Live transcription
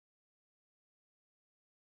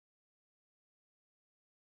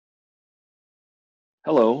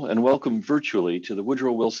Hello, and welcome virtually to the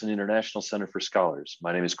Woodrow Wilson International Center for Scholars.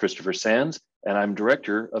 My name is Christopher Sands, and I'm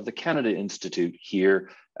director of the Canada Institute here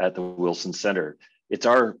at the Wilson Center. It's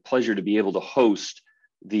our pleasure to be able to host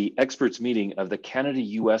the experts meeting of the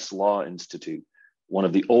Canada-US Law Institute, one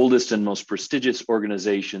of the oldest and most prestigious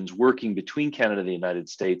organizations working between Canada and the United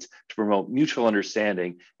States to promote mutual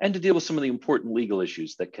understanding and to deal with some of the important legal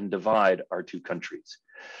issues that can divide our two countries.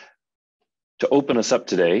 To open us up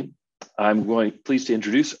today, I'm pleased to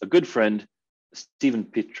introduce a good friend, Stephen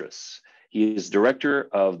Petrus. He is director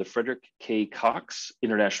of the Frederick K. Cox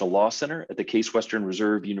International Law Center at the Case Western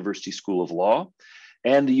Reserve University School of Law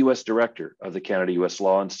and the U.S. director of the Canada-US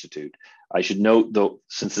Law Institute. I should note, though,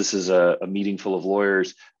 since this is a meeting full of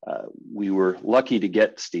lawyers, we were lucky to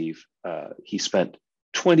get Steve. He spent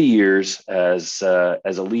 20 years as a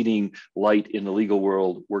leading light in the legal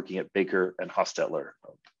world working at Baker and Hostetler,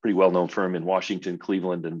 a pretty well-known firm in Washington,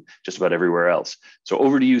 Cleveland, and just about everywhere else. So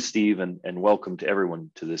over to you, Steve, and welcome to everyone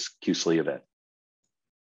to this CUSLE event.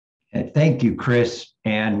 Thank you, Chris,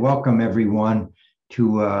 and welcome everyone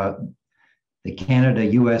to the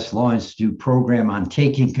Canada-US Law Institute program on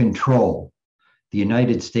Taking Control. The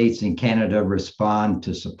United States and Canada respond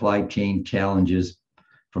to supply chain challenges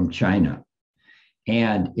from China.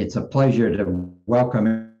 And it's a pleasure to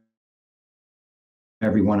welcome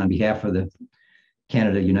everyone on behalf of the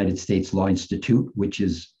Canada-United States Law Institute, which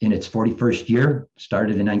is in its 41st year,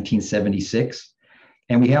 started in 1976.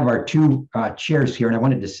 And we have our two chairs here, and I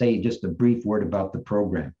wanted to say just a brief word about the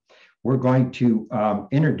program. We're going to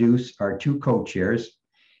introduce our two co-chairs,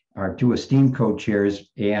 our two esteemed co-chairs,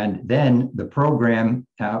 and then the program,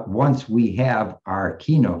 once we have our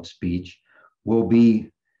keynote speech, will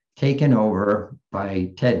be taken over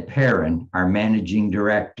by Ted Perrin, our managing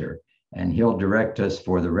director, and he'll direct us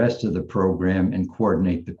for the rest of the program and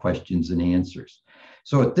coordinate the questions and answers.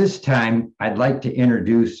 So at this time, I'd like to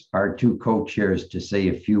introduce our two co-chairs to say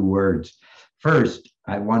a few words. First,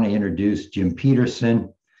 I want to introduce Jim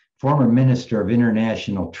Peterson, former Minister of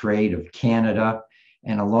International Trade of Canada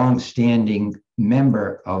and a long-standing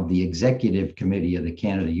member of the Executive Committee of the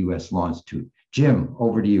Canada-US Law Institute. Jim,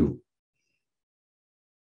 over to you.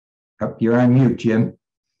 You're on mute, Jim.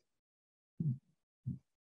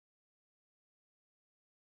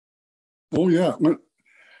 Oh, yeah.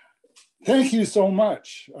 Thank you so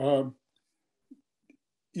much.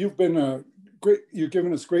 You've been you've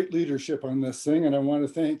given us great leadership on this thing, and I want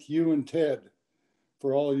to thank you and Ted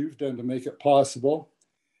for all you've done to make it possible.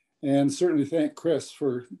 And certainly thank Chris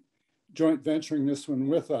for joint venturing this one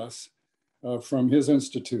with us from his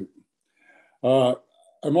institute. I'm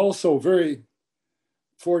also very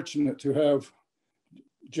fortunate to have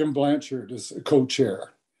Jim Blanchard as a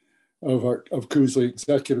co-chair of CUSLE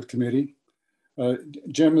Executive Committee.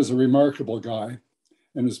 Jim is a remarkable guy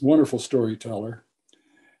and is a wonderful storyteller.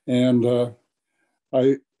 And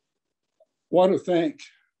I want to thank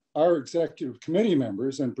our executive committee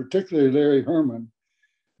members, and particularly Larry Herman,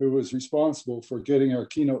 who was responsible for getting our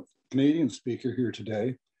keynote Canadian speaker here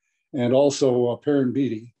today, and also Perrin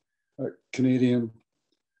Beatty, a Canadian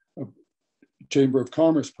Chamber of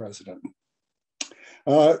Commerce president.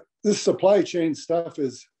 This supply chain stuff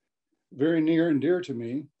is very near and dear to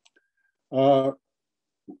me. Our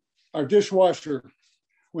dishwasher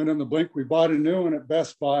went on the blink. We bought a new one at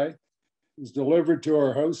Best Buy. It was delivered to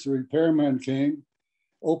our house. The repairman came,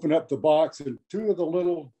 opened up the box, and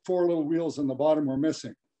four little wheels on the bottom were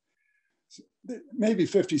missing. Maybe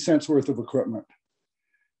 50 cents worth of equipment.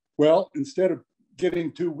 Well, instead of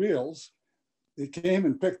getting two wheels, they came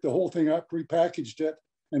and picked the whole thing up, repackaged it,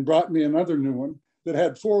 and brought me another new one that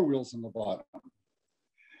had four wheels on the bottom.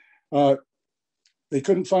 They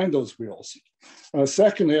couldn't find those wheels.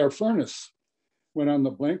 Secondly, our furnace went on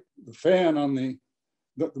the blink. The fan on the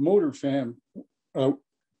motor fan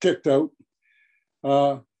kicked out.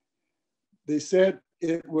 They said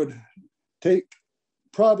it would take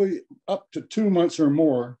probably up to 2 months or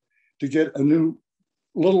more to get a new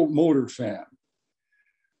little motor fan.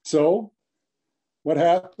 So what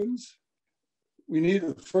happens? We need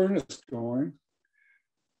the furnace going.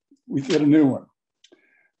 We get a new one.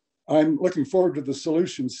 I'm looking forward to the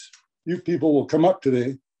solutions you people will come up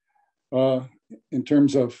today in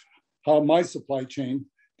terms of how my supply chain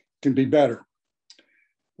can be better.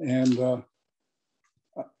 And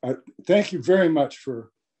I thank you very much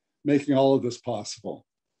for making all of this possible.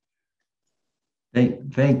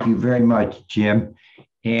 Thank you very much, Jim.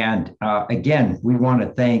 And again, we want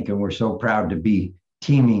to thank, and we're so proud to be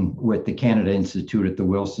teaming with the Canada Institute at the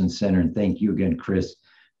Wilson Center. And thank you again, Chris,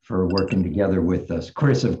 for working together with us.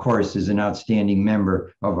 Chris, of course, is an outstanding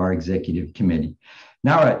member of our executive committee.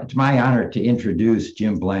 Now it's my honor to introduce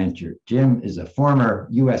Jim Blanchard. Jim is a former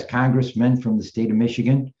U.S. Congressman from the state of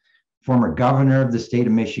Michigan, former governor of the state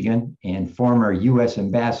of Michigan, and former U.S.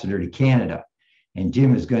 ambassador to Canada. And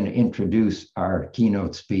Jim is going to introduce our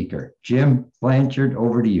keynote speaker. Jim Blanchard,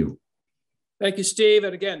 over to you. Thank you, Steve.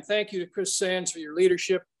 And again, thank you to Chris Sands for your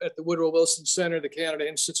leadership at the Woodrow Wilson Center, the Canada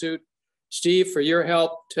Institute. Steve, for your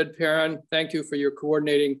help. Ted Perrin, thank you for your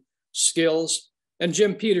coordinating skills. And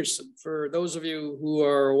Jim Peterson, for those of you who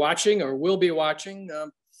are watching or will be watching,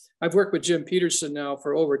 I've worked with Jim Peterson now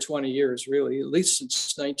for over 20 years, really, at least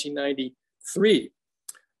since 1993,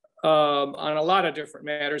 on a lot of different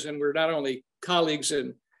matters. And we're not only colleagues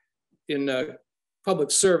in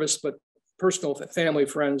public service, but personal family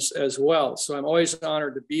friends as well. So I'm always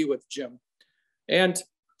honored to be with Jim and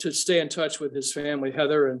to stay in touch with his family,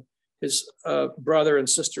 Heather and his brother and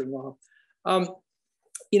sister-in-law.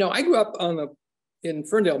 You know, I grew up in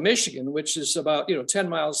Ferndale, Michigan, which is about 10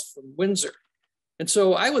 miles from Windsor. And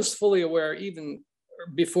so I was fully aware, even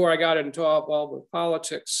before I got involved with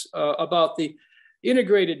politics, about the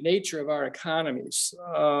integrated nature of our economies.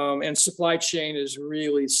 And supply chain is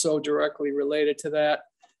really so directly related to that.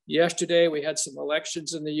 Yesterday, we had some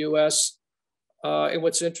elections in the US. And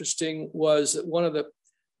what's interesting was that one of the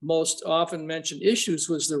most often mentioned issues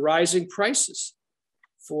was the rising prices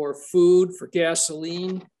for food, for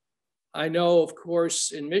gasoline. I know, of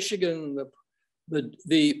course, in Michigan,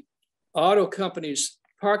 the auto companies'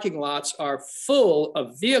 parking lots are full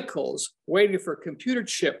of vehicles waiting for computer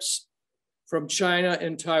chips from China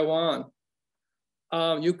and Taiwan.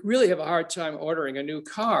 You really have a hard time ordering a new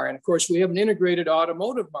car. And of course, we have an integrated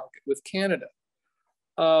automotive market with Canada.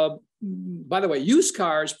 By the way, used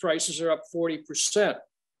cars prices are up 40%.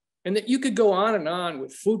 And that you could go on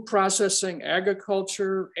with food processing,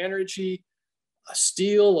 agriculture, energy,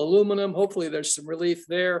 steel, aluminum. Hopefully there's some relief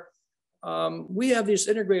there. We have this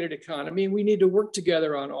integrated economy and we need to work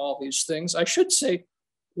together on all these things. I should say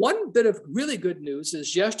one bit of really good news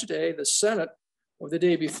is yesterday, the Senate, or the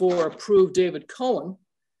day before, approved David Cohen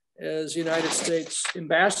as United States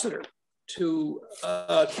ambassador to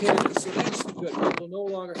Canada. So that's good. We'll no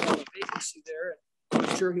longer have a vacancy there.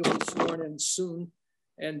 I'm sure he'll be sworn in soon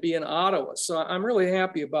and be in Ottawa. So I'm really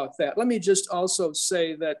happy about that. Let me just also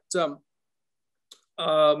say that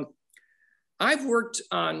I've worked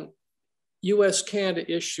on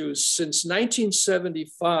US-Canada issues since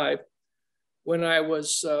 1975, when I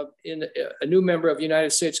was a new member of the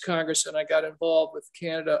United States Congress, and I got involved with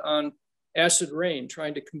Canada on acid rain,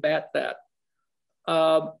 trying to combat that.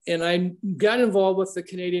 And I got involved with the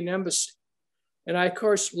Canadian Embassy. And I, of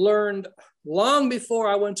course, learned long before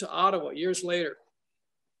I went to Ottawa, years later,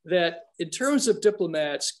 that in terms of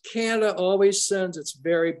diplomats, Canada always sends its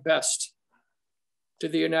very best to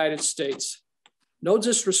the United States. No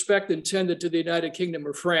disrespect intended to the United Kingdom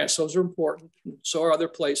or France. Those are important. So are other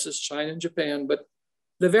places, China and Japan, but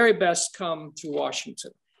the very best come to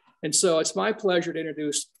Washington. And so it's my pleasure to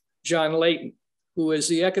introduce John Layton, who is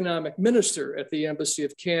the economic minister at the Embassy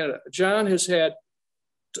of Canada. John has had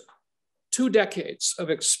 2 decades of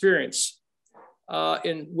experience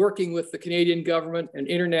in working with the Canadian government and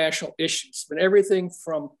international issues, and everything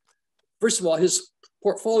from, first of all, his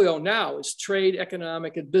portfolio now is trade,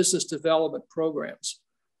 economic, and business development programs.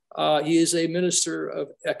 He is a minister of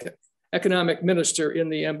economic minister in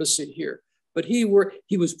the embassy here. But he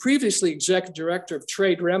was previously executive director of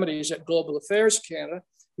trade remedies at Global Affairs Canada.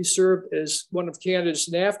 He served as one of Canada's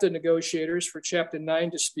NAFTA negotiators for Chapter 9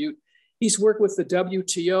 dispute. He's worked with the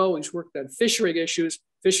WTO. He's worked on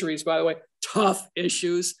fisheries, by the way, tough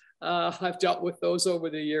issues. I've dealt with those over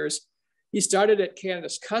the years. He started at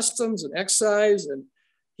Canada's Customs and Excise, and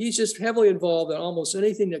he's just heavily involved in almost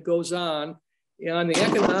anything that goes on the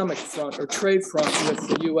economic front or trade front with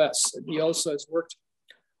the US. And he also has worked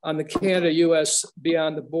on the Canada-US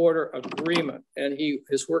Beyond the Border Agreement. And he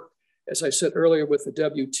has worked, as I said earlier, with the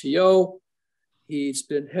WTO. He's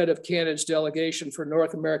been head of Canada's delegation for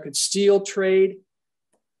North American steel trade.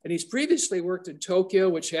 And he's previously worked in Tokyo,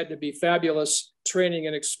 which had to be fabulous training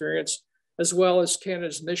and experience, as well as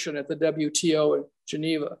Canada's mission at the WTO in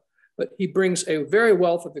Geneva. But he brings a very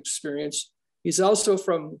wealth of experience. He's also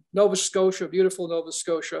from Nova Scotia, beautiful Nova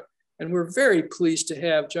Scotia, and we're very pleased to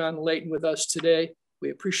have John Layton with us today. We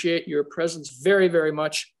appreciate your presence very, very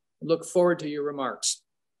much and look forward to your remarks.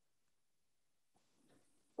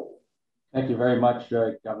 Thank you very much,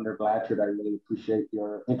 Governor Blanchard. I really appreciate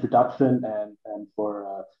your introduction and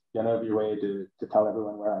for going out of your way to tell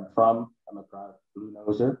everyone where I'm from. I'm a proud Blue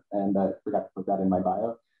Noser, and I forgot to put that in my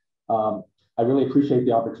bio. I really appreciate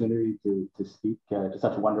the opportunity to speak to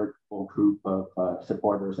such a wonderful group of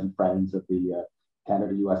supporters and friends of the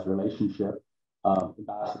Canada-US relationship.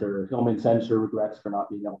 Ambassador Hillman sends her regrets for not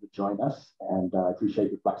being able to join us, and I appreciate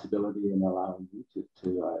your flexibility in allowing me to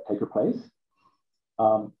take her place.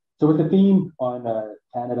 So with the theme on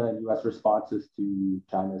Canada and US responses to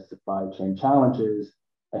China's supply chain challenges,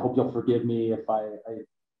 I hope you'll forgive me if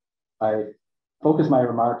I focus my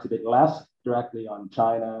remarks a bit less directly on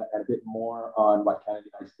China and a bit more on what Canada and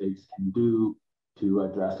the United States can do to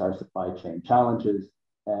address our supply chain challenges.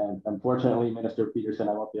 And unfortunately, Minister Peterson,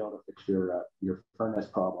 I won't be able to fix your furnace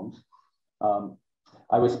problems.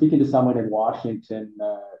 I was speaking to someone in Washington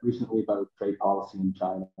recently about trade policy in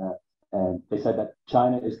China, and they said that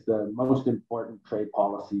China is the most important trade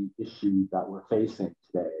policy issue that we're facing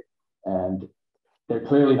today. And they're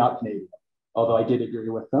clearly not Canadian, although I did agree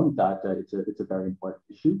with them that it's a very important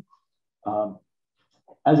issue.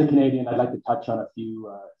 As a Canadian, I'd like to touch on a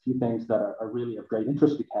few things that are really of great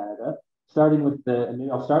interest to Canada. Starting with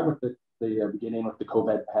I'll start with the beginning with the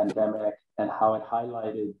COVID pandemic and how it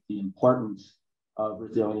highlighted the importance of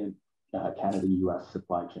resilient Canada-US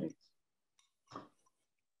supply chains.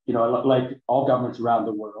 You know, like all governments around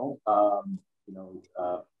the world,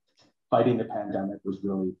 fighting the pandemic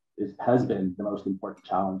has been the most important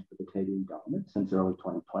challenge for the Canadian government since early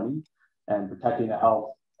 2020, and protecting the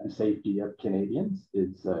health and safety of Canadians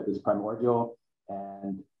is primordial,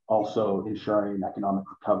 and also ensuring economic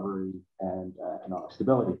recovery and economic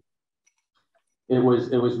stability. It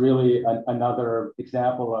was really another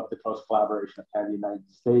example of the close collaboration of Canada and the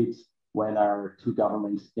United States when our two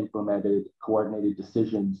governments implemented coordinated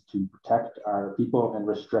decisions to protect our people and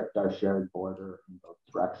restrict our shared border in both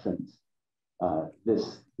directions.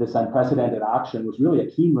 This unprecedented action was really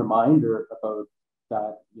a keen reminder about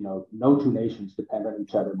that, no two nations depend on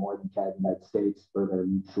each other more than Canada and the United States for their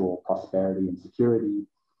mutual prosperity and security.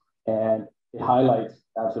 And it highlights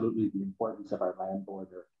absolutely the importance of our land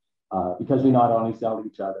border because we not only sell to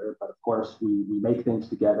each other, but of course we make things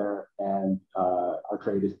together, and our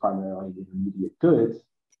trade is primarily intermediate goods.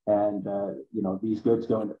 And these goods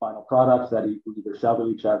go into final products that we either sell to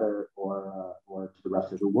each other or to the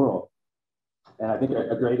rest of the world. And I think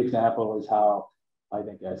a great example is how I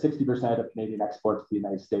think 60% of Canadian exports to the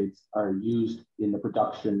United States are used in the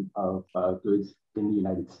production of goods in the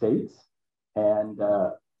United States. And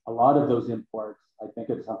a lot of those imports, I think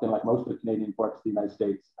it's something like most of the Canadian imports to the United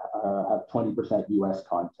States have 20% US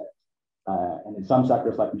content. And in some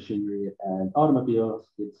sectors like machinery and automobiles,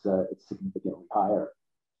 it's significantly higher.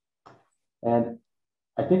 And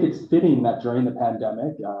I think it's fitting that during the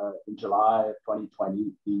pandemic, in July of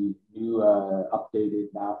 2020, the new updated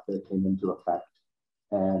NAFTA came into effect.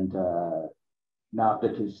 And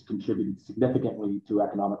NAFTA has contributed significantly to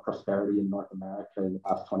economic prosperity in North America in the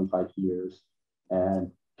past 25 years.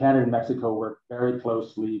 And Canada and Mexico worked very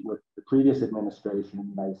closely with the previous administration in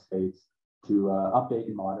the United States to update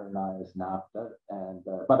and modernize NAFTA. And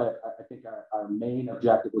but I think our main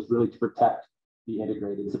objective was really to protect the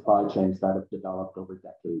integrated supply chains that have developed over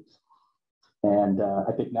decades. And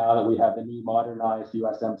I think now that we have the new modernized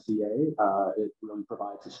USMCA, it really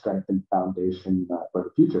provides a strengthened foundation for the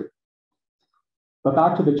future. But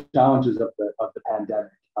back to the challenges of the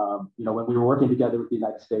pandemic. When we were working together with the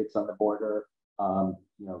United States on the border,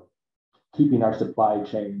 keeping our supply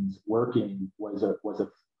chains working was a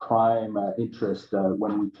prime interest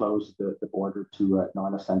when we closed the border to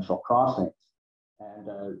non-essential crossings.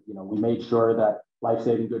 And we made sure that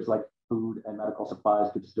life-saving goods like food and medical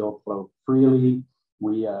supplies could still flow freely.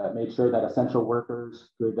 We made sure that essential workers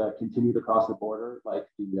could continue to cross the border, like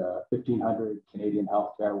the 1,500 Canadian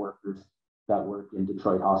healthcare workers that work in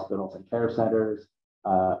Detroit hospitals and care centers,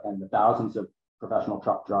 and the thousands of professional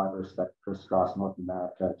truck drivers that crisscross North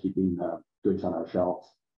America, keeping goods on our shelves.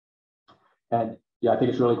 And I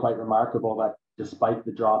think it's really quite remarkable that despite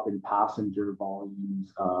the drop in passenger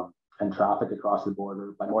volumes and traffic across the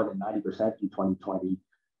border by more than 90% in 2020,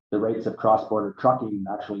 the rates of cross-border trucking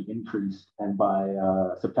actually increased. And by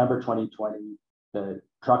September 2020, the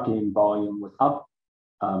trucking volume was up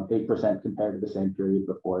 8% compared to the same period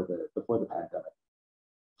before the pandemic.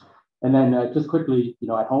 And then just quickly,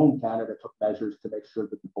 at home, Canada took measures to make sure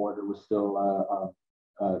that the border was still,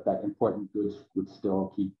 that important goods would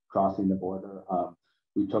still keep crossing the border.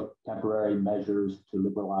 We took temporary measures to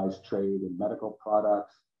liberalize trade in medical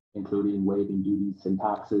products, including waiving duties and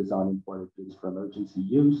taxes on imported goods for emergency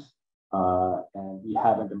use. And we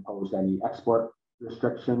haven't imposed any export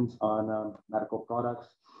restrictions on medical products.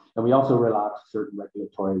 And we also relaxed certain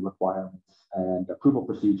regulatory requirements and approval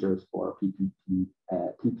procedures for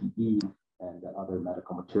PPE and other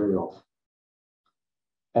medical materials.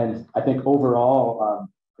 And I think overall,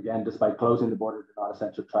 again, despite closing the border to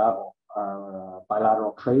non-essential travel, our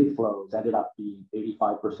bilateral trade flows ended up being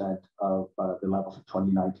 85% of the levels of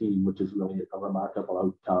 2019, which is really a remarkable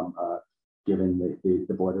outcome given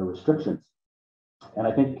the border restrictions. And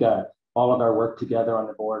I think all of our work together on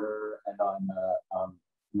the border and on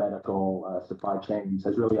medical supply chains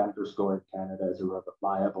has really underscored Canada as a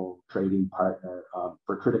reliable trading partner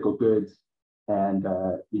for critical goods. And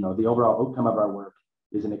the overall outcome of our work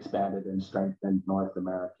is an expanded and strengthened North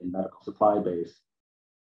American medical supply base.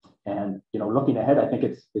 And looking ahead, I think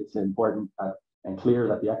it's important and clear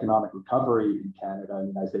that the economic recovery in Canada and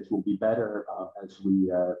the United States will be better as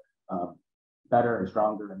we better and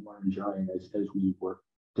stronger and more enduring as we work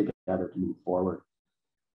together to move forward.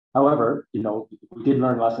 However, we did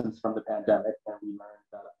learn lessons from the pandemic, and we learned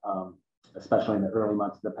that, especially in the early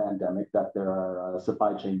months of the pandemic, that there are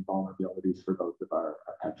supply chain vulnerabilities for both of our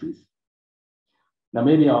countries. Now,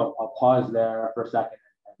 maybe I'll pause there for a second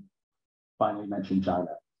and finally mention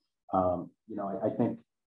China. I think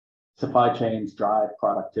supply chains drive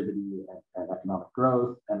productivity and economic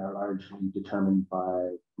growth and are largely determined by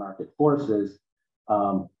market forces.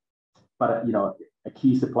 But a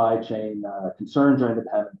key supply chain concern during the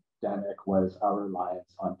pandemic was our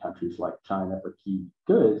reliance on countries like China for key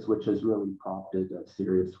goods, which has really prompted a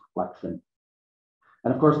serious reflection.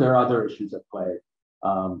 And of course, there are other issues at play.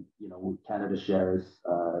 Canada shares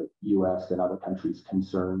US and other countries'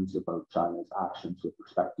 concerns about China's actions with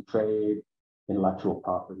respect to trade, intellectual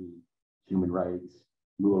property, human rights,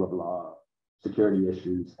 rule of law, security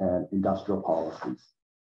issues, and industrial policies.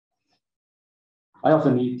 I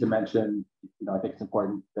also need to mention, I think it's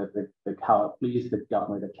important that how pleased the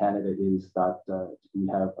government of Canada is that we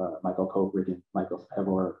have Michael Kovrig and Michael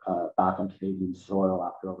Spogli back on Canadian soil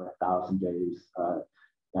after over 1,000 days,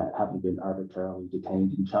 having been arbitrarily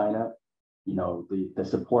detained in China. The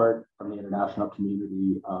support from the international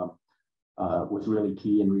community was really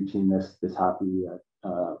key in reaching this happy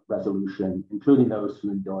resolution, including those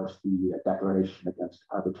who endorsed the Declaration Against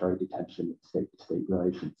Arbitrary Detention and State-to-State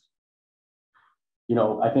Relations.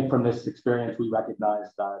 I think from this experience, we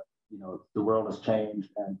recognize that, the world has changed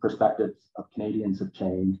and perspectives of Canadians have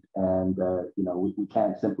changed. And, we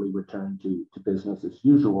can't simply return to business as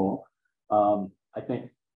usual. I think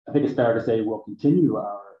it's fair to say we'll continue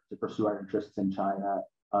to pursue our interests in China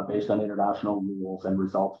based on international rules and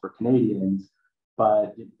results for Canadians.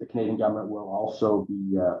 But the Canadian government will also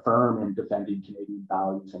be firm in defending Canadian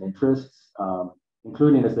values and interests,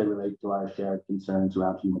 including as they relate to our shared concerns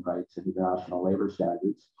around human rights and international labor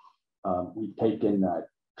standards. We've taken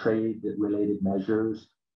trade-related measures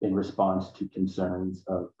in response to concerns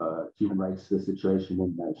of human rights, the situation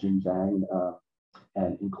in Xinjiang,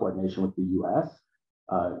 and in coordination with the US.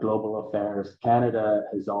 Global Affairs Canada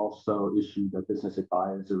has also issued a business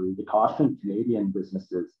advisory to caution Canadian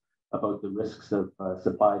businesses about the risks of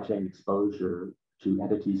supply chain exposure to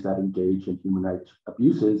entities that engage in human rights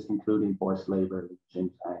abuses, including forced labor in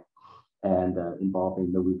Xinjiang and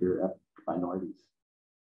involving the Uyghur ethnic minorities.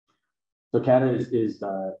 So Canada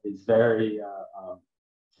is very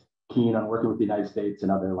keen on working with the United States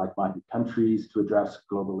and other like-minded countries to address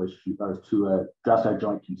global issues, or to address our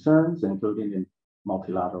joint concerns, including in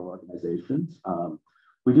multilateral organizations.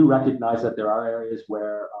 We do recognize that there are areas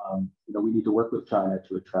where we need to work with China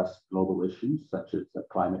to address global issues such as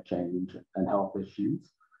climate change and health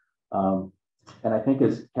issues. And I think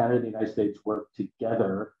as Canada and the United States work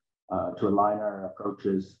together to align our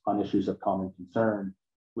approaches on issues of common concern,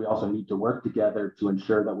 we also need to work together to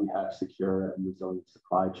ensure that we have secure and resilient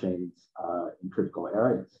supply chains in critical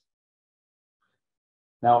areas.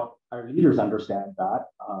 Now, our leaders understand that.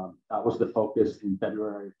 That was the focus in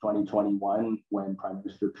February 2021 when Prime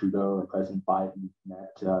Minister Trudeau and President Biden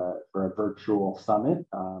met for a virtual summit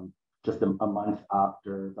just a month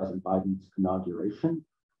after President Biden's inauguration.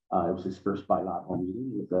 It was his first bilateral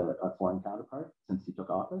meeting with a foreign counterpart since he took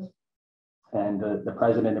office. And the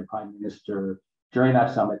President and Prime Minister, during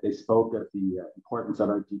that summit, they spoke of the importance of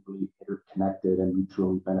our deeply interconnected and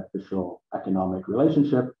mutually beneficial economic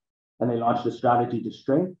relationship. And they launched a strategy to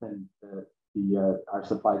strengthen our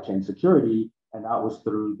supply chain security, and that was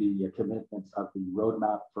through the commitments of the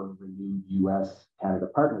roadmap for renewed US-Canada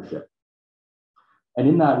partnership. And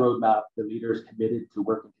in that roadmap, the leaders committed to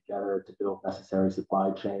working together to build necessary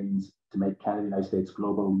supply chains to make Canada and the United States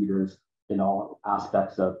global leaders in all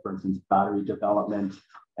aspects of, for instance, battery development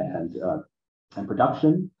and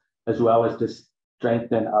production, as well as to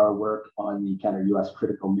strengthen our work on the Canada-US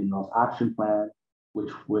Critical Minerals Action Plan, which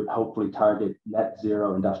would hopefully target net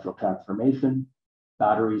zero industrial transformation,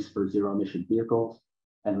 batteries for zero emission vehicles,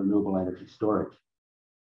 and renewable energy storage.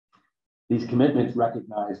 These commitments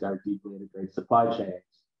recognized our deeply integrated supply chains,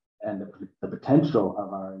 and the potential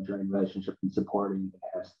of our enduring relationship in supporting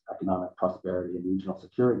enhanced economic prosperity and regional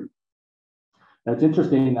security. Now, it's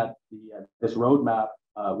interesting that this roadmap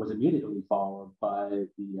was immediately followed by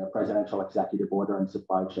the presidential executive order on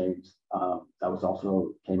supply chains that was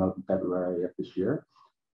also came out in February of this year.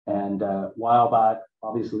 And while that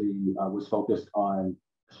obviously was focused on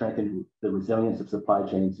strengthening the resilience of supply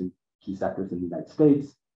chains in key sectors in the United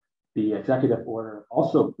States, the executive order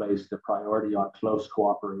also placed a priority on close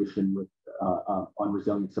cooperation with on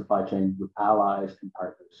resilient supply chain with allies and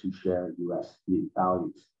partners who share U.S.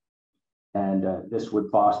 values. And this would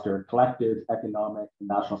foster collective economic and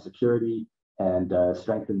national security and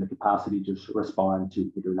strengthen the capacity to respond to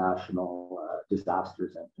international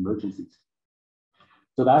disasters and emergencies.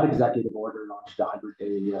 So that executive order launched a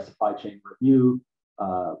 100-day supply chain review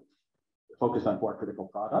focused on 4 critical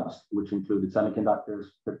products, which included semiconductors,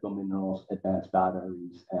 critical minerals, advanced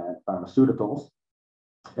batteries, and pharmaceuticals.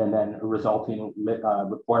 And then resulting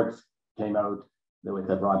reports came out with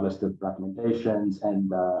a broad list of recommendations,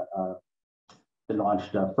 and they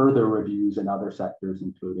launched further reviews in other sectors,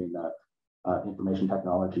 including information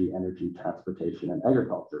technology, energy, transportation, and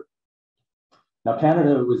agriculture. Now,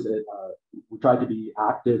 Canada we tried to be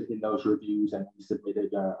active in those reviews, and we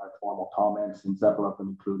submitted our formal comments, and several of them,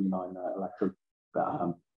 including on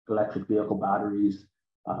electric vehicle batteries,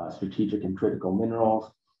 strategic and critical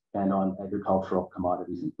minerals, and on agricultural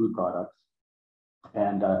commodities and food products.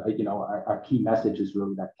 And our key message is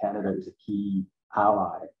really that Canada is a key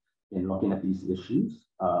ally in looking at these issues.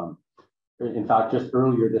 In fact, just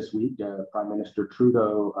earlier this week, Prime Minister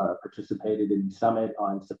Trudeau participated in the summit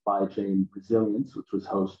on supply chain resilience, which was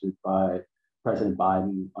hosted by President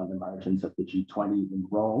Biden on the margins of the G20 in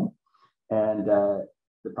Rome. And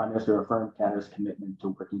the Prime Minister affirmed Canada's commitment to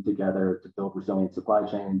working together to build resilient supply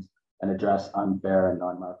chains and address unfair and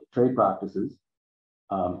non-market trade practices.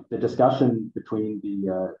 The discussion between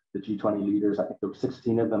the G20 leaders, I think there were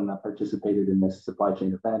 16 of them that participated in this supply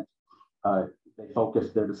chain event. They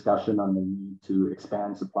focused their discussion on the need to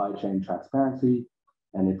expand supply chain transparency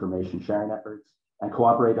and information sharing efforts, and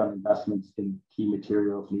cooperate on investments in key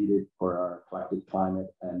materials needed for our collective climate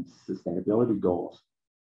and sustainability goals.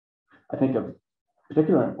 I think of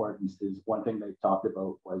particular importance is one thing they talked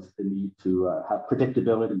about was the need to have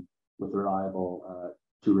predictability with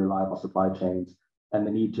reliable supply chains, and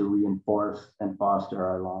the need to reinforce and foster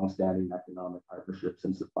our long-standing economic partnerships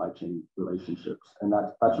and supply chain relationships. And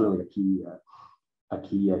that's really a key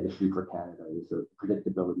issue for Canada, is the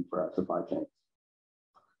predictability for our supply chains.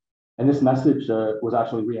 And this message was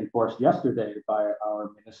actually reinforced yesterday by our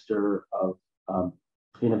Minister of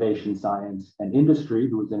Innovation, Science, and Industry,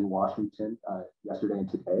 who was in Washington yesterday and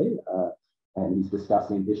today. And he's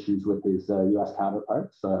discussing issues with his US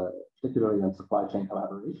counterparts, particularly on supply chain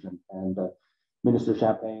collaboration. And Minister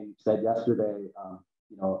Champagne said yesterday,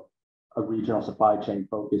 a regional supply chain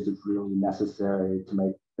focus is really necessary to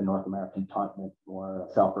make the North American continent more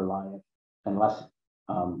self-reliant and less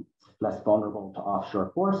vulnerable to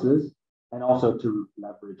offshore forces, and also to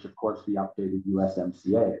leverage, of course, the updated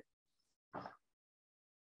USMCA.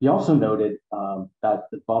 He also noted that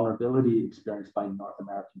the vulnerability experienced by North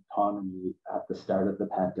American economy at the start of the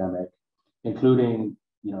pandemic, including,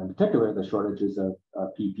 in particular, the shortages of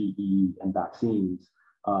PPE and vaccines,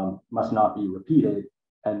 must not be repeated,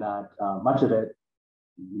 and that much of it,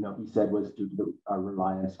 he said, was due to our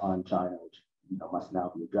reliance on China, which must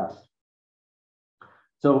now be addressed.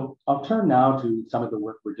 So I'll turn now to some of the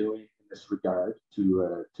work we're doing in this regard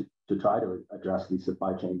to try to address these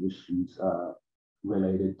supply chain issues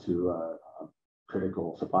related to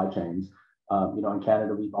critical supply chains. In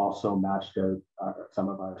Canada, we've also matched out some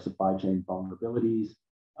of our supply chain vulnerabilities,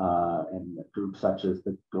 and groups such as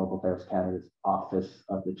the Global Affairs Canada's Office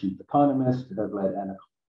of the Chief Economist have led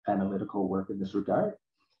analytical work in this regard.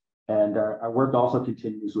 And our work also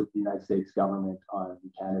continues with the United States government on the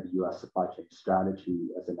Canada-US supply chain strategy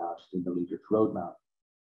as announced in the Leaders Roadmap.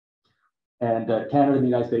 And Canada and the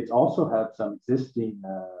United States also have some existing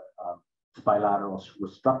bilateral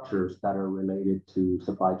structures that are related to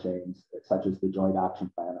supply chains, such as the Joint Action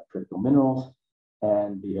Plan on Critical Minerals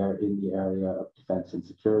and in the area of defense and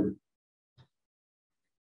security.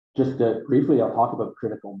 Just briefly, I'll talk about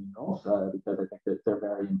critical minerals because I think that they're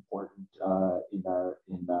very important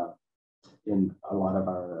in a lot of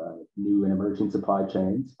our new and emerging supply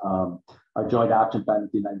chains. Our Joint Action Plan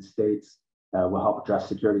with the United States will help address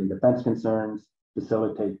security and defense concerns,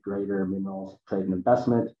 facilitate greater minerals trade and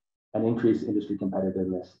investment, and increase industry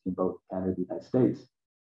competitiveness in both Canada and the United States.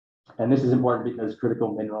 And this is important because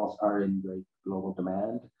critical minerals are in great global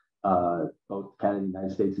demand. Both Canada and the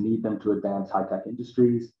United States need them to advance high-tech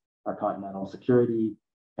industries, our continental security,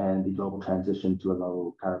 and the global transition to a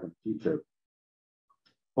low carbon future.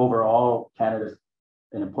 Overall, Canada is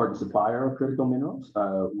an important supplier of critical minerals.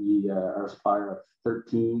 We are a supplier of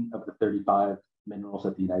 13 of the 35 minerals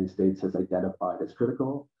that the United States has identified as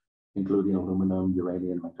critical, including aluminum,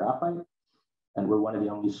 uranium, and graphite. And we're one of the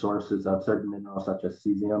only sources of certain minerals such as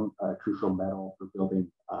cesium, a crucial metal for building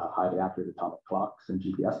highly accurate atomic clocks and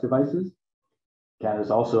GPS devices. Canada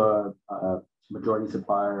is also a majority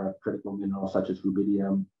supplier of critical minerals such as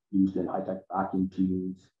rubidium, used in high-tech vacuum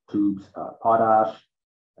tubes, potash,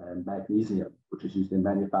 and magnesium, which is used in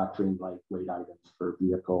manufacturing lightweight items for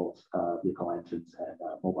vehicles, vehicle engines, and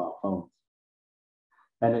mobile phones.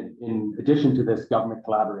 And in addition to this government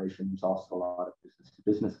collaboration, there's also a lot of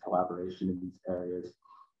business collaboration in these areas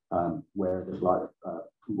where there's a lot of,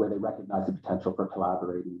 where they recognize the potential for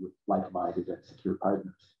collaborating with like-minded and secure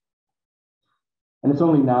partners. And it's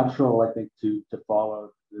only natural, I think, to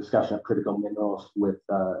follow the discussion of critical minerals with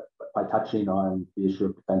by touching on the issue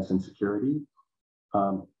of defense and security.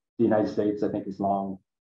 The United States, I think, has long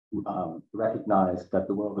recognized that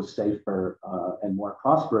the world is safer and more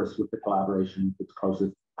prosperous with the collaboration with its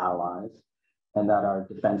closest allies, and that our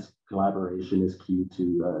defense collaboration is key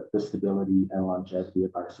to the stability and longevity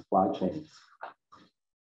of our supply chains.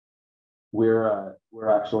 We're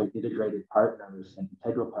actually integrated partners and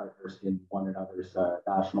integral partners in one another's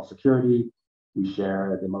national security. We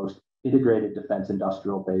share the most integrated defense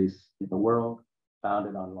industrial base in the world,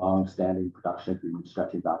 founded on long-standing production agreements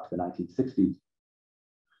stretching back to the 1960s.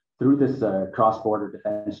 Through this cross-border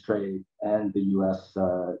defense trade and the U.S.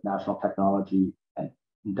 national technology and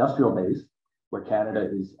industrial base, where Canada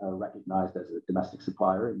is recognized as a domestic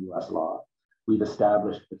supplier in U.S. law, we've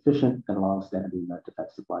established efficient and long-standing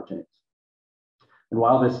defense supply chains. And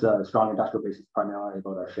while this strong industrial base is primarily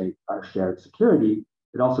about our shared security,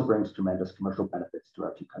 it also brings tremendous commercial benefits to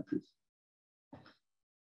our two countries.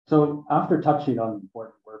 So after touching on the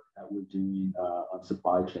important work that we're doing on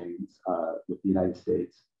supply chains with the United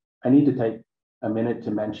States, I need to take a minute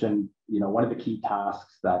to mention, one of the key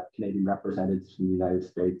tasks that Canadian representatives from the United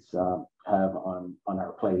States have on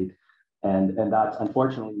our plate, and that's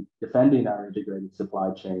unfortunately defending our integrated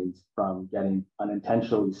supply chains from getting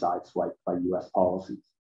unintentionally sideswiped by U.S. policies.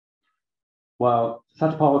 While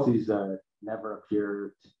such policies never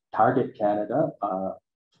appear to target Canada,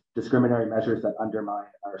 discriminatory measures that undermine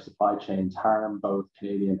our supply chains harm both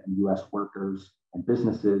Canadian and U.S. workers and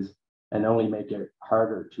businesses, and only make it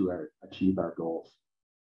harder to achieve our goals.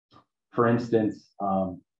 For instance,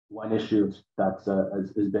 one issue that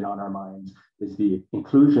has been on our minds is the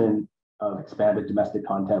inclusion of expanded domestic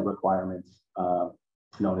content requirements,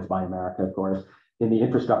 known as Buy America, of course, in the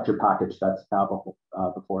infrastructure package that's now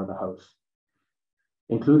before the House.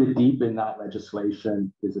 Included deep in that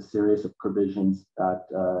legislation is a series of provisions that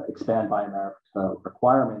expand Buy America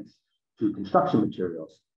requirements to construction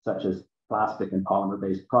materials, such as plastic and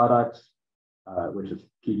polymer-based products, which is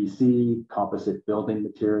PVC, composite building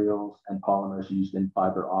materials, and polymers used in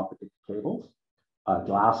fiber optic cables,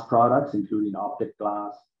 glass products, including optic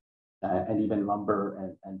glass, and even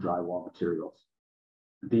lumber and drywall materials.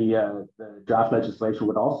 The draft legislation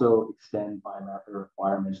would also extend Buy America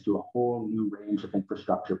requirements to a whole new range of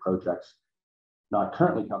infrastructure projects not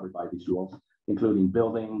currently covered by these rules, including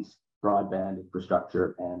buildings, broadband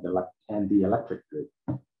infrastructure, and the electric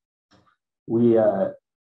grid.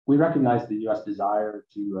 We recognize the U.S. desire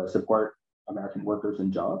to support American workers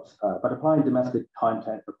and jobs, but applying domestic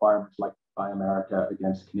content requirements like Buy America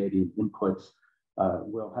against Canadian inputs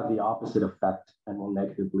will have the opposite effect and will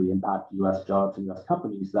negatively impact U.S. jobs and U.S.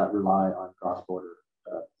 companies that rely on cross-border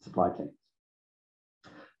supply chains.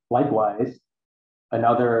 Likewise,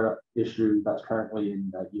 another issue that's currently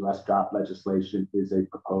in U.S. draft legislation is a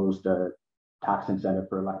proposed tax incentive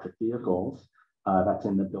for electric vehicles that's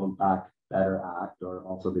in the Build Back Better Act, or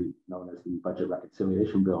also known as the Budget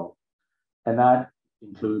Reconciliation Bill. And that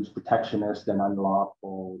includes protectionist and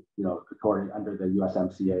unlawful, according under the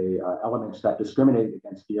USMCA, elements that discriminate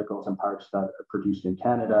against vehicles and parts that are produced in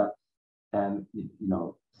Canada, and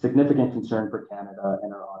significant concern for Canada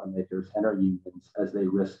and our automakers and our unions as they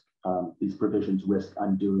risk these provisions risk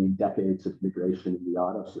undoing decades of immigration in the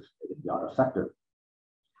auto sector.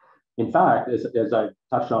 In fact, as I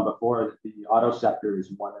touched on before, the auto sector is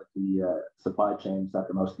one of the supply chains that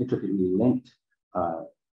are most intricately linked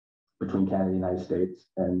between Canada and the United States.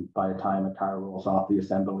 And by the time a car rolls off the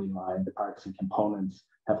assembly line, the parts and components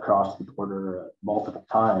have crossed the border multiple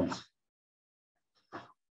times.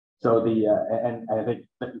 So and I think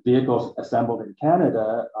the vehicles assembled in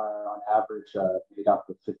Canada are on average made up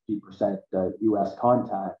of 50% US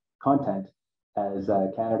content, as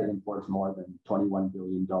Canada imports more than $21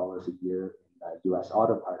 billion a year US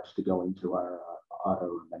auto parts to go into our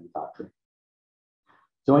auto manufacturing.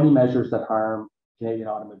 So any measures that harm Canadian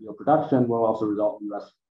automobile production will also result in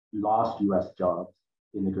lost US jobs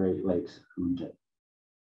in the Great Lakes region.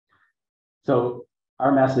 So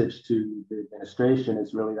our message to the administration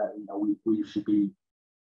is really that we should be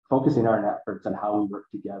focusing our efforts on how we work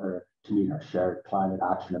together to meet our shared climate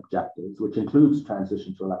action objectives, which includes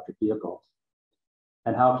transition to electric vehicles,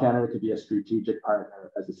 and how Canada could be a strategic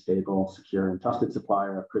partner as a stable, secure, and trusted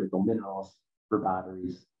supplier of critical minerals for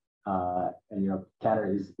batteries.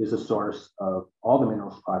 Canada is a source of all the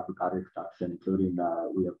minerals required for battery production, including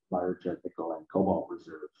we have large nickel and cobalt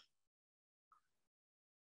reserves.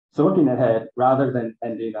 So looking ahead, rather than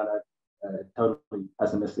ending on a totally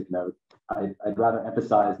pessimistic note, I'd rather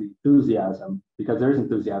emphasize the enthusiasm, because there is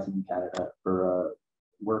enthusiasm in Canada for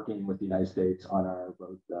working with the United States on our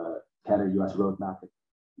Canada-US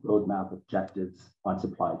roadmap objectives on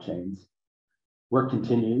supply chains. Work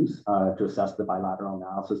continues to assess the bilateral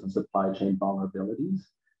analysis of supply chain vulnerabilities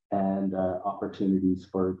and opportunities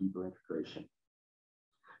for deeper integration.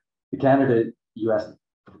 The Canada-US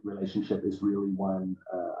relationship is really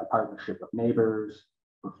a partnership of neighbors.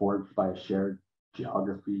 We're forged by a shared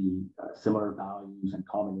geography, similar values and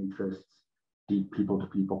common interests, deep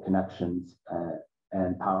people-to-people connections,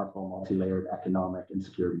 and powerful multi-layered economic and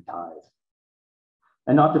security ties.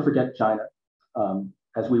 And not to forget China,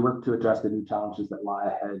 as we work to address the new challenges that lie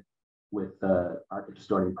ahead with market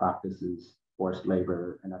distorting practices, forced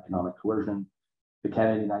labor, and economic coercion, the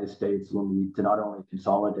Canada and United States will need to not only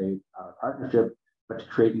consolidate our partnership, but to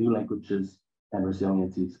create new linkages and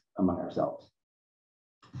resiliencies among ourselves.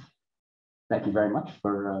 Thank you very much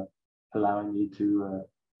for allowing me to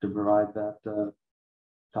provide that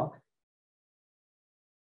talk.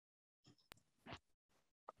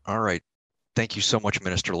 All right. Thank you so much,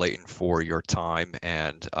 Minister Layton, for your time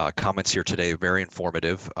and comments here today. Very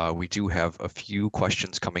informative. We do have a few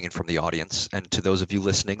questions coming in from the audience. And to those of you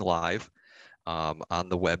listening live on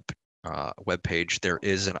the web page, there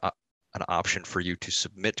is an option for you to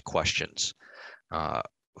submit questions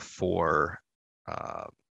for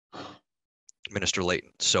Minister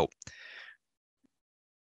Layton. So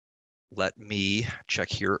let me check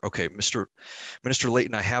here. Okay, Minister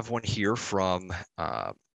Layton, I have one here from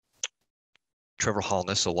Trevor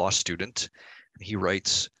Holness, a law student. He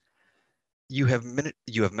writes, you have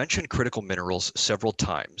mentioned critical minerals several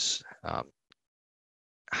times.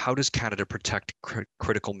 How does Canada protect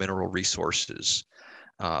critical mineral resources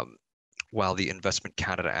while the Investment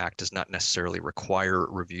Canada Act does not necessarily require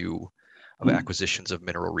review of acquisitions of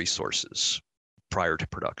mineral resources prior to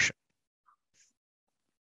production?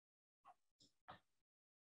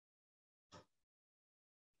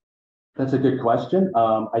 That's a good question.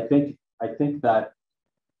 I think that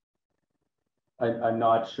I'm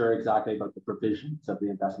not sure exactly about the provisions of the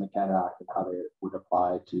Investment Canada Act and how they would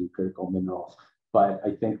apply to critical minerals, but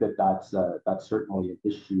I think that that's certainly an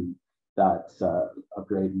issue that's of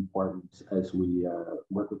great importance as we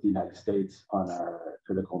work with the United States on our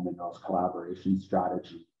critical minerals collaboration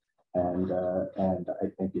strategy, and I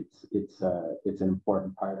think it's an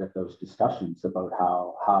important part of those discussions about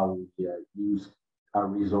how we use our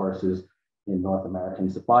resources in North American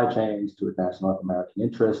supply chains to advance North American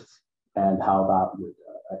interests, and how that would,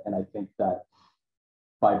 and I think that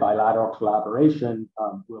by bilateral collaboration,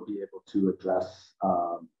 we'll be able to address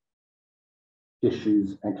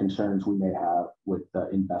issues and concerns we may have with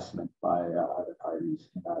investment by other parties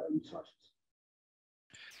in our resources.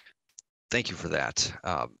 Thank you for that.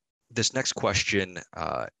 This next question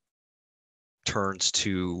turns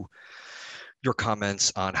to your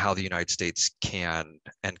comments on how the United States can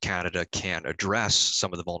and Canada can address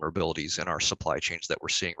some of the vulnerabilities in our supply chains that we're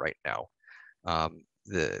seeing right now.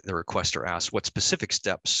 The requester asks, what specific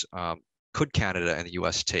steps could Canada and the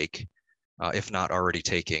US take, if not already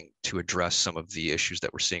taking, to address some of the issues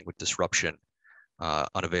that we're seeing with disruption,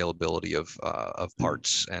 unavailability of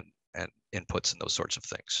parts and inputs and those sorts of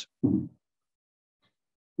things?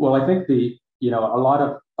 Well, I think a lot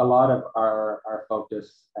of our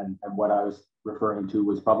focus and what I was referring to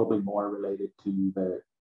was probably more related to the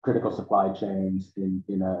critical supply chains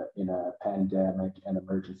in a pandemic and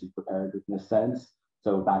emergency preparedness sense.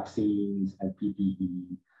 So vaccines and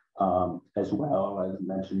PPE, as well as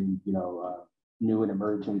mentioning, new and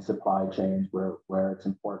emerging supply chains where it's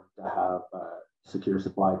important to have secure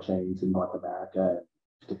supply chains in North America,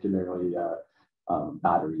 particularly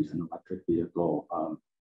batteries and electric vehicle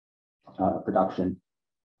production,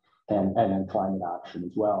 and climate action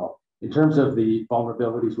as well. In terms of the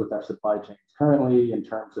vulnerabilities with our supply chains currently, in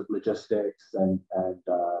terms of logistics and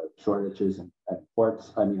shortages and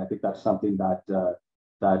ports, I mean, I think that's something that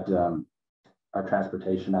our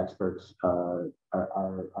transportation experts are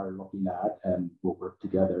looking at, and we'll work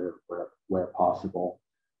together where possible.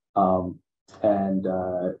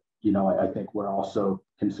 I think we're also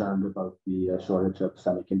concerned about the shortage of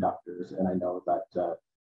semiconductors. And I know that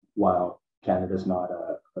while Canada is not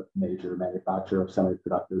a major manufacturer of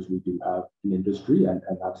semiconductors, we do have an industry, and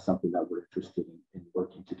that's something that we're interested in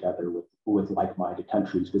working together with like-minded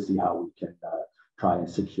countries to see how we can try and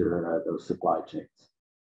secure those supply chains.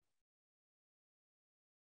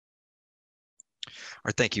 All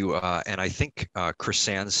right, thank you. And I think Chris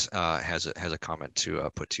Sands has a comment to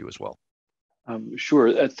put to you as well.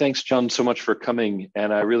 Sure. Thanks, John, so much for coming.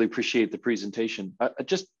 And I really appreciate the presentation.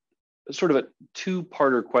 Just sort of a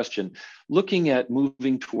two-parter question. Looking at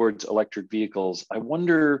moving towards electric vehicles, I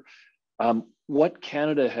wonder what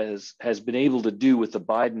Canada has been able to do with the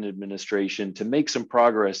Biden administration to make some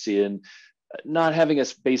progress in not having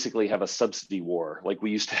us basically have a subsidy war like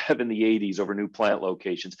we used to have in the 80s over new plant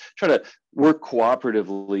locations, try to work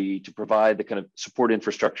cooperatively to provide the kind of support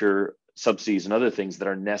infrastructure, subsidies, and other things that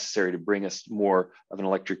are necessary to bring us more of an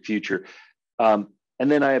electric future. And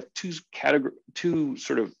then I have two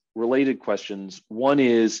sort of related questions. One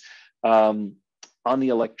is on the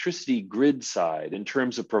electricity grid side, in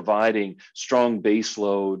terms of providing strong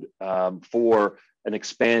baseload for an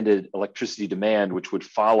expanded electricity demand, which would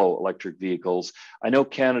follow electric vehicles. I know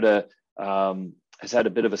Canada has had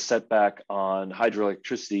a bit of a setback on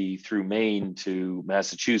hydroelectricity through Maine to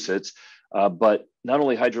Massachusetts, but not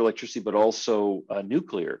only hydroelectricity, but also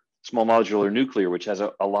nuclear, small modular nuclear, which has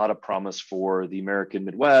a lot of promise for the American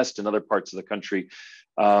Midwest and other parts of the country.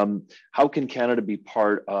 How can Canada be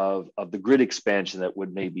part of the grid expansion that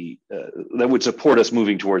would that would support us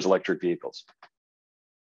moving towards electric vehicles?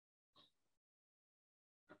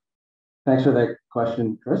 Thanks for that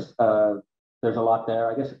question, Chris. There's a lot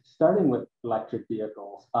there. I guess starting with electric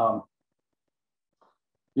vehicles,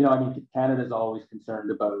 Canada's always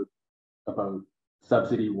concerned about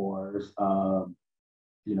subsidy wars.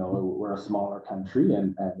 We're a smaller country,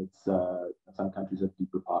 and it's some countries have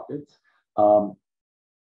deeper pockets.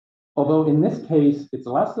 Although in this case, it's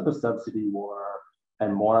less of a subsidy war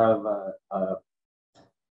and more of a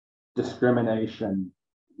discrimination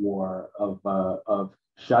war of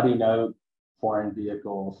shutting out foreign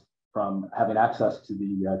vehicles from having access to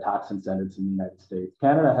the tax incentives in the United States.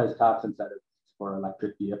 Canada has tax incentives for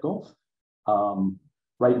electric vehicles.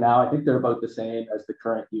 Right now, I think they're about the same as the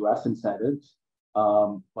current U.S. incentives,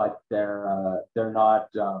 but they're not.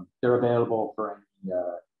 They're available for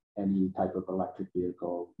any type of electric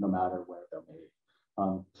vehicle, no matter where they're made.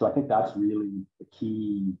 So I think that's really the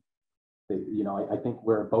key. I think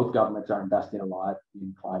where both governments are investing a lot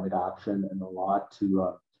in climate action and a lot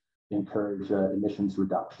to encourage emissions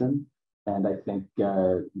reduction. And I think,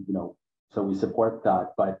 so we support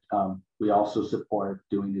that, but we also support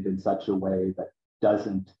doing it in such a way that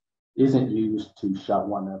isn't used to shut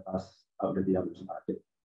one of us out of the other's market.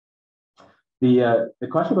 The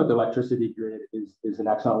question about the electricity grid is an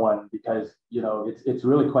excellent one, because it's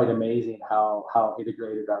really quite amazing how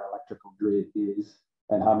integrated our electrical grid is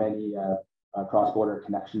and how many cross-border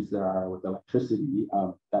connections there are with electricity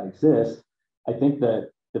that exist. I think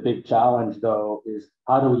that the big challenge, though, is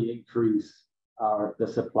how do we increase the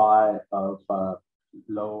supply of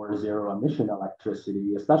low or zero emission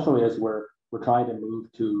electricity, especially as we're trying to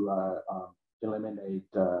move to eliminate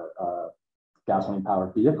gasoline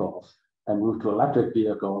powered vehicles and move to electric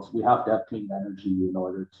vehicles. We have to have clean energy in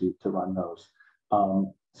order to run those.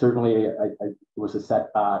 Certainly, it was a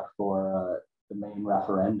setback for the Maine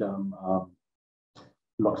referendum.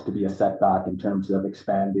 Looks to be a setback in terms of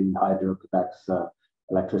expanding Hydro-Quebec's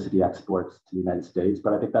electricity exports to the United States.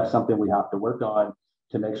 But I think that's something we have to work on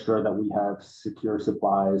to make sure that we have secure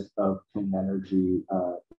supplies of clean energy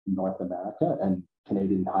in North America. And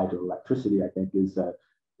Canadian hydroelectricity, I think, is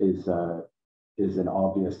an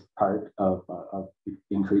obvious part of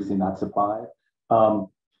increasing that supply.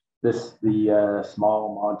 The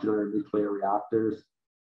small modular nuclear reactors,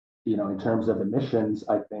 in terms of emissions,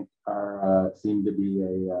 I think seem to be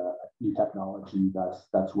a new technology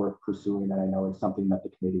that's worth pursuing, and I know it's something that the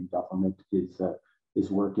Canadian government is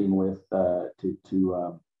working with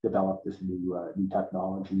to develop this new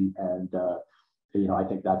technology, and I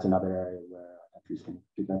think that's another area where countries can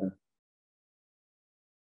get together.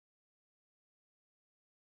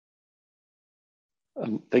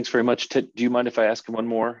 Thanks very much. Ted, do you mind if I ask one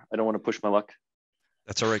more? I don't want to push my luck.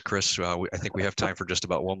 That's all right, Chris. I think we have time for just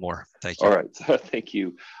about one more. Thank you. All right, thank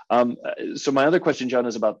you. So my other question, John,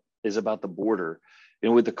 is about the border.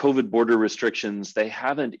 with the COVID border restrictions, they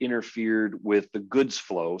haven't interfered with the goods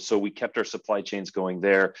flow. So we kept our supply chains going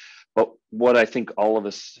there. But what I think all of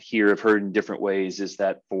us here have heard in different ways is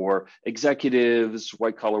that for executives,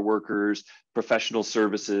 white collar workers, professional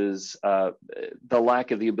services, the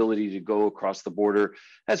lack of the ability to go across the border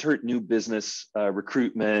has hurt new business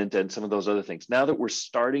recruitment and some of those other things. Now that we're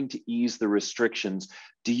starting to ease the restrictions,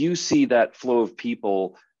 do you see that flow of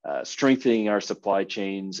people strengthening our supply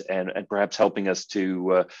chains and perhaps helping us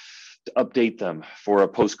to update them for a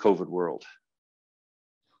post-COVID world?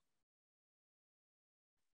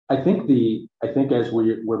 I think as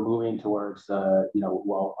we're moving towards our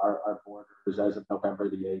borders as of November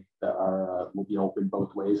the 8th will be open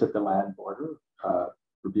both ways at the land border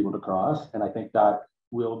for people to cross, and I think that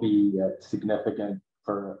will be significant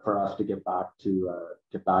for us to get back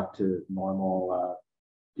to normal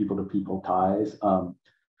people-to-people ties.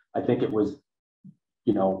 I think it was,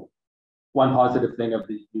 one positive thing of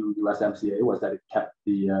the new USMCA was that it kept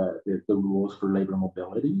the rules for labor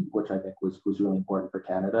mobility, which I think was really important for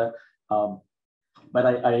Canada. But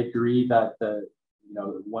I agree that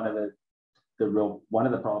one of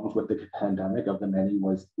the problems with the pandemic of the many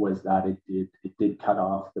was that it did cut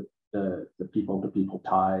off the people-to-people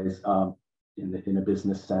ties in a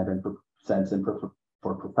business sense and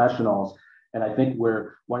for professionals. And I think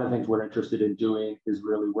one of the things we're interested in doing is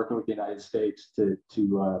really working with the United States to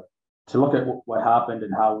look at what happened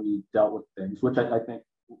and how we dealt with things, which I think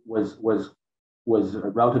was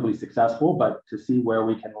relatively successful, but to see where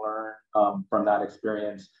we can learn from that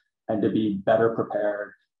experience and to be better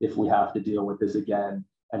prepared if we have to deal with this again,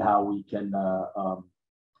 and how we can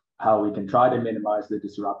try to minimize the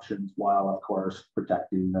disruptions while, of course,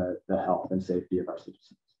 protecting the health and safety of our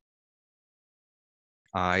citizens.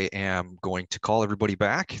 I am going to call everybody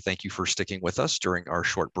back. Thank you for sticking with us during our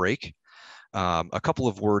short break. A couple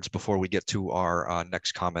of words before we get to our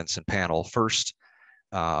next comments and panel. First,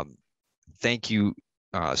 thank you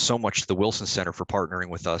so much to the Wilson Center for partnering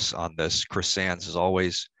with us on this. Chris Sands, as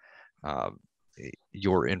always,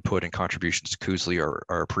 your input and contributions to CUSLI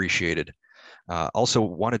are appreciated. Also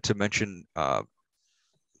wanted to mention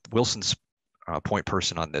Wilson's point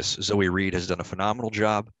person on this. Zoe Reed has done a phenomenal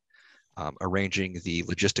job arranging the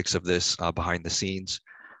logistics of this behind the scenes.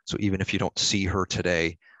 So even if you don't see her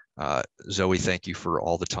today, Zoe, thank you for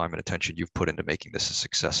all the time and attention you've put into making this a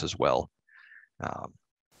success as well.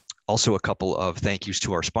 Also, a couple of thank yous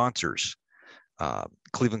to our sponsors.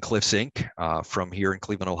 Cleveland Cliffs Inc. From here in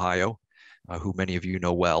Cleveland, Ohio, who many of you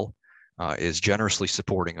know well, is generously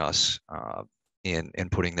supporting us in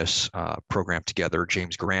putting this program together.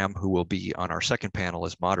 James Graham, who will be on our second panel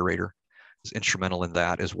as moderator, is instrumental in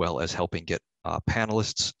that, as well as helping get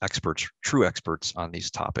panelists, experts, true experts on these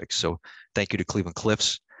topics. So thank you to Cleveland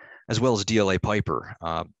Cliffs, as well as DLA Piper.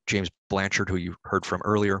 James Blanchard, who you heard from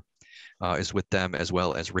earlier, is with them, as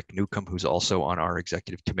well as Rick Newcomb, who's also on our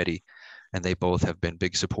executive committee. And they both have been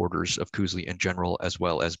big supporters of CUSLI in general, as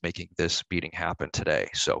well as making this meeting happen today.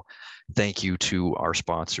 So thank you to our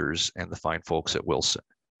sponsors and the fine folks at Wilson.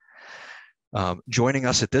 Joining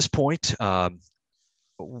us at this point,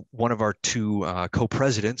 one of our two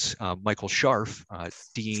co-presidents, Michael Scharf,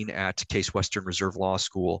 Dean at Case Western Reserve Law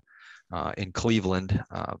School in Cleveland,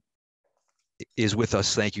 is with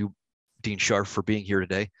us. Thank you, Dean Scharf, for being here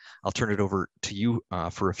today. I'll turn it over to you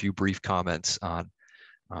for a few brief comments on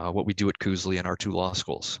what we do at CUSLI and our two law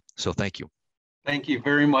schools. So thank you. Thank you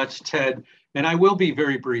very much, Ted. And I will be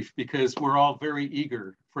very brief because we're all very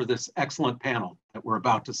eager for this excellent panel that we're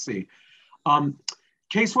about to see.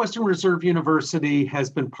 Case Western Reserve University has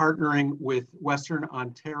been partnering with Western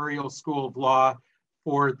Ontario School of Law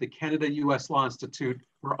for the Canada-US Law Institute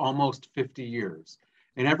for almost 50 years.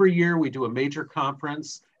 And every year we do a major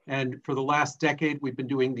conference, and for the last decade, we've been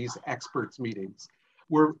doing these experts meetings.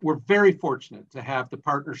 We're very fortunate to have the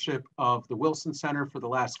partnership of the Wilson Center for the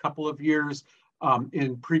last couple of years.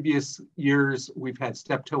 In previous years, we've had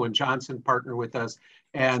Steptoe and Johnson partner with us,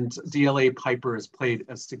 and DLA Piper has played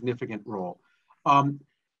a significant role.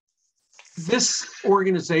 This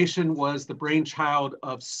organization was the brainchild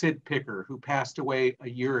of Sid Picker, who passed away a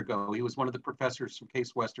year ago. He was one of the professors from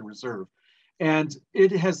Case Western Reserve. And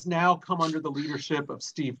it has now come under the leadership of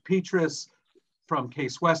Steve Petrus from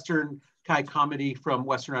Case Western, Kai Comedy from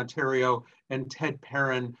Western Ontario, and Ted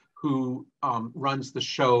Perrin, who runs the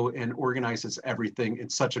show and organizes everything in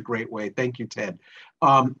such a great way. Thank you, Ted.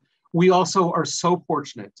 We also are so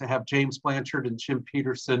fortunate to have James Blanchard and Jim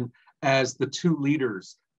Peterson as the two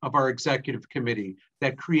leaders of our executive committee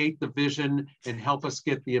that create the vision and help us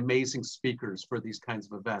get the amazing speakers for these kinds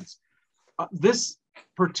of events. This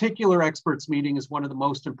particular experts meeting is one of the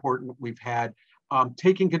most important we've had.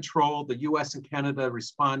 taking control, the US and Canada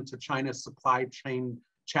respond to China's supply chain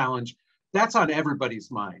challenge. That's on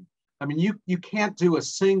everybody's mind. I mean, you can't do a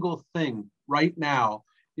single thing right now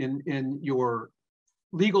in your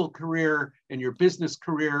legal career, in your business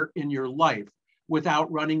career, in your life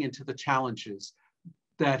without running into the challenges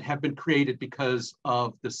that have been created because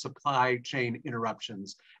of the supply chain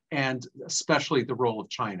interruptions and especially the role of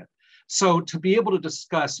China. So to be able to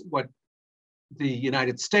discuss what the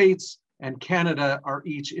United States and Canada are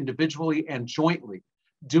each individually and jointly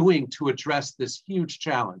doing to address this huge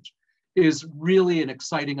challenge is really an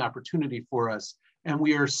exciting opportunity for us. And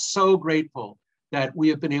we are so grateful that we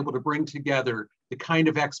have been able to bring together the kind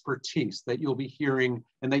of expertise that you'll be hearing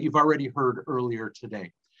and that you've already heard earlier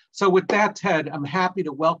today. So with that, Ted, I'm happy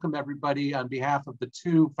to welcome everybody on behalf of the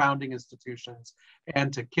two founding institutions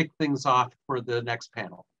and to kick things off for the next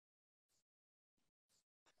panel.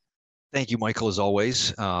 Thank you, Michael, as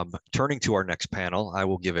always. Turning to our next panel, I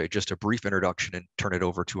will give just a brief introduction and turn it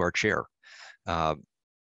over to our chair.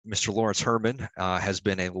 Mr. Lawrence Herman has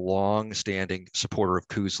been a long-standing supporter of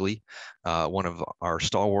COOSLI, one of our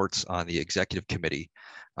stalwarts on the executive committee.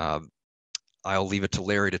 I'll leave it to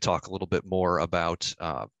Larry to talk a little bit more about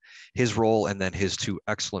his role and then his two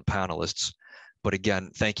excellent panelists. But again,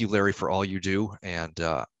 thank you, Larry, for all you do, and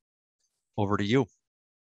over to you.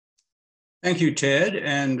 Thank you, Ted.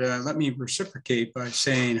 And let me reciprocate by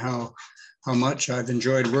saying how much I've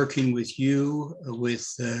enjoyed working with you, with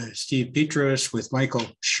Steve Petrus, with Michael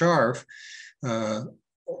Scharf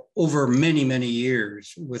over many, many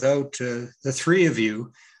years. Without the three of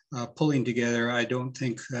you pulling together, I don't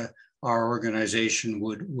think our organization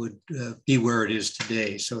would be where it is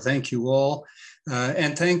today. So thank you all.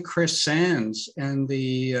 And thank Chris Sands and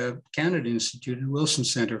the Canada Institute and Wilson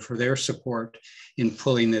Center for their support in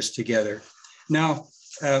pulling this together. Now,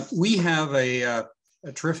 we have a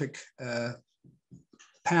terrific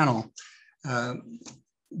panel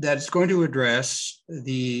that's going to address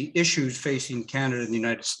the issues facing Canada and the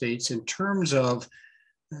United States in terms of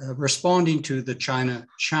responding to the China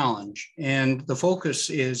challenge. And the focus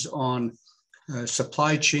is on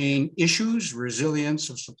supply chain issues, resilience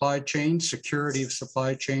of supply chains, security of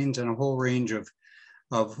supply chains, and a whole range of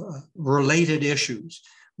related issues.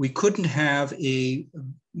 We couldn't have a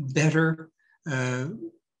better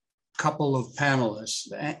couple of panelists.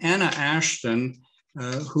 Anna Ashton,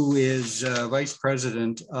 who is Vice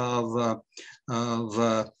President of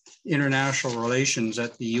International Relations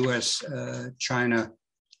at the US-China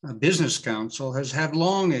Business Council, has had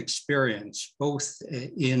long experience, both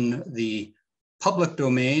in the public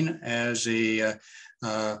domain as an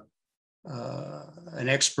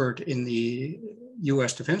expert in the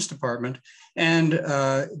US Defense Department, and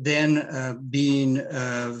then being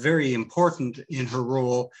very important in her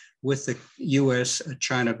role with the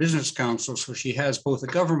US-China Business Council. So she has both a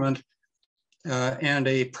government and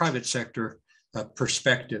a private sector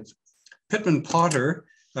perspective. Pittman Potter,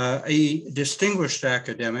 a distinguished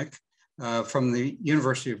academic from the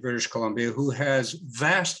University of British Columbia, who has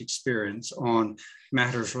vast experience on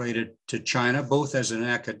matters related to China, both as an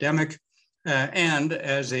academic and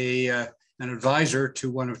as an advisor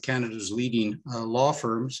to one of Canada's leading law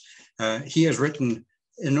firms. He has written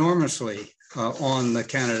enormously on the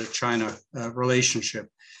Canada-China relationship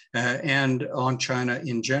and on China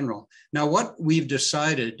in general. Now, what we've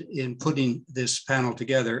decided in putting this panel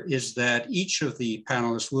together is that each of the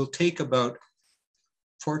panelists will take about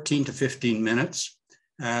 14 to 15 minutes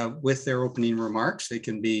with their opening remarks. They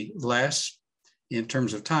can be less in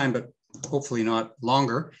terms of time, but hopefully not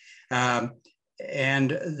longer.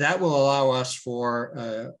 And that will allow us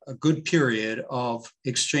for a good period of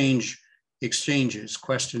exchanges,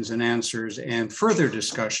 questions and answers, and further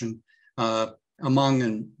discussion among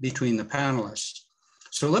and between the panelists.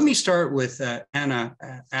 So let me start with Anna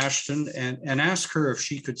Ashton and ask her if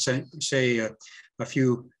she could say a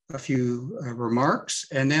few remarks,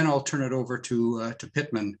 and then I'll turn it over to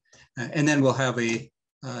Pittman, and then we'll have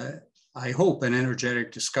I hope, an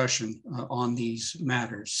energetic discussion on these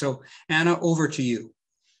matters. So Anna, over to you.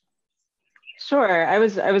 Sure. I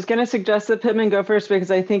was going to suggest that Pittman go first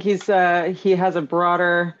because I think he has a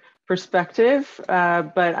broader perspective,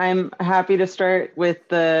 but I'm happy to start with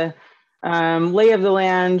the lay of the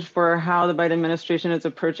land for how the Biden administration is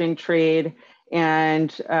approaching trade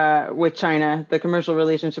and with China, the commercial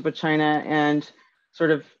relationship with China, and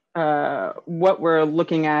sort of what we're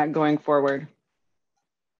looking at going forward.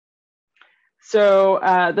 So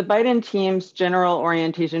the Biden team's general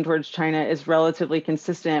orientation towards China is relatively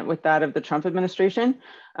consistent with that of the Trump administration,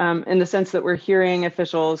 in the sense that we're hearing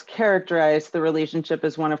officials characterize the relationship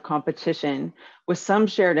as one of competition, with some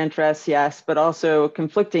shared interests, yes, but also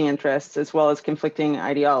conflicting interests, as well as conflicting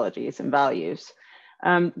ideologies and values.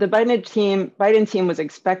 The Biden team was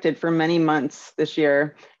expected for many months this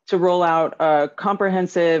year to roll out a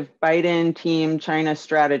comprehensive Biden team China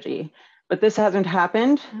strategy. But this hasn't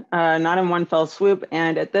happened, not in one fell swoop,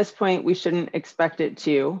 and at this point, we shouldn't expect it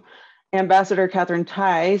to. Ambassador Catherine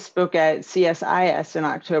Tai spoke at CSIS in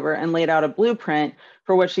October and laid out a blueprint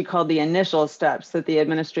for what she called the initial steps that the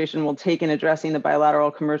administration will take in addressing the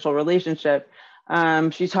bilateral commercial relationship.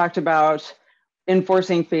 She talked about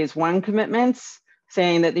enforcing phase one commitments,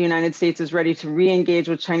 saying that the United States is ready to re-engage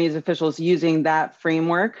with Chinese officials using that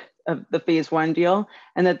framework of the phase one deal,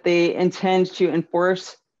 and that they intend to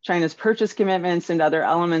enforce China's purchase commitments and other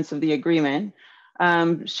elements of the agreement.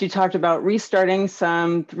 She talked about restarting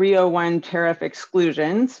some 301 tariff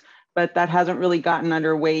exclusions, but that hasn't really gotten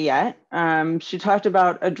underway yet. She talked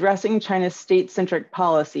about addressing China's state-centric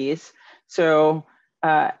policies. So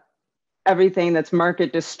everything that's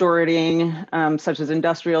market distorting, such as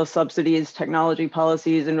industrial subsidies, technology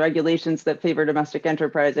policies, and regulations that favor domestic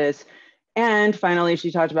enterprises. And finally,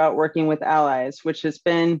 she talked about working with allies, which has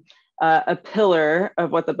been a pillar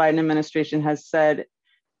of what the Biden administration has said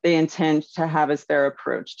they intend to have as their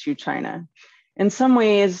approach to China. In some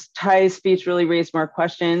ways, Tai's speech really raised more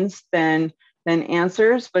questions than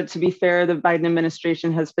answers, but to be fair, the Biden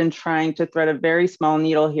administration has been trying to thread a very small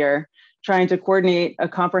needle here, trying to coordinate a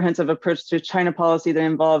comprehensive approach to China policy that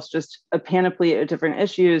involves just a panoply of different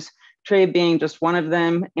issues, trade being just one of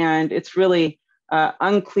them. And it's really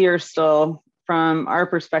unclear still from our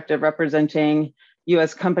perspective representing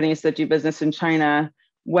US companies that do business in China,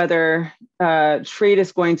 whether trade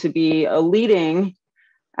is going to be a leading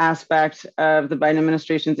aspect of the Biden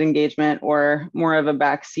administration's engagement or more of a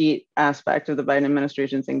backseat aspect of the Biden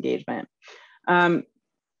administration's engagement.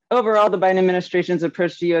 Overall, the Biden administration's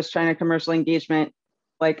approach to US-China commercial engagement,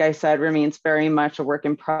 like I said, remains very much a work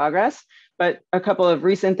in progress, but a couple of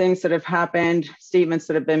recent things that have happened, statements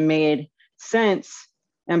that have been made since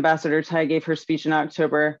Ambassador Tai gave her speech in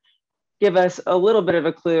October, give us a little bit of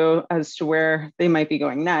a clue as to where they might be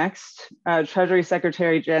going next. Treasury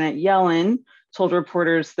Secretary Janet Yellen told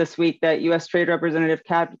reporters this week that US Trade Representative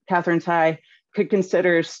Catherine Tai could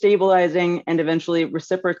consider stabilizing and eventually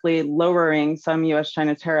reciprocally lowering some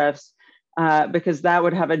US-China tariffs because that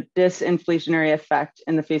would have a disinflationary effect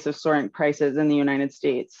in the face of soaring prices in the United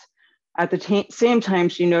States. At the same time,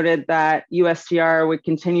 she noted that USTR would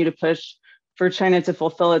continue to push for China to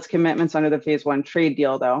fulfill its commitments under the phase one trade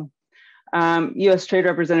deal, though. US Trade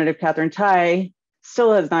Representative Catherine Tai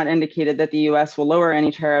still has not indicated that the US will lower any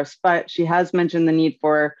tariffs, but she has mentioned the need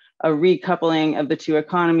for a recoupling of the two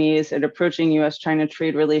economies and approaching US-China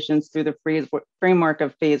trade relations through the framework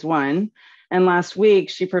of phase one. And last week,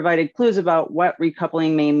 she provided clues about what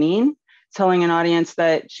recoupling may mean, telling an audience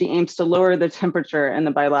that she aims to lower the temperature in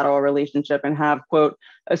the bilateral relationship and have, quote,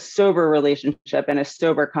 a sober relationship and a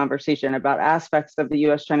sober conversation about aspects of the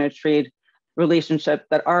US-China trade relationship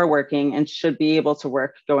that are working and should be able to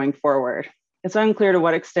work going forward. It's unclear to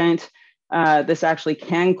what extent this actually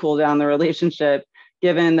can cool down the relationship,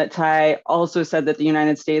 given that Tai also said that the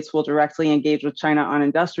United States will directly engage with China on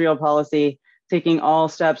industrial policy, taking all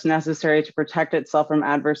steps necessary to protect itself from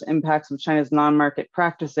adverse impacts of China's non-market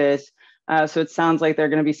practices. So it sounds like there are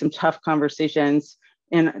going to be some tough conversations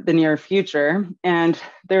in the near future. And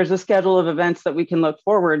there's a schedule of events that we can look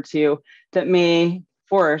forward to that may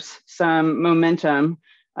force some momentum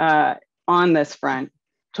on this front.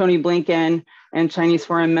 Tony Blinken and Chinese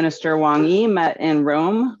Foreign Minister Wang Yi met in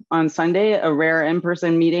Rome on Sunday, a rare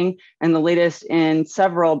in-person meeting and the latest in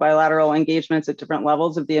several bilateral engagements at different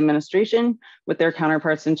levels of the administration with their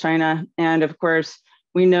counterparts in China. And of course,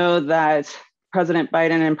 we know that President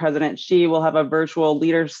Biden and President Xi will have a virtual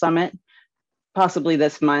leaders summit possibly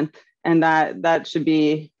this month, and that should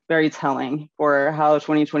be very telling for how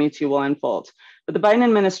 2022 will unfold. But the Biden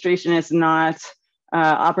administration is not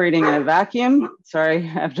operating in a vacuum. Sorry, I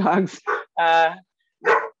have dogs.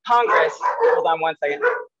 Congress, hold on one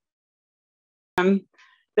second.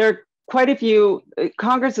 There are quite a few,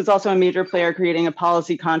 Congress is also a major player creating a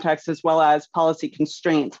policy context as well as policy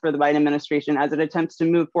constraints for the Biden administration as it attempts to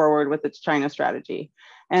move forward with its China strategy.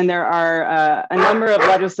 And there are a number of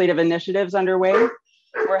legislative initiatives underway.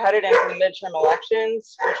 We're headed into the midterm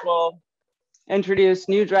elections, which will introduce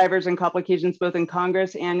new drivers and complications both in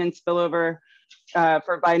Congress and in spillover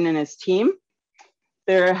for Biden and his team.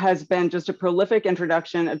 There has been just a prolific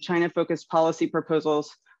introduction of China-focused policy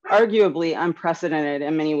proposals arguably unprecedented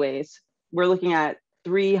in many ways. We're looking at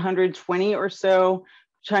 320 or so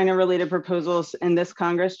China-related proposals in this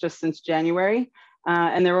Congress just since January,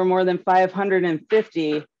 and there were more than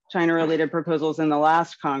 550 China-related proposals in the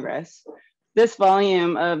last Congress. This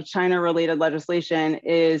volume of China-related legislation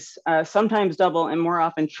is sometimes double and more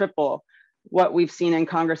often triple what we've seen in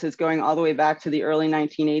Congresses going all the way back to the early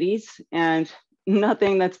 1980s, and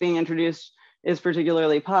nothing that's being introduced is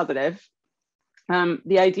particularly positive.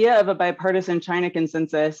 The idea of a bipartisan China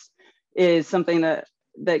consensus is something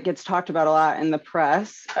that gets talked about a lot in the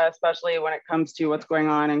press, especially when it comes to what's going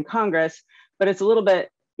on in Congress, but it's a little bit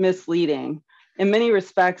misleading. In many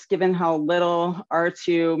respects, given how little our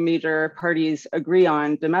two major parties agree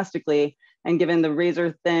on domestically, and given the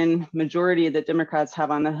razor-thin majority that Democrats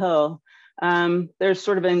have on the Hill, there's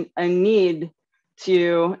sort of a need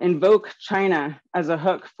to invoke China as a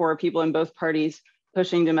hook for people in both parties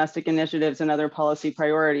pushing domestic initiatives and other policy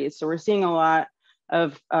priorities. So we're seeing a lot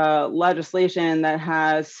of legislation that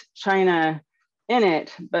has China in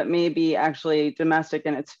it, but maybe actually domestic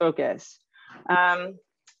in its focus.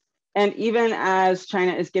 And even as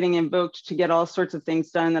China is getting invoked to get all sorts of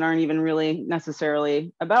things done that aren't even really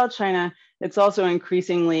necessarily about China, it's also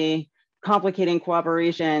increasingly complicating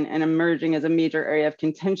cooperation and emerging as a major area of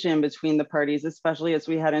contention between the parties, especially as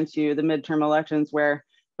we head into the midterm elections where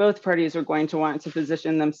both parties are going to want to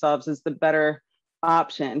position themselves as the better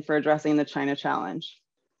option for addressing the China challenge.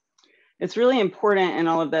 It's really important in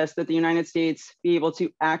all of this that the United States be able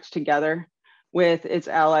to act together with its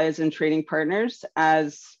allies and trading partners,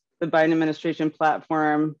 as the Biden administration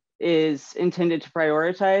platform is intended to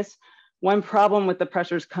prioritize. One problem with the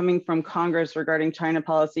pressures coming from Congress regarding China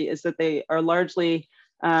policy is that they are largely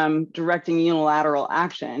directing unilateral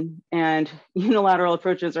action, and unilateral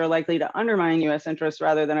approaches are likely to undermine US interests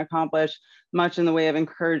rather than accomplish much in the way of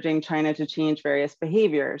encouraging China to change various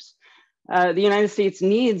behaviors. The United States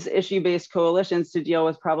needs issue-based coalitions to deal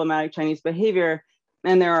with problematic Chinese behavior,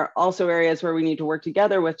 and there are also areas where we need to work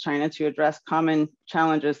together with China to address common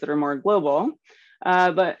challenges that are more global.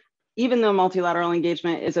 But even though multilateral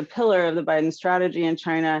engagement is a pillar of the Biden strategy in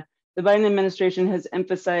China, the Biden administration has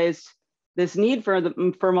emphasized this need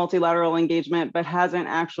for multilateral engagement, but hasn't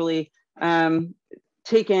actually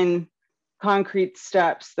taken concrete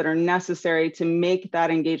steps that are necessary to make that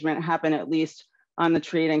engagement happen, at least on the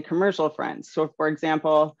trade and commercial fronts. So for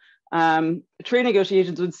example, trade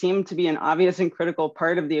negotiations would seem to be an obvious and critical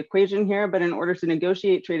part of the equation here, but in order to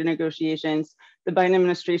negotiate trade negotiations, the Biden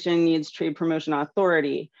administration needs trade promotion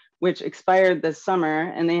authority, which expired this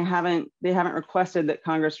summer, and they haven't requested that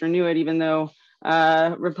Congress renew it, even though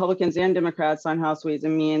Republicans and Democrats on House Ways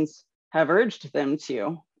and Means have urged them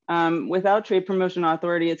to. Without trade promotion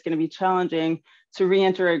authority, it's going to be challenging to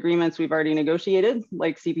re-enter agreements we've already negotiated,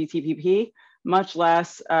 like CPTPP, much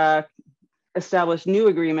less establish new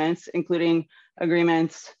agreements, including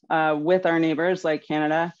agreements with our neighbors like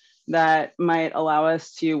Canada, that might allow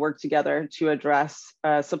us to work together to address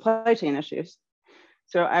supply chain issues.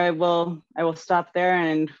 So I will stop there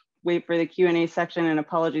and wait for the Q&A section, and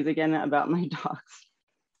apologies again about my dogs.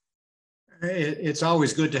 It's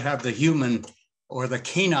always good to have the human or the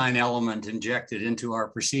canine element injected into our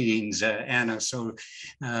proceedings, Anna. So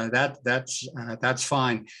that's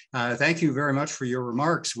fine. Thank you very much for your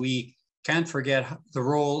remarks. We can't forget the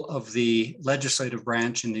role of the legislative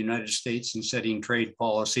branch in the United States in setting trade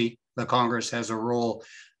policy. The Congress has a role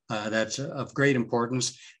that's of great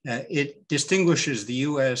importance. It distinguishes the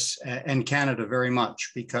US and Canada very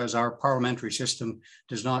much because our parliamentary system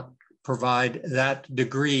does not provide that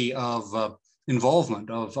degree of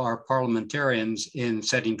involvement of our parliamentarians in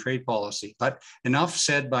setting trade policy. But enough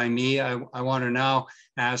said by me. I want to now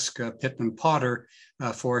ask Pittman Potter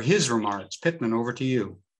for his remarks. Pittman, over to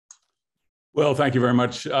you. Well, thank you very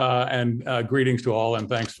much, and greetings to all, and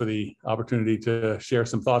thanks for the opportunity to share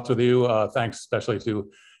some thoughts with you. Thanks especially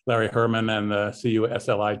to Larry Herman and the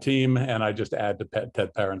CUSLI team, and I just add to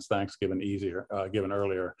Ted Parent's thanks given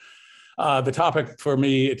earlier. The topic for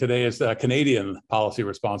me today is Canadian policy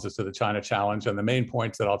responses to the China challenge, and the main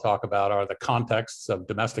points that I'll talk about are the contexts of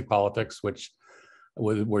domestic politics, which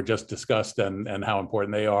were just discussed, and how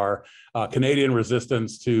important they are, Canadian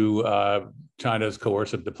resistance to China's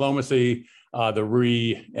coercive diplomacy, the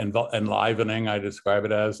re-enlivening, I describe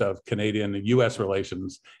it as, of Canadian and US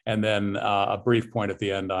relations, and then a brief point at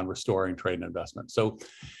the end on restoring trade and investment. So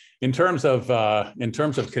in terms of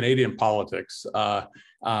Canadian politics,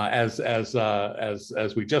 as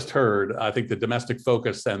we just heard, I think the domestic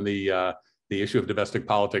focus and the issue of domestic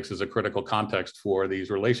politics is a critical context for these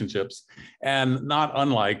relationships. And not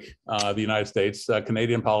unlike the United States,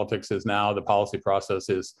 Canadian politics is now, the policy process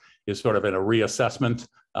is is sort of in a reassessment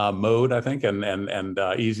mode, I think, and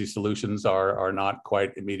easy solutions are not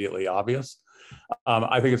quite immediately obvious.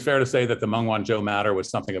 I think it's fair to say that the Meng Wanzhou matter was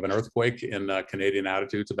something of an earthquake in Canadian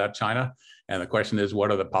attitudes about China. And the question is,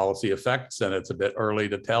 what are the policy effects? And it's a bit early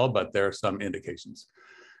to tell, but there are some indications.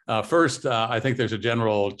 First, I think there's a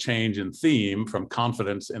general change in theme from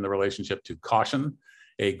confidence in the relationship to caution,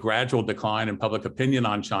 a gradual decline in public opinion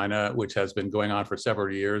on China, which has been going on for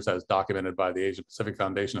several years, as documented by the Asia Pacific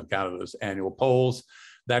Foundation of Canada's annual polls.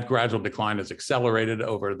 That gradual decline has accelerated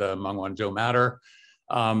over the Meng Wanzhou matter.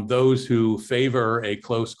 Those who favor a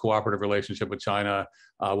close cooperative relationship with China,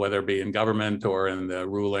 whether it be in government or in the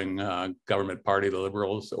ruling government party, the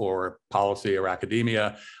Liberals, or policy or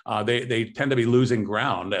academia, they tend to be losing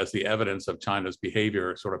ground as the evidence of China's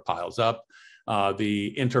behavior sort of piles up.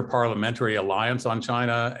 The Interparliamentary Alliance on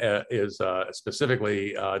China is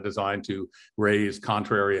specifically designed to raise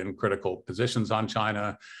contrary and critical positions on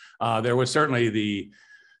China. There was certainly the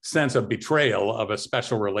sense of betrayal of a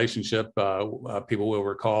special relationship. People will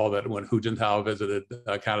recall that when Hu Jintao visited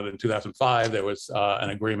Canada in 2005, there was an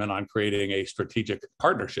agreement on creating a strategic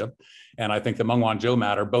partnership. And I think the Meng Wanzhou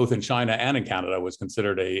matter, both in China and in Canada, was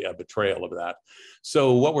considered a betrayal of that.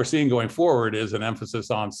 So what we're seeing going forward is an emphasis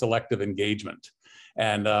on selective engagement,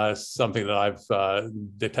 and something that I've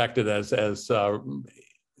detected as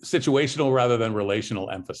situational rather than relational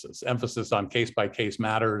emphasis on case-by-case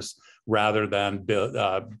matters rather than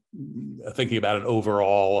thinking about an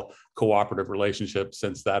overall cooperative relationship,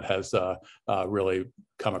 since that has really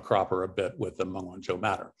come a cropper a bit with the Meng Wanzhou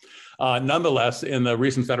matter. Nonetheless, in the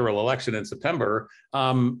recent federal election in September,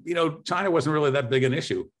 China wasn't really that big an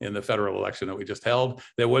issue in the federal election that we just held.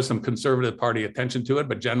 There was some Conservative Party attention to it,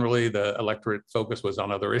 but generally the electorate focus was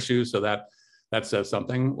on other issues, so that says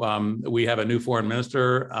something. We have a new foreign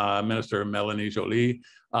minister, Minister Melanie Joly,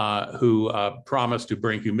 who promised to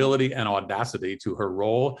bring humility and audacity to her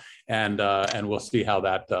role, and we'll see how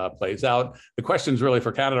that plays out. The questions really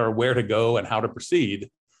for Canada are where to go and how to proceed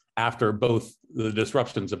after both the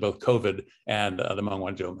disruptions of both COVID and the Meng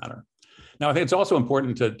Wanzhou matter. Now, I think it's also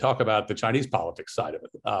important to talk about the Chinese politics side of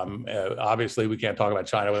it. Obviously, we can't talk about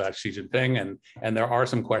China without Xi Jinping, and there are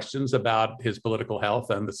some questions about his political health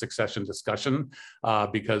and the succession discussion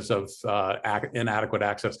because of inadequate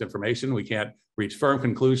access to information. We can't reach firm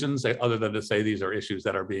conclusions other than to say these are issues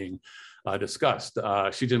that are being discussed.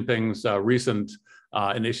 Xi Jinping's recent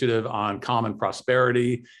initiative on common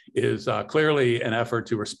prosperity is clearly an effort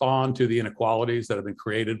to respond to the inequalities that have been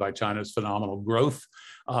created by China's phenomenal growth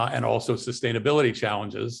and also sustainability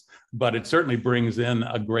challenges, but it certainly brings in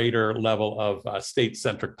a greater level of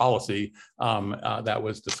state-centric policy that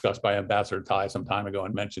was discussed by Ambassador Tai some time ago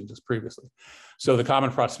and mentioned just previously. So the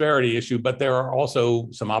common prosperity issue, but there are also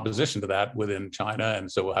some opposition to that within China, and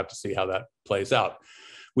so we'll have to see how that plays out.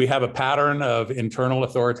 We have a pattern of internal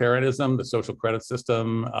authoritarianism, the social credit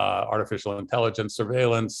system, artificial intelligence,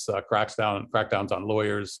 surveillance, crackdowns on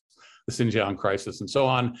lawyers, the Xinjiang crisis, and so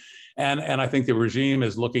on. And I think the regime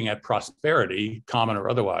is looking at prosperity, common or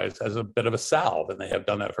otherwise, as a bit of a salve, and they have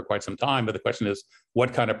done that for quite some time. But the question is,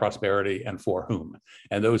 what kind of prosperity and for whom?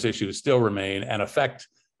 And those issues still remain and affect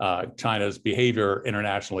China's behavior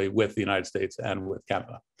internationally with the United States and with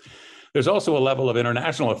Canada. There's also a level of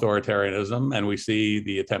international authoritarianism, and we see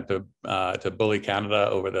the attempt to bully Canada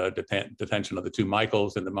over the detention of the two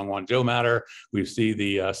Michaels in the Meng Wanzhou matter. We see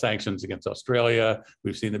the sanctions against Australia.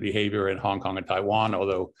 We've seen the behavior in Hong Kong and Taiwan,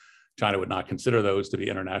 although China would not consider those to be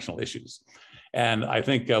international issues. And I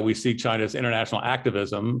think we see China's international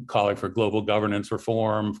activism calling for global governance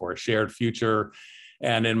reform, for a shared future.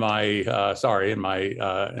 And in my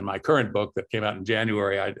current book that came out in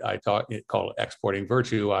January, called Exporting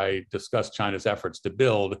Virtue, I discussed China's efforts to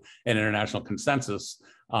build an international consensus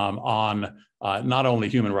on not only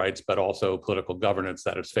human rights, but also political governance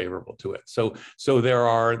that is favorable to it. So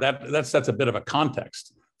that sets a bit of a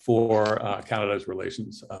context for Canada's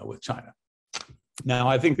relations with China. Now,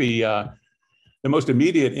 I think the most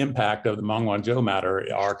immediate impact of the Meng Wanzhou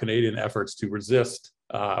matter are Canadian efforts to resist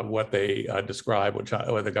what they describe, what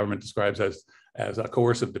the government describes as a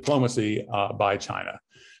coercive diplomacy by China.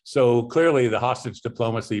 So clearly the hostage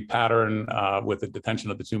diplomacy pattern with the detention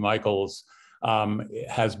of the two Michaels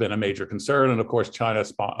has been a major concern. And of course,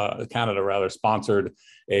 Canada sponsored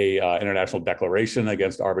a international declaration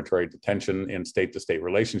against arbitrary detention in state-to-state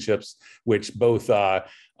relationships, which both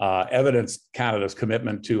evidenced Canada's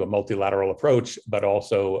commitment to a multilateral approach, but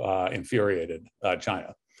also infuriated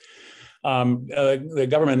China. The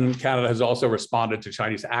government in Canada has also responded to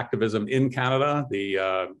Chinese activism in Canada.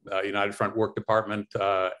 The United Front Work Department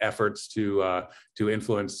efforts to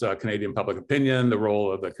influence Canadian public opinion, the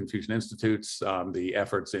role of the Confucian Institutes, the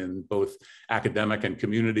efforts in both academic and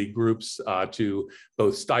community groups to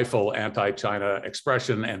both stifle anti-China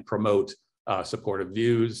expression and promote supportive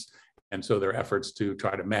views. And so their efforts to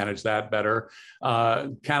try to manage that better.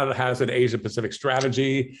 Canada has an Asia-Pacific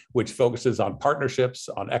strategy, which focuses on partnerships,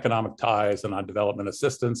 on economic ties, and on development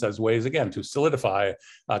assistance as ways, again, to solidify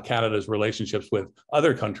Canada's relationships with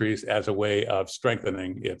other countries as a way of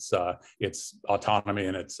strengthening its autonomy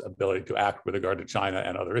and its ability to act with regard to China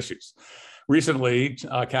and other issues. Recently,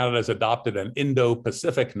 Canada has adopted an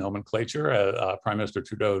Indo-Pacific nomenclature. Prime Minister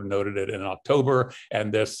Trudeau noted it in October,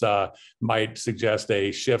 and this might suggest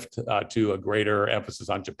a shift to a greater emphasis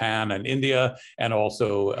on Japan and India, and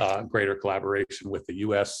also greater collaboration with the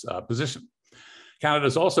US position. Canada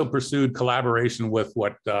has also pursued collaboration with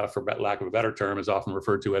what, for lack of a better term, is often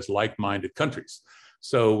referred to as like-minded countries.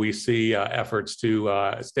 So we see efforts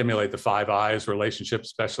to stimulate the Five Eyes relationship,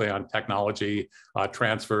 especially on technology,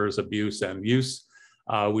 transfers, abuse, and use.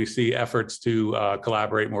 We see efforts to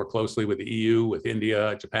collaborate more closely with the EU, with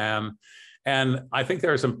India, Japan. And I think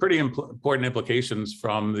there are some pretty important implications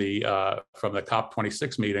from the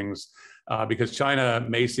COP26 meetings, because China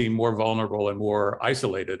may seem more vulnerable and more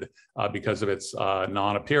isolated because of its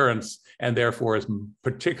non-appearance, and therefore is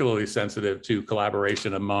particularly sensitive to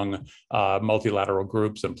collaboration among multilateral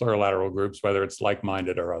groups and plurilateral groups, whether it's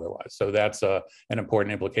like-minded or otherwise. So that's an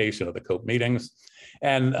important implication of the COP meetings.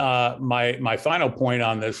 And my final point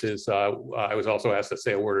on this is I was also asked to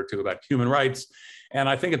say a word or two about human rights. And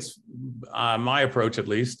I think it's my approach, at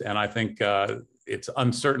least, and I think it's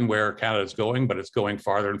uncertain where Canada is going, but it's going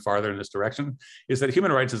farther and farther in this direction, is that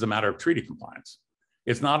human rights is a matter of treaty compliance.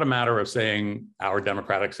 It's not a matter of saying our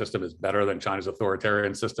democratic system is better than China's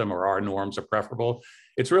authoritarian system or our norms are preferable.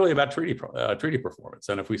 It's really about treaty performance.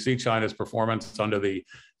 And if we see China's performance under the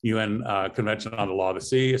UN Convention on the Law of the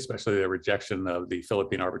Sea, especially the rejection of the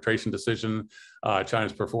Philippine arbitration decision,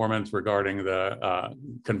 China's performance regarding the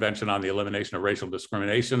Convention on the Elimination of Racial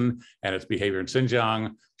Discrimination and its behavior in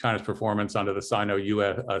Xinjiang, China's performance under the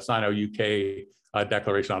Sino-UK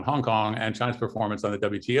Declaration on Hong Kong, and China's performance on the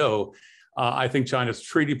WTO, I think China's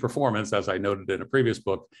treaty performance, as I noted in a previous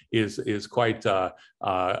book, is quite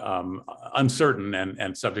uncertain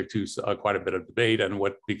and subject to quite a bit of debate. And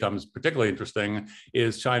what becomes particularly interesting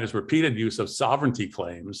is China's repeated use of sovereignty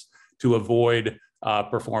claims to avoid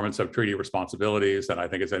performance of treaty responsibilities. And I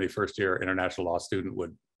think, as any first-year international law student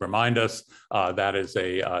would remind us, that is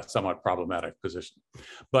a somewhat problematic position.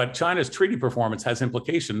 But China's treaty performance has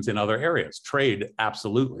implications in other areas. Trade,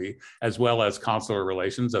 absolutely, as well as consular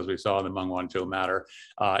relations, as we saw in the Meng Wanzhou matter,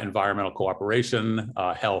 environmental cooperation,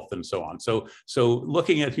 health, and so on. So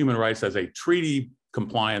looking at human rights as a treaty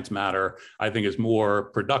compliance matter, I think, is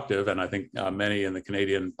more productive, and I think many in the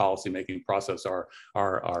Canadian policymaking process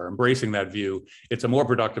are embracing that view. It's a more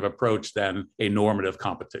productive approach than a normative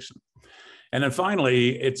competition. And then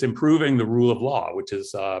finally, it's improving the rule of law, which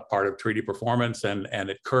is part of treaty performance, and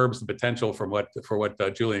it curbs the potential for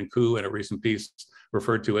what Julian Koo in a recent piece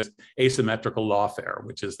referred to as asymmetrical lawfare,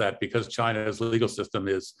 which is that because China's legal system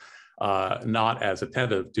is not as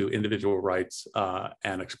attentive to individual rights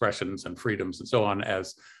and expressions and freedoms and so on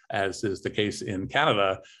as is the case in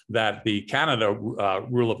Canada, that the Canada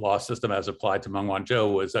rule of law system as applied to Meng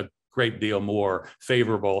Wanzhou was a great deal more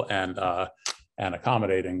favorable and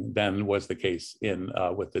accommodating than was the case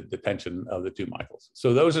with the detention of the two Michaels.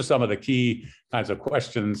 So those are some of the key kinds of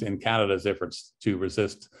questions in Canada's efforts to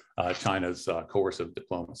resist China's coercive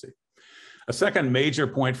diplomacy. A second major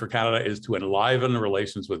point for Canada is to enliven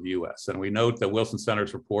relations with the US. And we note the Wilson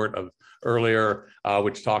Center's report of earlier,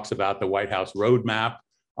 which talks about the White House roadmap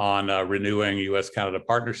on renewing US-Canada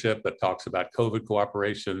partnership that talks about COVID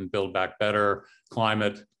cooperation, Build Back Better,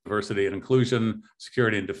 climate, diversity and inclusion,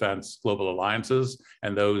 security and defense, global alliances,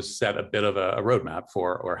 and those set a bit of a roadmap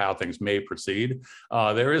for how things may proceed.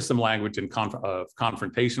 There is some language in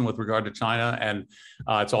confrontation with regard to China, and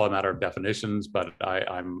it's all a matter of definitions, but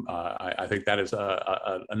I think that is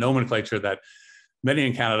a nomenclature that many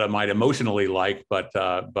in Canada might emotionally like, but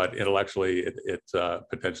intellectually it's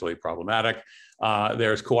potentially problematic.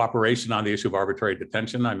 There's cooperation on the issue of arbitrary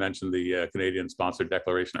detention. I mentioned the Canadian-sponsored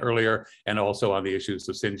declaration earlier, and also on the issues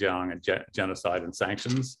of Xinjiang and genocide and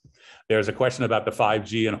sanctions. There's a question about the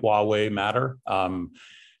 5G and Huawei matter.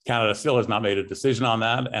 Canada still has not made a decision on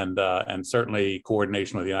that, and certainly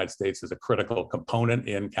coordination with the United States is a critical component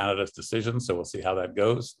in Canada's decision, so we'll see how that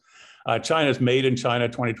goes. China's Made in China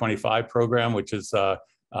 2025 program, which is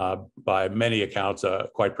by many accounts, a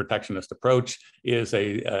quite protectionist approach, is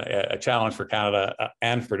a challenge for Canada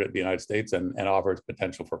and for the United States, and offers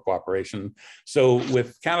potential for cooperation. So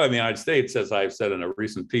with Canada and the United States, as I've said in a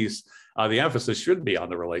recent piece, the emphasis should be on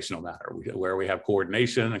the relational matter, where we have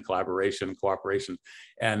coordination and collaboration, cooperation,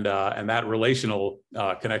 and that relational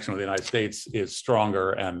connection with the United States is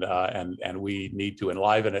stronger, and we need to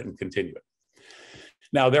enliven it and continue it.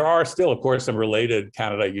 Now, there are still, of course, some related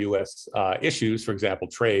Canada-U.S. Issues. For example,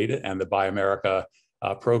 trade and the Buy America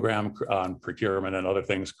program on procurement and other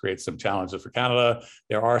things creates some challenges for Canada.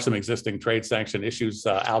 There are some existing trade sanction issues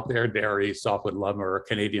out there: dairy, softwood lumber,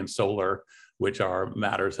 Canadian solar, which are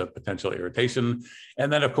matters of potential irritation.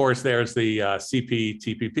 And then, of course, there's the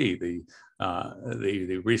CPTPP,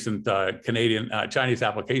 the recent Chinese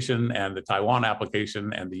application, and the Taiwan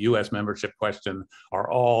application, and the US membership question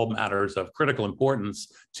are all matters of critical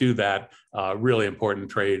importance to that really important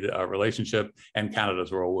trade relationship, and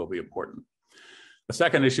Canada's role will be important. The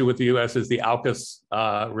second issue with the US is the AUKUS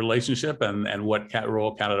relationship, and what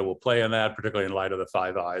role Canada will play in that, particularly in light of the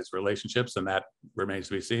Five Eyes relationships, and that remains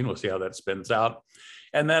to be seen. We'll see how that spins out.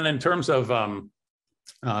 And then in terms of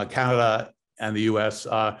Canada and the US,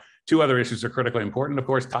 two other issues are critically important. Of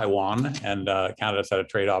course, Taiwan, and Canada's had a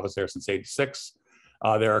trade office there since '86.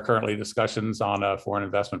 There are currently discussions on a Foreign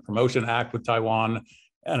Investment Promotion Act with Taiwan,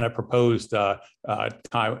 and a proposed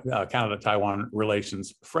Canada-Taiwan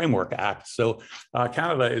Relations Framework Act. So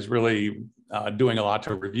Canada is really doing a lot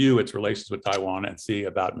to review its relations with Taiwan and see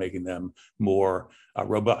about making them more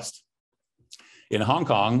robust. In Hong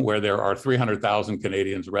Kong, where there are 300,000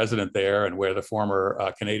 Canadians resident there, and where the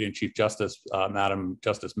former Canadian Chief Justice, Madam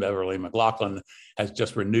Justice Beverly McLaughlin, has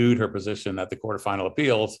just renewed her position at the Court of Final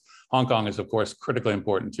Appeals, Hong Kong is, of course, critically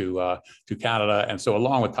important to Canada, and so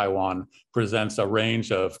along with Taiwan, presents a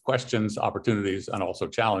range of questions, opportunities, and also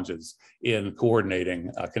challenges in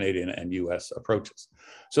coordinating Canadian and US approaches.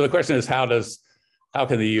 So the question is, how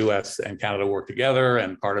can the US and Canada work together?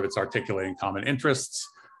 And part of it's articulating common interests.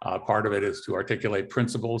 Part of it is to articulate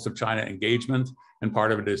principles of China engagement, and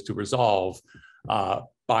part of it is to resolve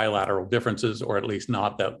bilateral differences, or at least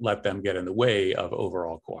not let them get in the way of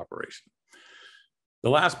overall cooperation. The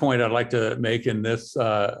last point I'd like to make in this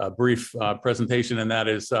brief presentation, and that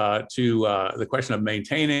is to the question of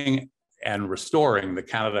maintaining and restoring the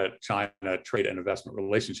Canada-China trade and investment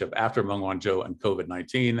relationship after Meng Wanzhou and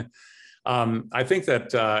COVID-19. I think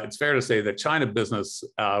that it's fair to say that China business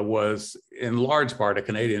was in large part a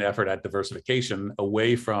Canadian effort at diversification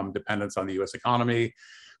away from dependence on the US economy.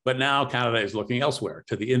 But now Canada is looking elsewhere,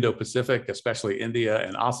 to the Indo-Pacific, especially India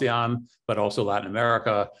and ASEAN, but also Latin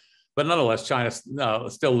America. But nonetheless, China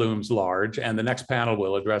still looms large, and the next panel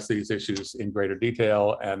will address these issues in greater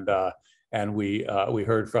detail. And we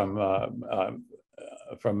heard from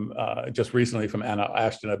just recently from Anna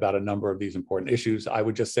Ashton about a number of these important issues. I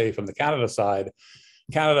would just say from the Canada side,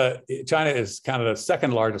 China is Canada's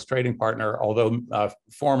second largest trading partner, although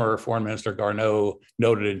former Foreign Minister Garneau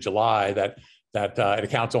noted in July that it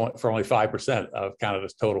accounts for only 5% of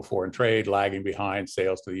Canada's total foreign trade, lagging behind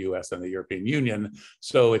sales to the US and the European Union.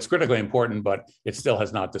 So it's critically important, but it still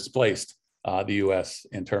has not displaced the US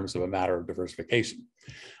in terms of a matter of diversification.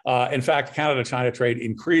 In fact, Canada-China trade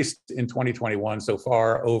increased in 2021 so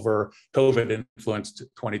far over COVID-influenced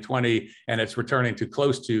 2020, and it's returning to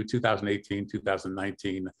close to 2018,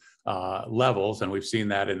 2019 levels. And we've seen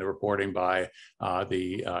that in the reporting by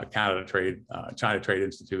the China Trade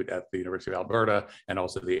Institute at the University of Alberta, and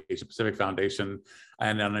also the Asia Pacific Foundation.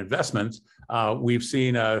 And on investment, we've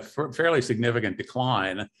seen a fairly significant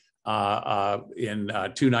decline in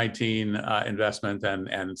 2019 investment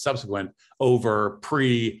and subsequent over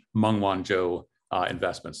pre-Meng Wanzhou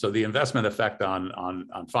investments. So the investment effect on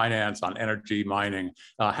finance, on energy, mining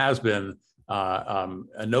has been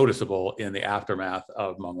noticeable in the aftermath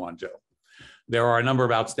of Meng Wanzhou. There are a number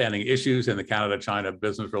of outstanding issues in the Canada-China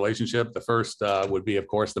business relationship. The first would be, of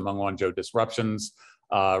course, the Meng Wanzhou disruptions,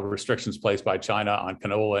 restrictions placed by China on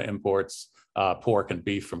canola imports, pork and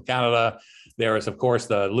beef from Canada. There is, of course,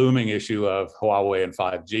 the looming issue of Huawei and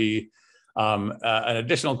 5G. An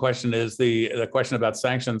additional question is the question about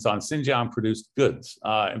sanctions on Xinjiang-produced goods,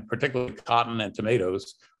 and particularly cotton and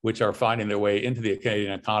tomatoes, which are finding their way into the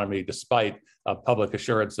Canadian economy despite public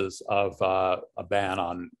assurances of a ban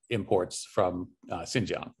on imports from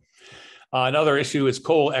Xinjiang. Another issue is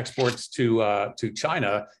coal exports to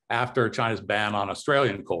China after China's ban on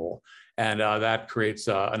Australian coal. And that creates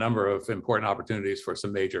a number of important opportunities for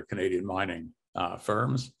some major Canadian mining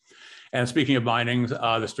firms. And speaking of mining,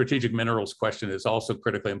 the strategic minerals question is also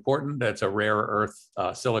critically important. It's a rare earth,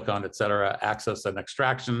 silicon, et cetera, access and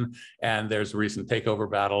extraction. And there's a recent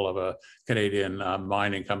takeover battle of a Canadian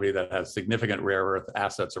mining company that has significant rare earth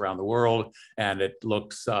assets around the world. And it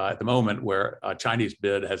looks at the moment where a Chinese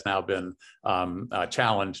bid has now been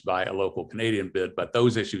challenged by a local Canadian bid, but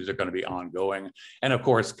those issues are going to be ongoing. And of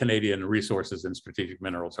course, Canadian resources in strategic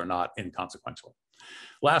minerals are not inconsequential.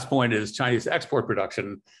 Last point is Chinese export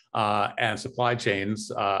production and supply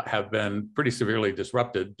chains have been pretty severely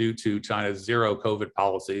disrupted due to China's zero COVID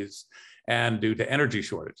policies and due to energy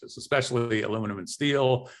shortages, especially aluminum and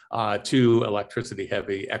steel, to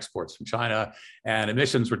electricity-heavy exports from China. And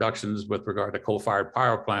emissions reductions with regard to coal-fired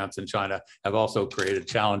power plants in China have also created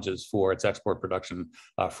challenges for its export production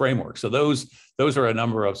framework. So those are a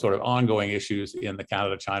number of sort of ongoing issues in the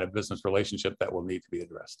Canada-China business relationship that will need to be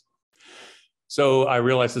addressed. So I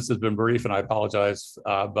realize this has been brief, and I apologize,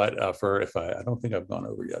 but for if I don't think I've gone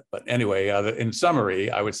over yet. But anyway, in summary,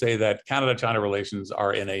 I would say that Canada-China relations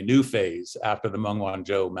are in a new phase after the Meng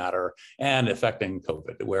Wanzhou matter and affecting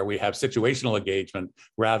COVID, where we have situational engagement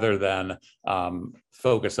rather than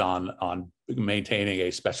focus on maintaining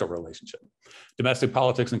a special relationship. Domestic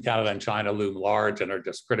politics in Canada and China loom large and are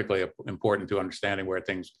just critically important to understanding where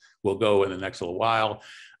things will go in the next little while.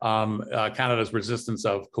 Canada's resistance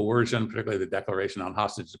of coercion, particularly the Declaration on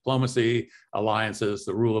Hostage Diplomacy, alliances,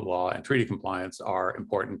 the rule of law, and treaty compliance are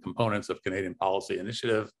important components of Canadian policy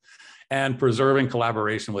initiative. And preserving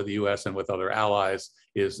collaboration with the US and with other allies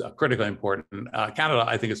is critically important. Canada,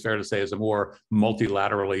 I think it's fair to say, is a more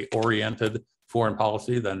multilaterally oriented foreign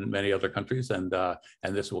policy than many other countries, and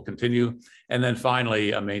this will continue. And then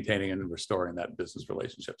finally, maintaining and restoring that business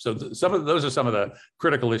relationship. So those are some of the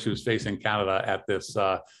critical issues facing Canada at this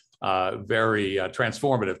very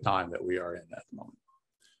transformative time that we are in at the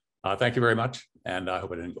moment. Thank you very much, and I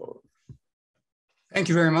hope I didn't go over. Thank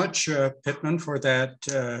you very much, Pittman, for that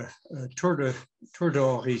tour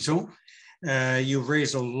d'horizon. You've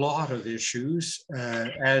raised a lot of issues,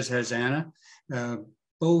 as has Anna,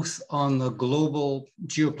 both on the global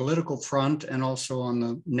geopolitical front and also on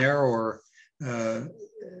the narrower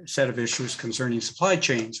set of issues concerning supply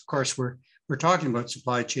chains. Of course, we're talking about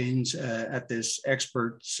supply chains at this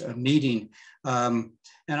experts meeting. And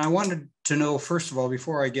I wanted to know, first of all,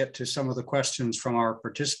 before I get to some of the questions from our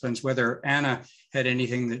participants, whether Anna had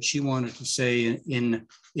anything that she wanted to say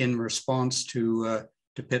in response to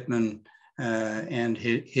Pittman and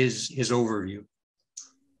his overview.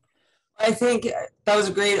 I think that was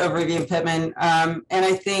a great overview, Pittman. And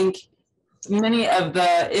I think many of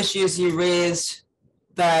the issues you raised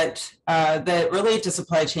that relate to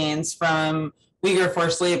supply chains, from Uyghur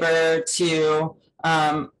forced labor to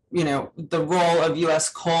the role of U.S.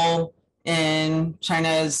 coal in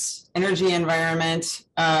China's energy environment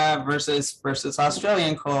versus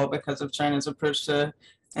Australian coal because of China's approach to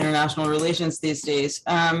international relations these days.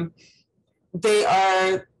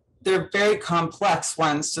 They're very complex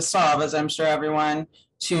ones to solve, as I'm sure everyone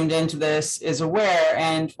tuned into this is aware.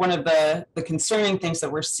 And one of the concerning things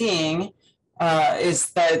that we're seeing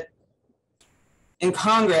is that in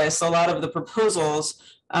Congress, a lot of the proposals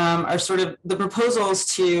are sort of the proposals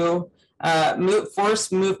to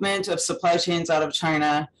force movement of supply chains out of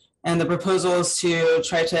China, and the proposals to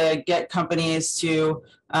try to get companies to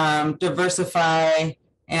diversify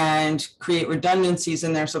and create redundancies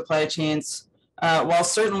in their supply chains, while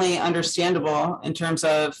certainly understandable in terms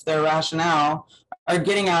of their rationale, are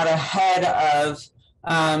getting out ahead of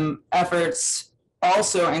efforts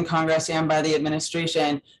also in Congress and by the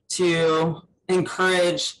administration to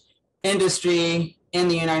encourage industry in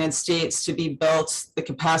the United States to be built, the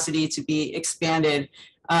capacity to be expanded.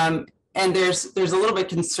 And there's a little bit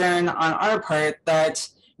concern on our part that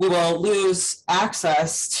we will lose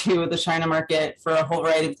access to the China market for a whole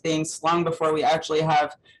variety of things long before we actually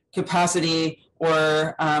have capacity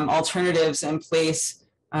or alternatives in place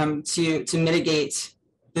to mitigate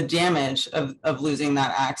the damage of losing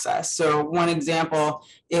that access. So one example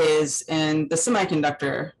is in the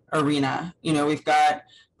semiconductor arena. We've got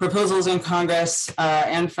proposals in Congress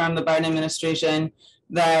and from the Biden administration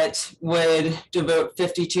that would devote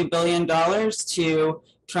 $52 billion to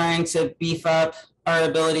trying to beef up our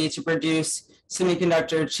ability to produce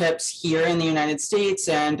semiconductor chips here in the United States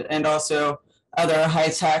and also other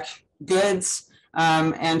high-tech goods,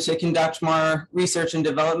 and to conduct more research and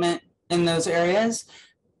development in those areas.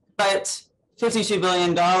 But $52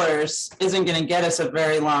 billion isn't going to get us a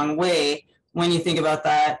very long way when you think about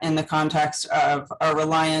that in the context of our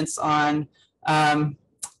reliance on Taiwan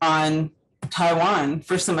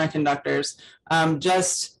for semiconductors.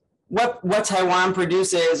 Just what Taiwan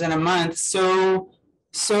produces in a month so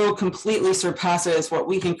so completely surpasses what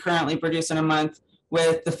we can currently produce in a month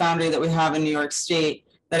with the foundry that we have in New York State,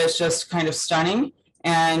 that it's just kind of stunning.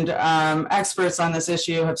 And experts on this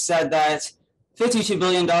issue have said that $52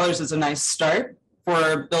 billion is a nice start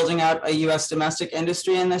for building out a US domestic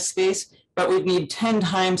industry in this space, but we'd need 10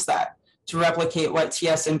 times that to replicate what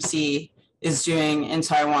TSMC is doing in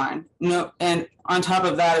Taiwan. No, and on top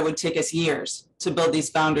of that, it would take us years to build these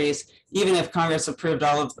foundries, even if Congress approved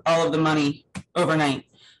all of the money overnight.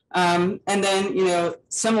 And then, you know,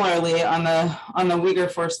 similarly on the Uyghur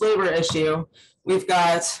forced labor issue, we've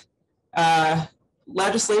got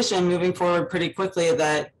legislation moving forward pretty quickly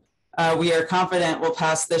that we are confident will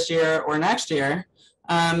pass this year or next year,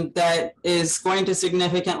 that is going to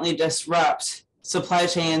significantly disrupt supply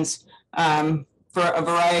chains for a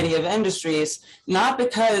variety of industries, not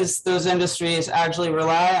because those industries actually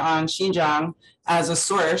rely on Xinjiang as a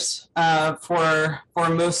source for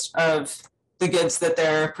most of the goods that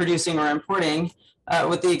they're producing or importing,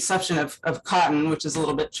 with the exception of cotton, which is a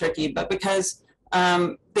little bit tricky, but because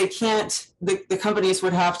they can't, the companies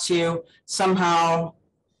would have to somehow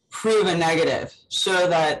prove a negative, show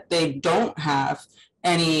that they don't have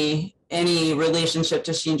any relationship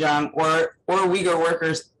to Xinjiang or Uyghur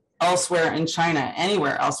workers elsewhere in China,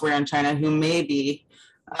 anywhere elsewhere in China, who may be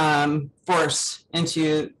forced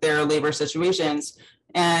into their labor situations.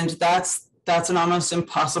 And that's an almost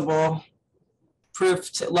impossible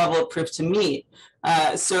level of proof to meet.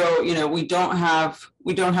 So, you know, we don't have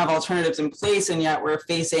alternatives in place, and yet we're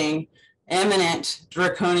facing imminent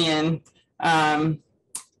draconian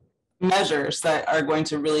measures that are going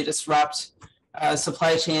to really disrupt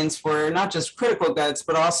supply chains for not just critical goods,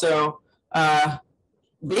 but also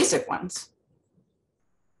basic ones.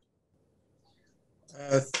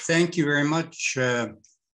 Thank you very much,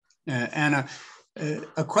 Anna.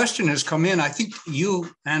 A question has come in. I think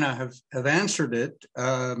you, Anna, have answered it,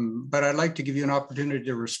 but I'd like to give you an opportunity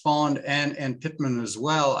to respond, and Pittman as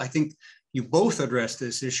well. I think you both addressed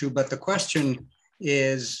this issue, but the question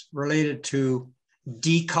is related to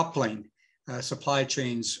decoupling supply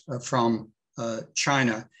chains from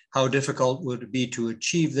China. How difficult would it be to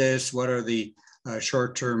achieve this? What are the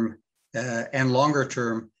short-term and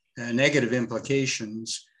longer-term negative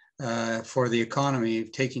implications for the economy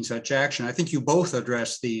of taking such action? I think you both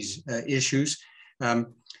addressed these issues, and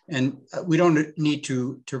we don't need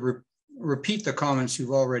to repeat the comments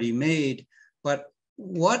you've already made, but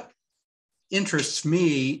what interests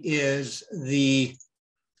me is the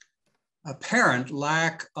apparent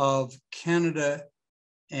lack of Canada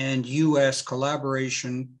and US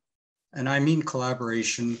collaboration, and I mean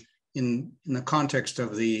collaboration in the context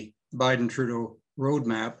of the Biden-Trudeau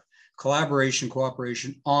roadmap, cooperation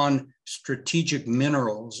on strategic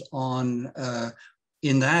minerals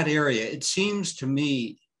in that area. It seems to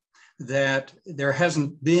me that there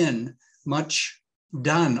hasn't been much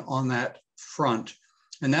done on that front.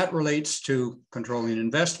 And that relates to controlling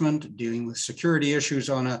investment, dealing with security issues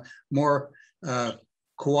on a more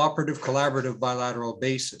cooperative, collaborative, bilateral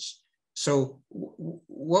basis. So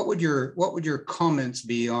what would your comments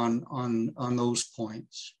be on those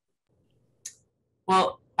points?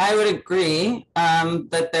 Well, I would agree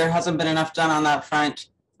that there hasn't been enough done on that front,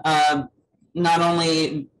 not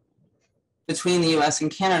only between the US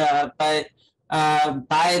and Canada, but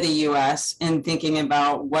by the US in thinking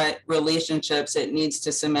about what relationships it needs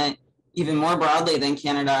to cement even more broadly than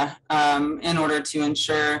Canada in order to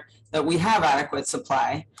ensure that we have adequate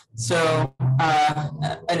supply. So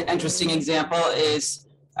an interesting example is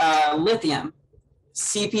lithium.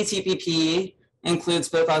 CPTPP includes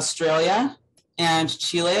both Australia and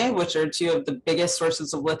Chile, which are two of the biggest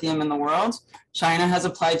sources of lithium in the world. China has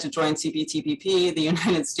applied to join CPTPP. The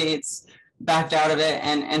United States backed out of it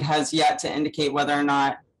and has yet to indicate whether or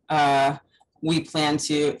not we plan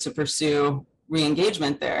to pursue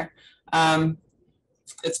re-engagement there.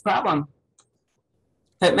 It's a problem.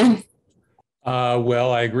 Pittman?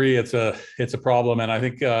 Well, I agree. It's a problem, and I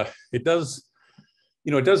think it does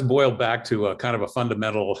boil back to a kind of a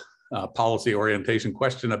fundamental policy orientation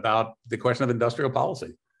question about the question of industrial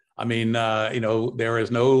policy. I mean, there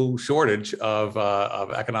is no shortage of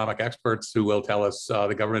economic experts who will tell us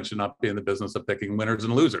the government should not be in the business of picking winners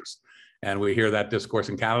and losers. And we hear that discourse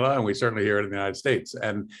in Canada, and we certainly hear it in the United States.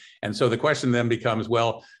 And so the question then becomes,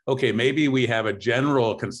 well, okay, maybe we have a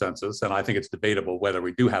general consensus, and I think it's debatable whether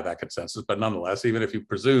we do have that consensus, but nonetheless, even if you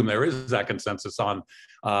presume there is that consensus on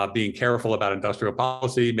being careful about industrial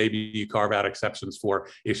policy, maybe you carve out exceptions for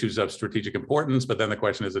issues of strategic importance, but then the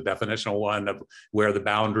question is a definitional one of where the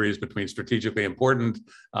boundaries between strategically important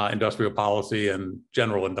industrial policy and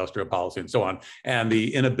general industrial policy and so on, and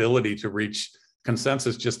the inability to reach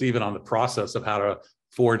consensus just even on the process of how to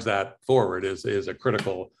forge that forward is a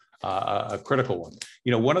critical one.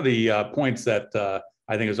 You know, one of the points that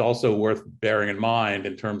I think is also worth bearing in mind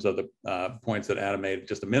in terms of the points that Anna made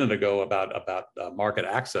just a minute ago about market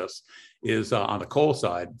access is on the coal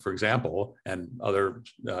side, for example, and other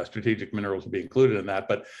strategic minerals will be included in that.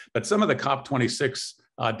 But some of the COP26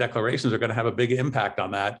 declarations are going to have a big impact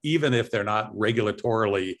on that, even if they're not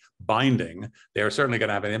regulatorily binding. They are certainly going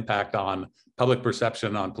to have an impact on public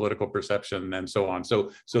perception, on political perception, and so on.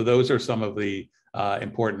 So those are some of the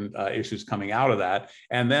important issues coming out of that.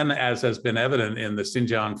 And then, as has been evident in the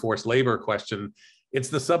Xinjiang forced labor question, it's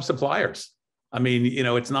the sub-suppliers. I mean, you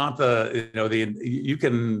know, it's not you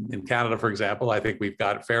can, in Canada, for example, I think we've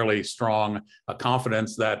got fairly strong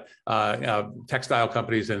confidence that textile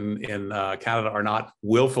companies in Canada are not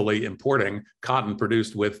willfully importing cotton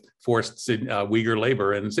produced with forced Uyghur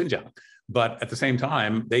labor in Xinjiang. But at the same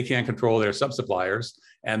time, they can't control their sub-suppliers.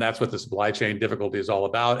 And that's what the supply chain difficulty is all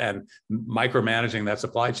about. And micromanaging that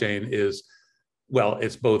supply chain is, well,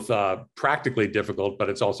 it's both practically difficult, but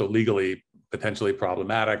it's also legally potentially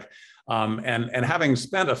problematic. And having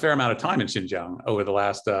spent a fair amount of time in Xinjiang over the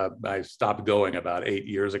last, I stopped going about 8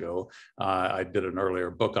 years ago. I did an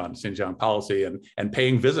earlier book on Xinjiang policy and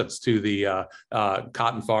paying visits to the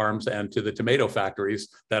cotton farms and to the tomato factories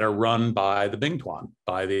that are run by the Bingtuan,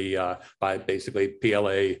 by basically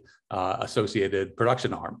PLA associated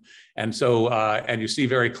production arm. And so, and you see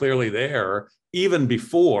very clearly there, even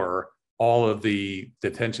before all of the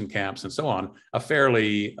detention camps and so on, a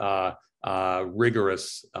fairly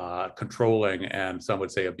rigorous, controlling, and some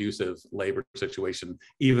would say abusive labor situation,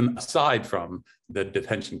 even aside from the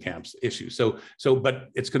detention camps issue. But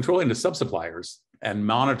it's controlling the sub-suppliers and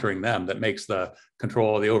monitoring them that makes the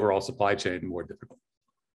control of the overall supply chain more difficult.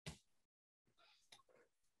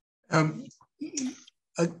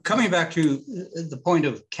 Coming back to the point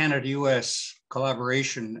of Canada-US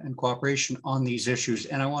collaboration and cooperation on these issues,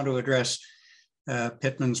 and I want to address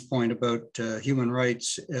Pittman's point about human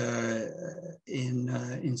rights in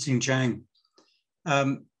Xinjiang.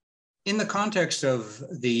 In the context of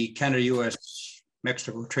the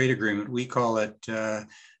Canada-US-Mexico trade agreement, we call it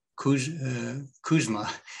CUSMA,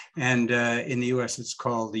 and in the US it's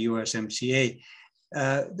called the USMCA.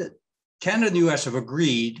 Canada and the US have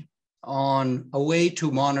agreed on a way to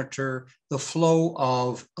monitor the flow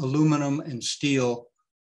of aluminum and steel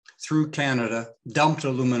through Canada, dumped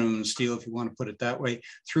aluminum and steel, if you want to put it that way,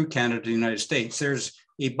 through Canada to the United States. There's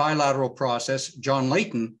a bilateral process. John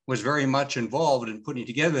Layton was very much involved in putting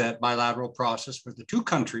together that bilateral process where the two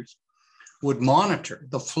countries would monitor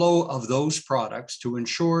the flow of those products to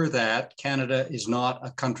ensure that Canada is not a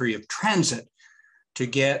country of transit to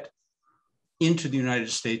get into the United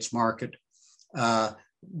States market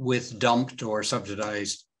with dumped or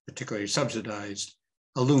subsidized, particularly subsidized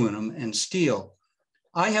aluminum and steel.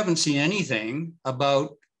 I haven't seen anything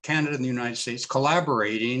about Canada and the United States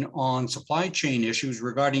collaborating on supply chain issues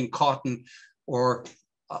regarding cotton or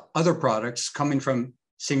other products coming from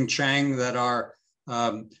Xinjiang that are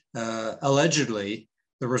allegedly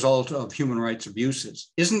the result of human rights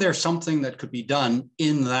abuses. Isn't there something that could be done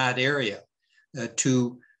in that area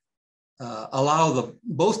to allow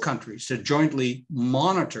both countries to jointly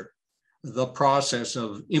monitor the process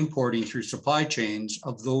of importing through supply chains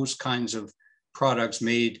of those kinds of products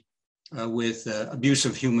made with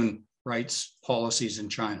abusive human rights policies in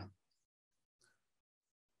China?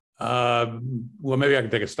 Well, maybe I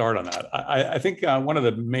can take a start on that. I think one of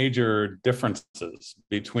the major differences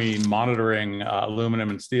between monitoring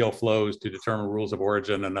aluminum and steel flows to determine rules of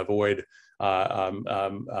origin and avoid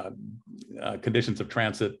conditions of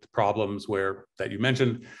transit problems that you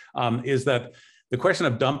mentioned is that the question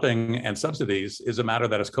of dumping and subsidies is a matter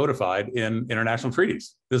that is codified in international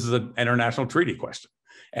treaties. This is an international treaty question.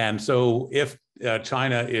 And so if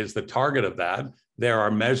China is the target of that, there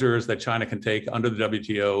are measures that China can take under the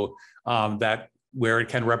WTO where it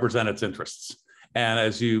can represent its interests. And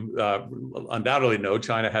as you undoubtedly know,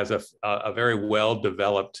 China has a very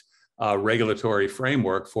well-developed regulatory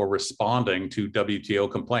framework for responding to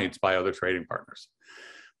WTO complaints by other trading partners.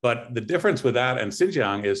 But the difference with that and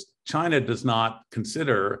Xinjiang is China does not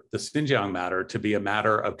consider the Xinjiang matter to be a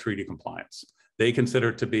matter of treaty compliance. They consider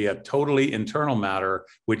it to be a totally internal matter,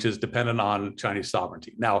 which is dependent on Chinese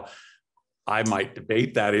sovereignty. Now, I might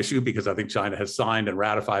debate that issue because I think China has signed and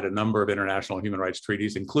ratified a number of international human rights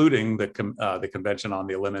treaties, including the Convention on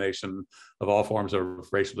the Elimination of All Forms of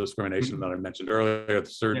Racial Discrimination that I mentioned earlier, the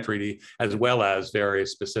third treaty, as well as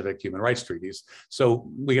various specific human rights treaties.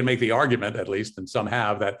 So we can make the argument, at least, and some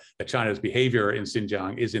have, that China's behavior in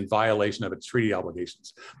Xinjiang is in violation of its treaty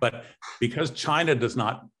obligations. But because China does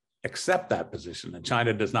not accept that position. And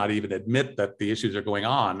China does not even admit that the issues are going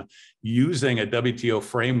on using a WTO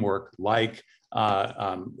framework like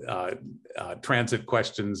transit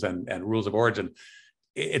questions and rules of origin.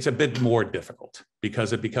 It's a bit more difficult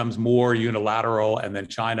because it becomes more unilateral, and then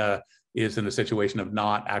China is in a situation of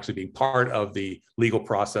not actually being part of the legal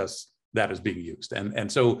process that is being used.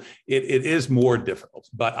 And so it is more difficult,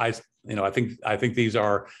 but I think these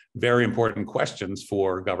are very important questions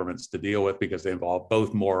for governments to deal with because they involve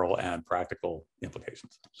both moral and practical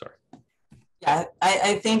implications. Sorry. Yeah,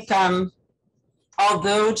 I think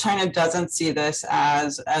although China doesn't see this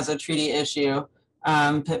as a treaty issue,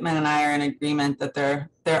 Pittman and I are in agreement that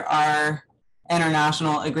there are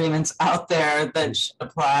international agreements out there that should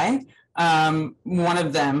apply. One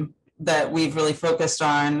of them that we've really focused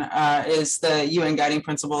on is the UN Guiding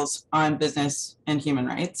Principles on Business and Human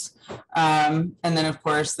Rights. And then, of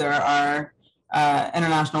course, there are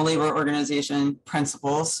International Labor Organization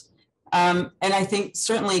principles. And I think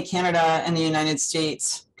certainly Canada and the United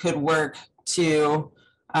States could work to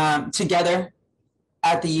together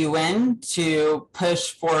at the UN to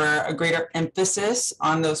push for a greater emphasis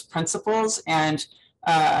on those principles and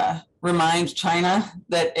remind China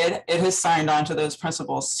that it has signed on to those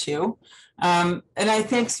principles too. And I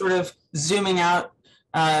think sort of zooming out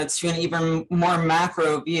to an even more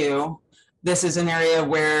macro view, this is an area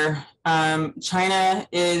where China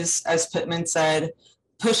is, as Pittman said,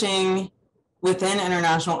 pushing within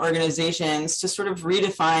international organizations to sort of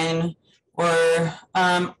redefine or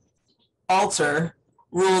alter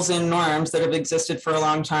rules and norms that have existed for a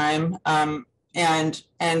long time. And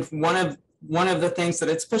one of the things that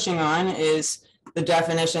it's pushing on is the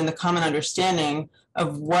definition, the common understanding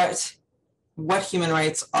of what human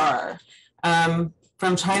rights are.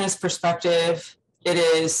 From China's perspective, it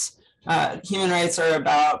is human rights are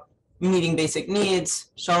about meeting basic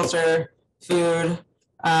needs, shelter, food,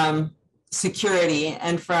 security.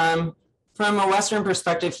 And from a Western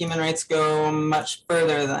perspective, human rights go much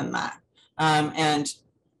further than that. And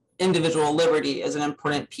individual liberty is an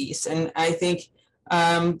important piece. And I think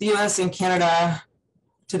the US and Canada,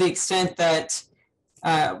 to the extent that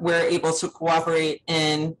we're able to cooperate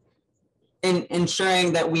in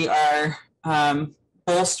ensuring that we are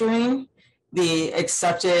bolstering the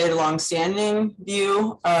accepted longstanding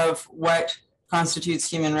view of what constitutes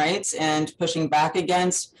human rights and pushing back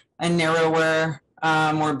against a narrower,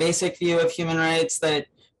 more basic view of human rights that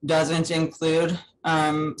doesn't include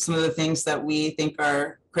some of the things that we think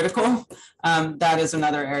are critical. That is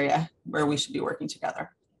another area where we should be working together.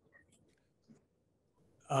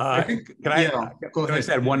 Can I just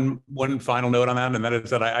add one final note on that? And that is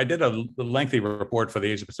that I did a lengthy report for the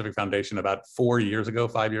Asia Pacific Foundation about 5 years ago,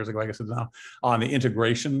 I guess it's now, on the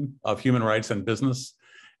integration of human rights and business.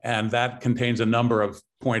 And that contains a number of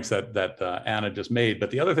points that Anna just made.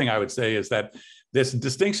 But the other thing I would say is that this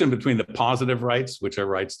distinction between the positive rights, which are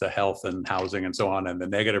rights to health and housing and so on, and the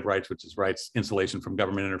negative rights, which is rights insulation from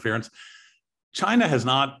government interference, China has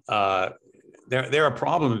not, there are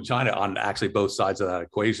problems in China on actually both sides of that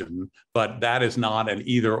equation, but that is not an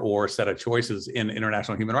either or set of choices in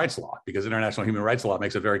international human rights law, because international human rights law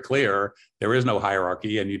makes it very clear there is no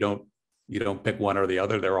hierarchy and you don't pick one or the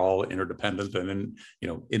other. They're all interdependent and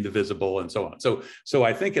indivisible and so on. So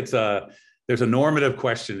I think there's a normative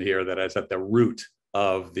question here that is at the root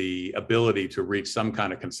of the ability to reach some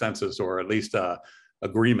kind of consensus or at least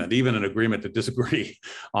agreement, even an agreement to disagree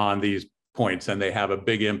on these points. And they have a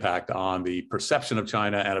big impact on the perception of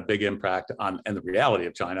China and a big impact on and the reality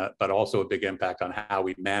of China, but also a big impact on how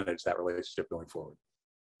we manage that relationship going forward.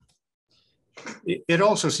 It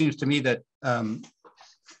also seems to me that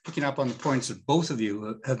picking up on the points that both of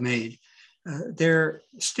you have made, there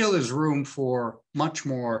still is room for much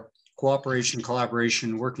more cooperation,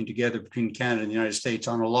 collaboration, working together between Canada and the United States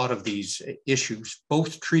on a lot of these issues,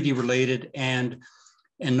 both treaty related and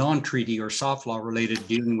non-treaty or soft law related,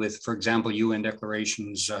 dealing with, for example, UN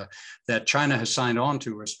declarations that China has signed on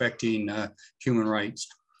to respecting human rights.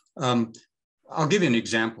 I'll give you an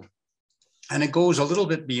example, and it goes a little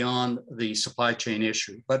bit beyond the supply chain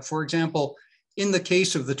issue. But for example, in the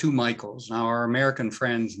case of the two Michaels, now our American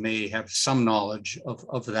friends may have some knowledge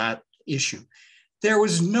of that issue. There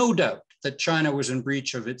was no doubt that China was in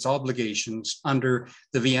breach of its obligations under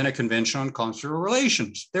the Vienna Convention on Consular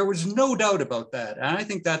Relations. There was no doubt about that. And I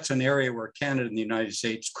think that's an area where Canada and the United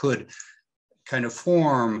States could kind of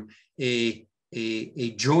form a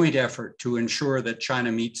joint effort to ensure that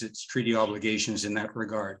China meets its treaty obligations in that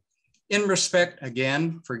regard. In respect,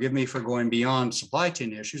 again, forgive me for going beyond supply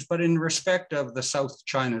chain issues, but in respect of the South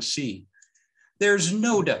China Sea, there's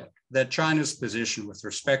no doubt that China's position with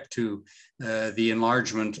respect to the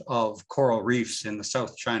enlargement of coral reefs in the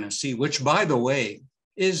South China Sea, which, by the way,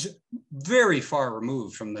 is very far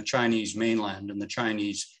removed from the Chinese mainland and the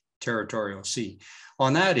Chinese territorial sea,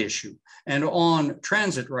 on that issue, and on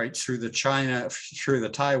transit rights through the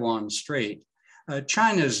Taiwan Strait,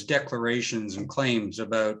 China's declarations and claims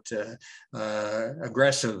about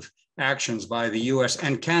aggressive actions by the US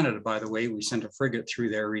and Canada, by the way, we sent a frigate through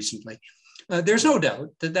there recently. There's no doubt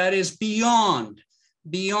that that is beyond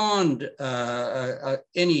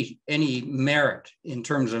any merit in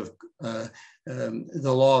terms of the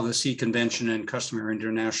law of the sea convention and customary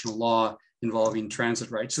international law involving transit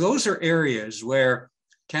rights. Those are areas where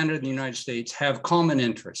Canada and the United States have common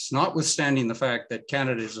interests, notwithstanding the fact that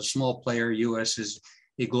Canada is a small player, US is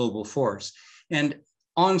a global force. And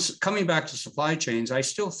on coming back to supply chains, I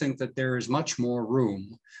still think that there is much more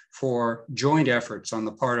room for joint efforts on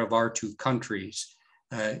the part of our two countries,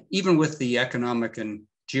 even with the economic and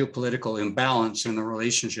geopolitical imbalance in the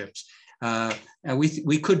relationships. And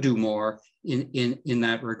we could do more in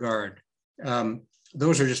that regard.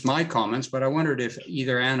 Those are just my comments, but I wondered if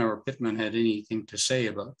either Anna or Pittman had anything to say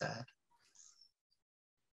about that.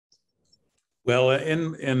 Well,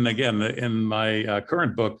 in my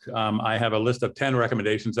current book, I have a list of 10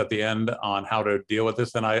 recommendations at the end on how to deal with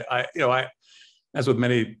this. And I as with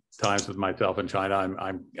many times with myself in China,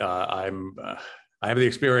 I have the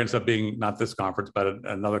experience of being, not this conference, but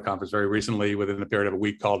another conference very recently within the period of a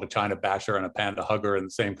week called a China basher and a panda hugger in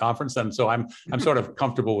the same conference. And so I'm sort of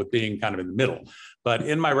comfortable with being kind of in the middle. But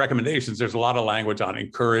in my recommendations, there's a lot of language on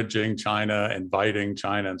encouraging China, inviting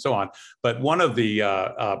China, and so on. But one of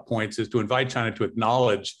the points is to invite China to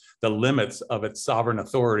acknowledge the limits of its sovereign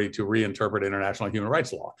authority to reinterpret international human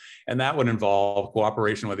rights law. And that would involve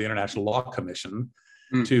cooperation with the International Law Commission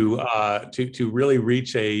to really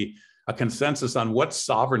reach a consensus on what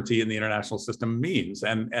sovereignty in the international system means.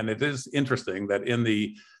 And it is interesting that in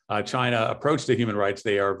the China approach to human rights,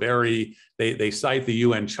 they cite the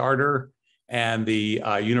UN Charter and the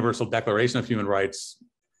Universal Declaration of Human Rights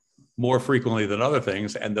more frequently than other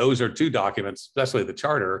things. And those are two documents, especially the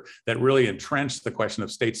Charter, that really entrench the question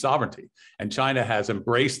of state sovereignty. And China has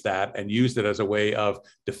embraced that and used it as a way of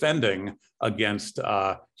defending against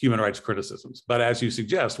human rights criticisms. But as you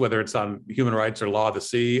suggest, whether it's on human rights or law of the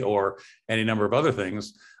sea or any number of other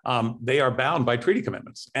things, they are bound by treaty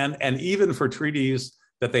commitments. And even for treaties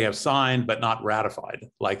that they have signed but not ratified,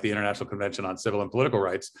 like the International Convention on Civil and Political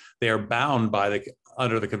Rights, they are bound by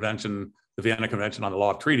under the convention, the Vienna Convention on the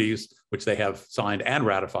Law of Treaties, which they have signed and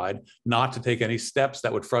ratified, not to take any steps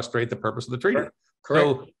that would frustrate the purpose of the treaty.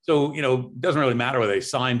 Correct. So it doesn't really matter whether they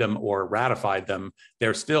signed them or ratified them,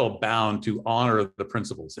 they're still bound to honor the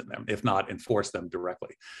principles in them, if not enforce them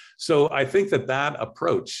directly. So I think that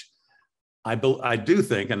approach, I do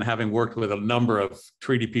think, and having worked with a number of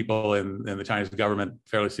treaty people in the Chinese government,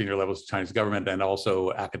 fairly senior levels of Chinese government, and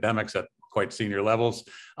also academics at quite senior levels,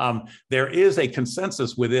 there is a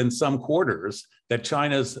consensus within some quarters that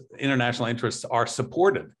China's international interests are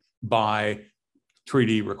supported by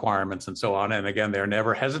treaty requirements and so on. And again, they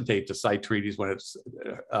never hesitate to cite treaties when it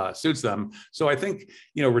suits them. So I think,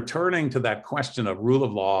 returning to that question of rule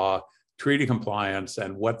of law, treaty compliance,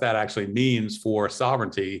 and what that actually means for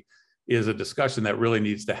sovereignty is a discussion that really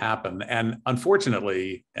needs to happen. And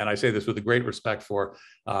unfortunately, and I say this with a great respect for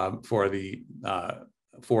the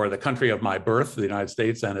country of my birth, the United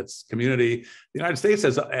States, and its community, the United States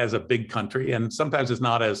as a big country, and sometimes is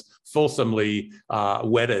not as fulsomely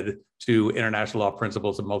wedded to international law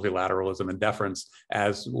principles of multilateralism and deference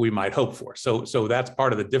as we might hope for. So that's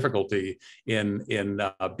part of the difficulty in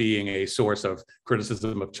being a source of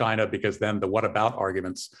criticism of China, because then the what about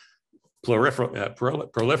arguments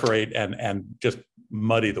proliferate and just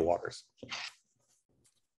muddy the waters.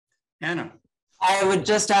 Anna. I would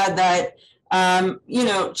just add that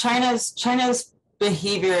China's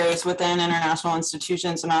behaviors within international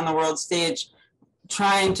institutions and on the world stage,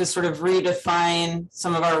 trying to sort of redefine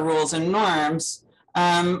some of our rules and norms,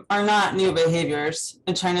 are not new behaviors.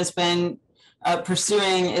 And China's been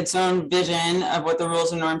pursuing its own vision of what the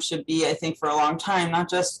rules and norms should be, I think, for a long time, not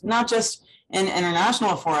just in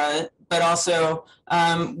international fora, but also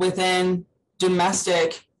within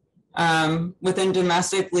domestic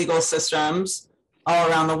legal systems all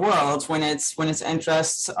around the world, when its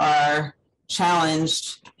interests are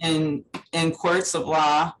challenged in courts of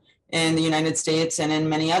law in the United States and in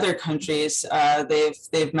many other countries.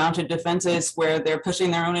 They've mounted defenses where they're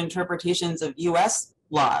pushing their own interpretations of US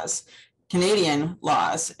laws, Canadian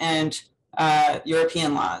laws, and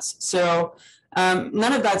European laws. So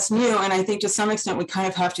none of that's new. And I think to some extent we kind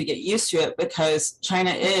of have to get used to it, because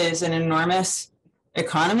China is an enormous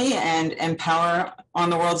economy and power on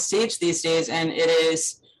the world stage these days, and it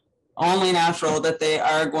is only natural that they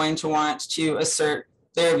are going to want to assert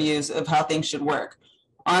their views of how things should work.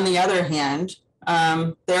 On the other hand,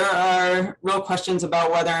 there are real questions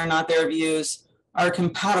about whether or not their views are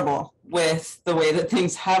compatible with the way that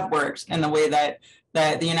things have worked and the way that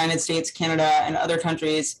the United States, Canada, and other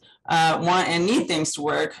countries want and need things to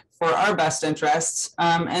work for our best interests.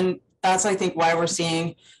 And that's, I think, why we're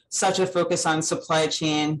seeing such a focus on supply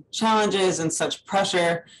chain challenges and such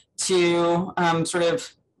pressure to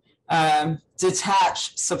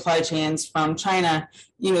detach supply chains from China.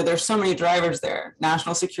 You know, there's so many drivers there: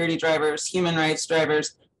 national security drivers, human rights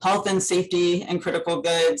drivers, health and safety and critical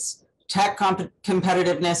goods, tech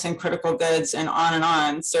competitiveness and critical goods, and on and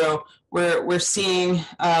on. So we're seeing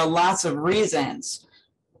lots of reasons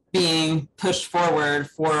being pushed forward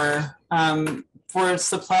for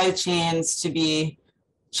supply chains to be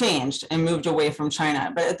changed and moved away from China.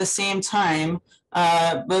 But at the same time,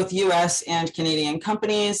 both US and Canadian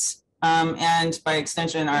companies, and by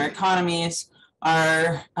extension our economies,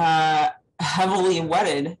 are heavily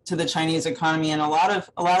wedded to the Chinese economy, and a lot of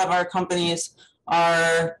our companies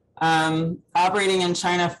are operating in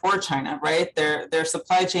China for China, right? Their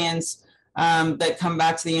supply chains that come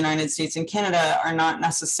back to the United States and Canada are not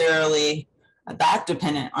necessarily that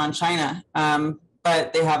dependent on China,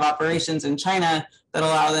 but they have operations in China that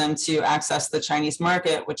allow them to access the Chinese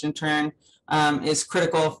market, which in turn is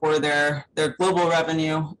critical for their global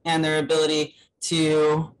revenue and their ability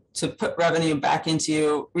to put revenue back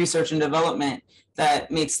into research and development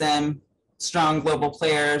that makes them strong global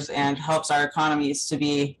players and helps our economies to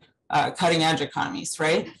be cutting edge economies,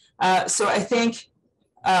 right? So I think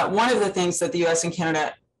one of the things that the US and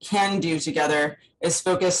Canada can do together is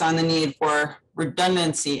focus on the need for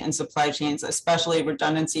redundancy in supply chains, especially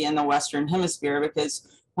redundancy in the Western Hemisphere, because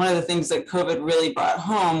one of the things that COVID really brought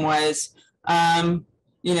home was,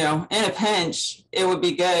 you know, in a pinch, it would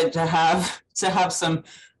be good to have some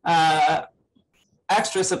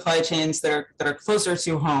extra supply chains that are closer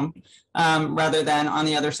to home rather than on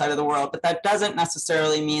the other side of the world. But that doesn't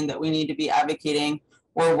necessarily mean that we need to be advocating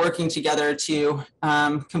or working together to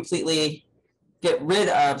completely get rid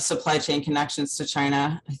of supply chain connections to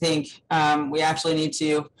China. I think we actually need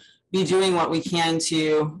to be doing what we can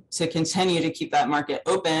to continue to keep that market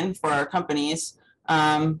open for our companies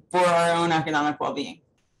for our own economic well-being.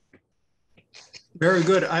 Very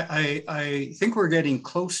good. I think we're getting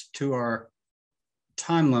close to our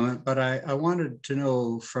time limit, but I wanted to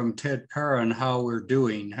know from Ted Perrin how we're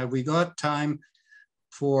doing. Have we got time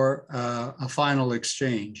for a final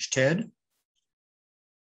exchange? Ted?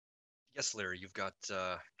 Yes, Larry, you've got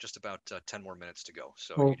just about 10 more minutes to go.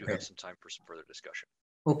 So Okay. You do have some time for some further discussion.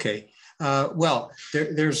 Okay. Well,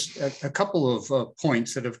 there's a couple of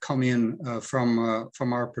points that have come in from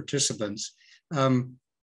our participants.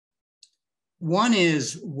 One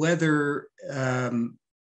is whether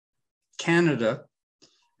Canada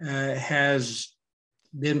has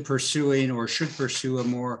been pursuing or should pursue a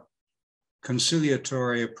more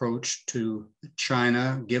conciliatory approach to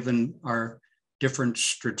China, given our different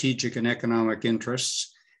strategic and economic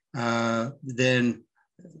interests, than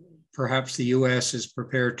perhaps the US is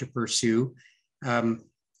prepared to pursue. I'm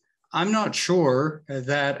not sure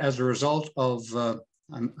that as a result of,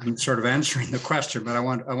 I'm sort of answering the question, but I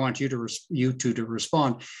want you two to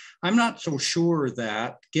respond. I'm not so sure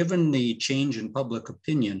that, given the change in public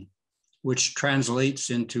opinion, which translates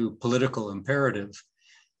into political imperative,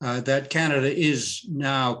 that Canada is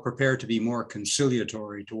now prepared to be more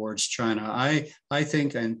conciliatory towards China. I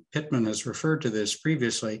think, and Pittman has referred to this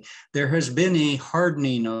previously, there has been a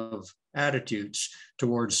hardening of attitudes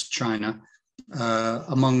towards China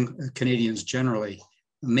among Canadians generally.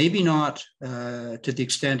 Maybe not to the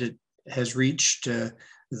extent it has reached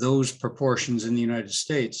those proportions in the United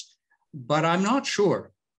States, but I'm not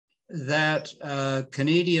sure that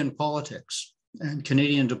Canadian politics and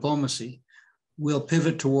Canadian diplomacy will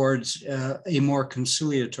pivot towards a more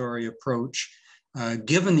conciliatory approach,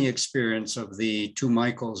 given the experience of the two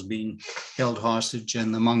Michaels being held hostage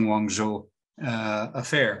and the Meng Wanzhou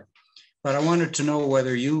affair. But I wanted to know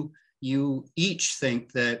whether you each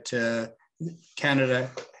think that Canada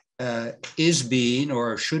is being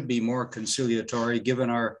or should be more conciliatory, given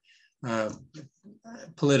our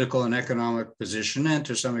political and economic position, and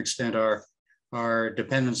to some extent our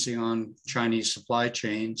dependency on Chinese supply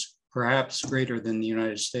chains, perhaps greater than the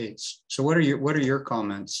United States. So what are your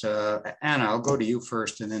comments? Anna, I'll go to you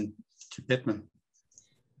first and then to Pittman.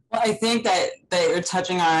 Well, I think that you're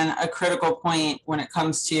touching on a critical point when it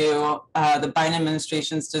comes to the Biden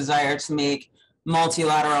administration's desire to make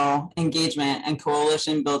multilateral engagement and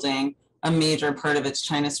coalition building a major part of its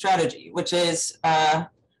China strategy, which is the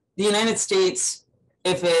United States,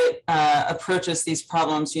 if it approaches these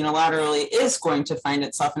problems unilaterally, is going to find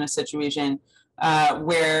itself in a situation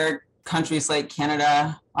where countries like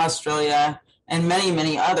Canada, Australia, and many,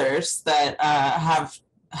 many others that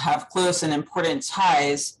have close and important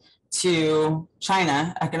ties to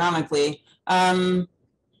China economically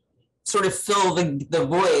sort of fill the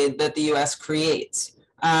void that the US creates.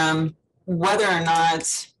 Whether or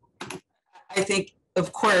not, I think,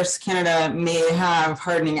 of course, Canada may have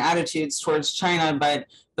hardening attitudes towards China, but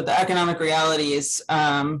the economic realities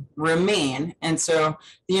remain. And so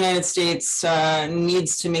the United States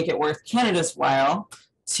needs to make it worth Canada's while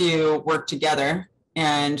to work together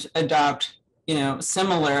and adopt,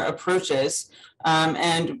 similar approaches.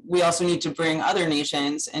 And we also need to bring other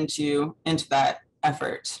nations into that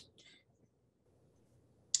effort.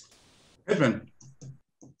 Edmund.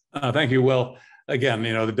 Thank you. Well, again,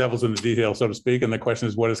 the devil's in the detail, so to speak, and the question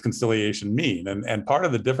is, what does conciliation mean? And part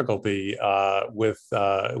of the difficulty with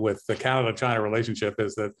the Canada-China relationship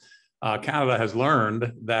is that Canada has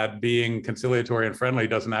learned that being conciliatory and friendly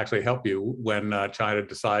doesn't actually help you when China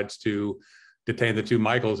decides to detain the two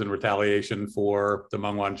Michaels in retaliation for the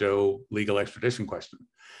Meng Wanzhou legal extradition question.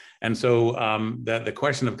 And so the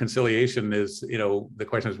question of conciliation is, the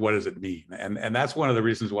question is, what does it mean? And that's one of the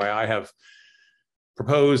reasons why I have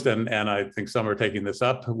proposed, and I think some are taking this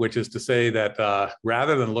up, which is to say that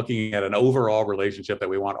rather than looking at an overall relationship that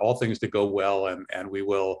we want all things to go well and we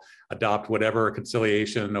will adopt whatever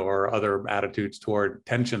conciliation or other attitudes toward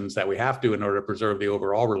tensions that we have to in order to preserve the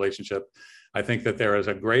overall relationship, I think that there is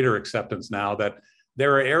a greater acceptance now that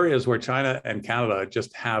there are areas where China and Canada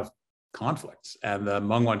just have conflicts, and the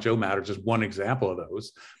Meng Wanzhou matter is just one example of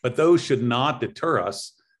those, but those should not deter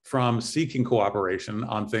us from seeking cooperation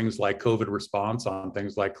on things like COVID response, on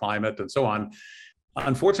things like climate and so on.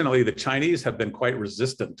 Unfortunately, the Chinese have been quite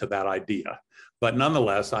resistant to that idea, but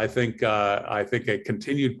nonetheless, I think a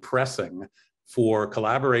continued pressing for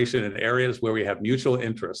collaboration in areas where we have mutual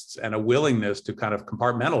interests and a willingness to kind of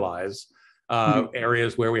compartmentalize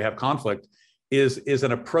areas where we have conflict is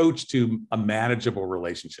an approach to a manageable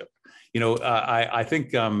relationship. I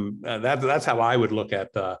think that's how I would look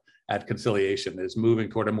at conciliation, is moving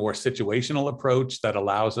toward a more situational approach that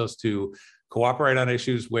allows us to cooperate on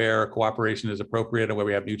issues where cooperation is appropriate and where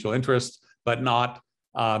we have mutual interests, but not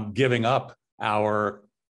giving up our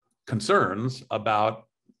concerns about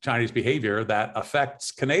Chinese behavior that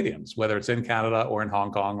affects Canadians, whether it's in Canada or in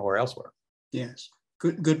Hong Kong or elsewhere. Yes,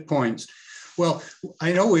 good points. Well,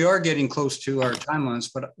 I know we are getting close to our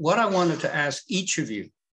timelines, but what I wanted to ask each of you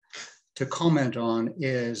to comment on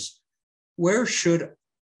is, where should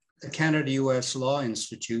the Canada-US Law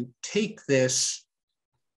Institute take this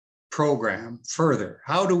program further?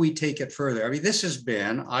 How do we take it further? I mean, this has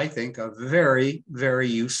been, I think, a very, very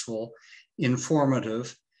useful,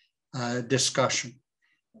 informative discussion.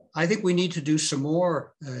 I think we need to do some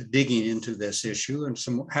more digging into this issue and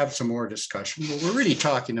have some more discussion. But we're really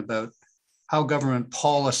talking about how government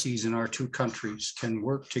policies in our two countries can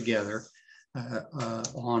work together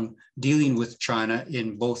on dealing with China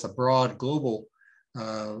in both a broad global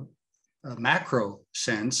macro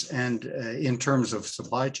sense and in terms of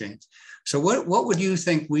supply chains. So what would you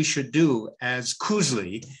think we should do as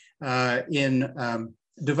CUSLI in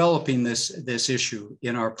developing this issue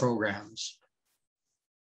in our programs?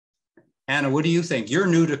 Anna, what do you think? You're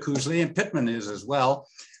new to CUSLI, and Pittman is as well.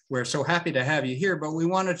 We're so happy to have you here, but we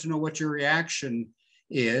wanted to know what your reaction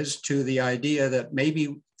is to the idea that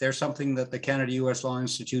maybe there's something that the Canada-US Law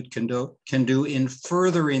Institute can do in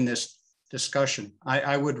furthering this discussion.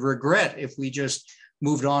 I would regret if we just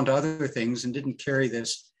moved on to other things and didn't carry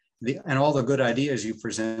and all the good ideas you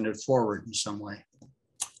presented forward in some way.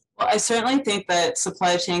 Well, I certainly think that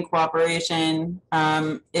supply chain cooperation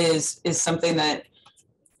is something that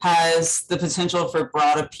has the potential for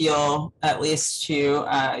broad appeal, at least to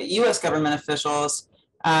U.S. government officials.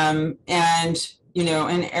 And,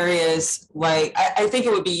 in areas like, I think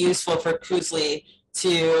it would be useful for CUSLI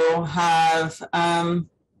to have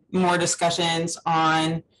more discussions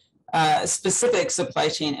on specific supply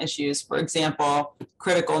chain issues. For example,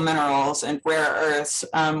 critical minerals and rare earths.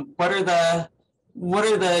 What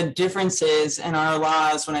are the differences in our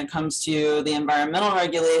laws when it comes to the environmental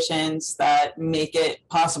regulations that make it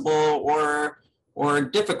possible or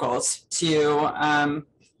difficult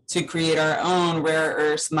to create our own rare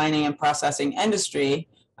earths mining and processing industry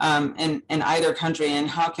in either country, and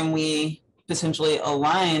how can we potentially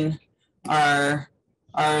align our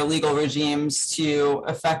legal regimes to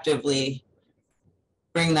effectively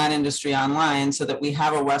bring that industry online so that we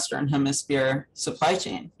have a Western Hemisphere supply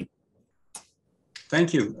chain?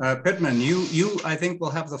 Thank you. Pittman, you, I think, will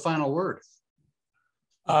have the final word.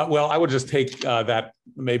 Well, I would just take that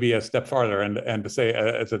maybe a step farther and to say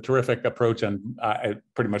it's a terrific approach and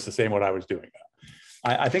pretty much the same what I was doing.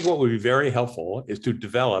 I think what would be very helpful is to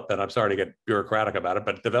develop, and I'm sorry to get bureaucratic about it,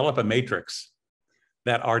 but develop a matrix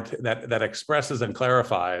that expresses and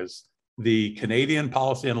clarifies the Canadian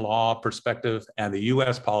policy and law perspective and the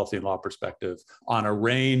US policy and law perspective on a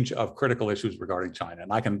range of critical issues regarding China.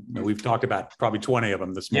 And we've talked about probably 20 of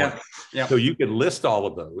them this morning. Yeah. So you could list all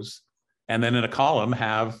of those and then in a column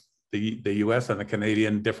have the US and the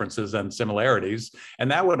Canadian differences and similarities. And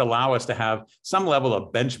that would allow us to have some level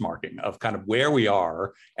of benchmarking of kind of where we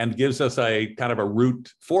are and gives us a kind of a route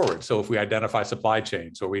forward. So if we identify supply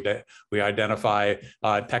chains or we identify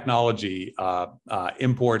technology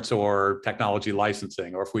imports or technology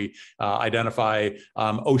licensing, or if we identify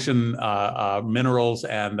ocean minerals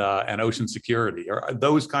and ocean security, or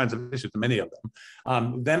those kinds of issues, many of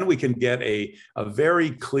them, then we can get a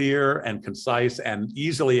very clear and concise and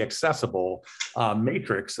easily accessible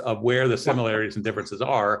matrix of where the similarities and differences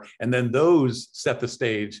are, and then those set the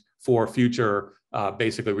stage for future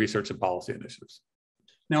basically research and policy initiatives.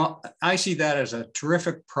 Now, I see that as a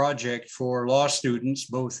terrific project for law students,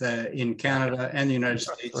 both in Canada and the United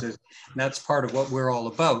States. And that's part of what we're all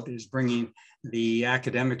about, is bringing the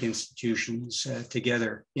academic institutions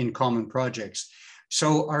together in common projects.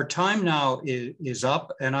 So our time now is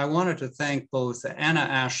up, and I wanted to thank both Anna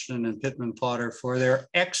Ashton and Pittman Potter for their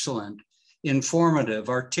excellent, informative,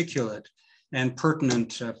 articulate, and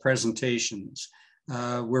pertinent presentations.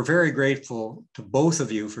 We're very grateful to both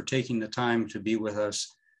of you for taking the time to be with us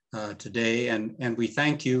today, and we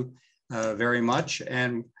thank you very much.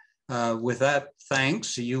 And with that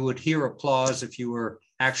thanks, you would hear applause if you were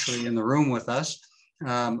actually in the room with us.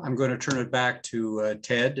 I'm going to turn it back to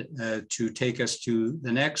Ted to take us to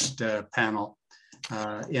the next panel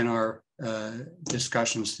in our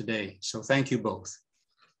discussions today. So thank you both.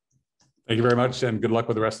 Thank you very much, and good luck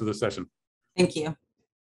with the rest of the session. Thank you.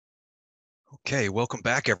 Okay, welcome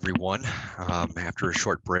back, everyone, after a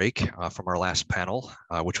short break from our last panel,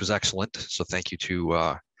 which was excellent. So thank you to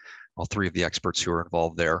all three of the experts who are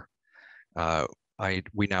involved there.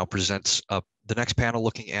 We now present the next panel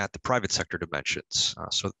looking at the private sector dimensions.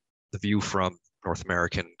 So the view from North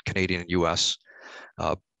American, Canadian, and US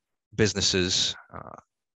businesses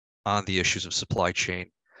on the issues of supply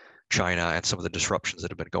chain, China, and some of the disruptions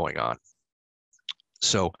that have been going on.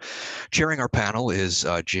 So chairing our panel is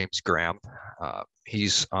James Graham.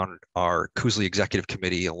 He's on our CUSLI Executive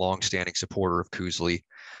Committee, a longstanding supporter of CUSLI,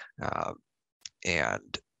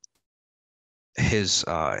 and his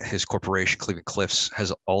corporation, Cleveland Cliffs,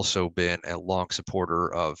 has also been a long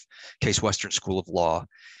supporter of Case Western School of Law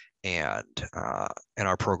and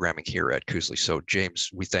our programming here at CUSLI. So James,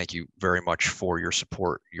 we thank you very much for your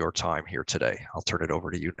support, your time here today. I'll turn it over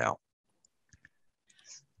to you now.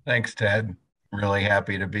 Thanks, Ted. Really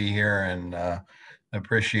happy to be here and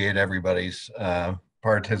appreciate everybody's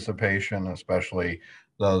participation, especially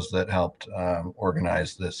those that helped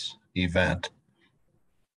organize this event.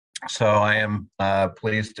 So I am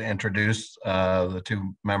pleased to introduce the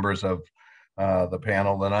two members of the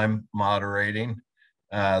panel that I'm moderating.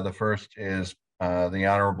 The first is the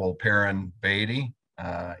Honorable Perrin Beatty.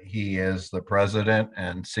 He is the President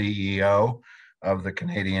and CEO of the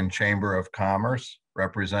Canadian Chamber of Commerce,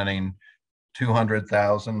 representing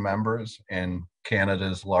 200,000 members in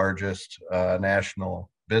Canada's largest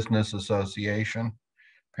national business association.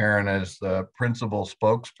 Perrin is the principal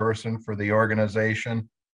spokesperson for the organization,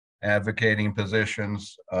 advocating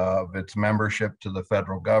positions of its membership to the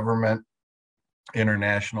federal government,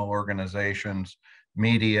 international organizations,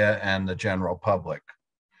 media, and the general public.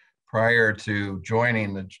 Prior to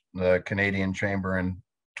joining the Canadian Chamber in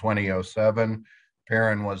 2007,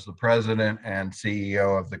 Perrin was the president and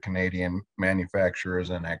CEO of the Canadian Manufacturers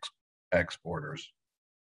and Exporters.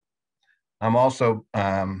 I'm also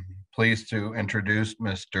pleased to introduce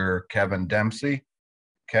Mr. Kevin Dempsey.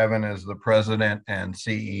 Kevin is the president and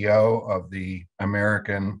CEO of the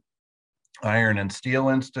American Iron and Steel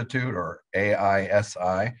Institute, or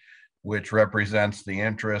AISI, which represents the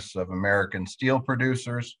interests of American steel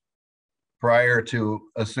producers. Prior to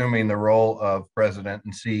assuming the role of president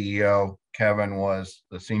and CEO, Kevin was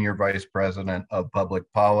the senior vice president of public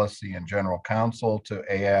policy and general counsel to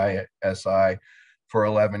AISI for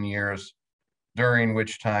 11 years, during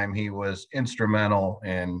which time he was instrumental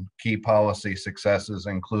in key policy successes,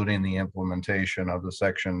 including the implementation of the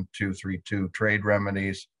Section 232 trade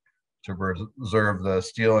remedies to preserve the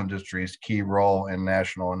steel industry's key role in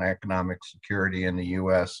national and economic security in the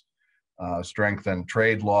U.S. strengthen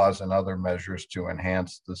trade laws and other measures to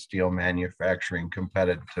enhance the steel manufacturing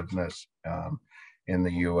competitiveness in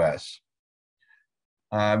the U.S.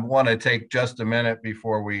 I want to take just a minute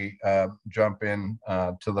before we jump in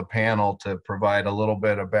to the panel to provide a little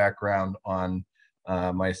bit of background on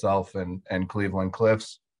myself and Cleveland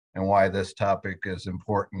Cliffs and why this topic is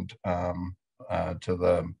important to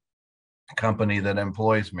the company that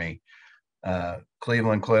employs me.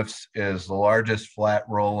 Cleveland Cliffs is the largest flat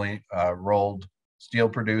rolled steel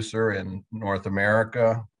producer in North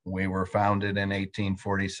America. We were founded in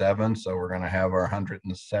 1847, so we're going to have our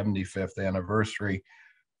 175th anniversary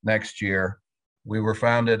next year. We were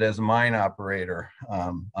founded as a mine operator,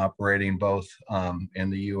 operating both in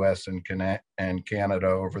the US and Canada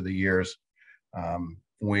over the years.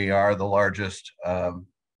 We are the largest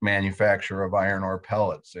manufacturer of iron ore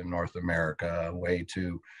pellets in North America, a way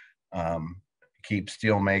to keep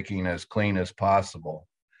steel making as clean as possible.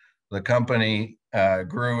 The company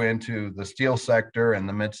grew into the steel sector in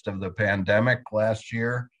the midst of the pandemic last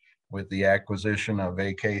year with the acquisition of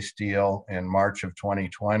AK Steel in March of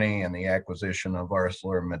 2020 and the acquisition of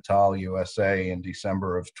ArcelorMittal USA in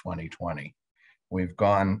December of 2020. We've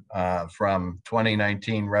gone from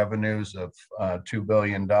 2019 revenues of $2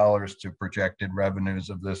 billion to projected revenues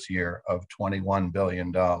of this year of $21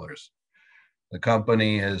 billion. The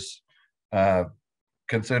company is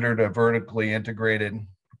considered a vertically integrated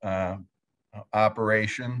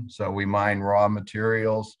operation. So we mine raw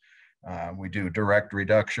materials. We do direct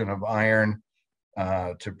reduction of iron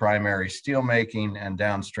to primary steel making and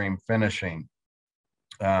downstream finishing.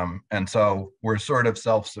 And so we're sort of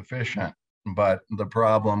self-sufficient, but the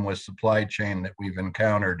problem with supply chain that we've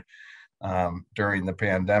encountered during the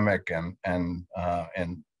pandemic and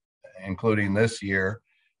including this year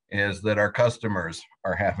is that our customers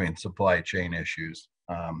are having supply chain issues,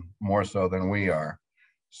 more so than we are.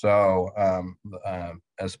 So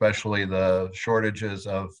especially the shortages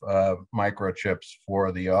of microchips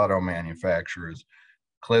for the auto manufacturers.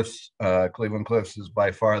 Cleveland Cliffs is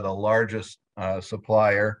by far the largest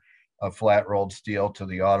supplier of flat rolled steel to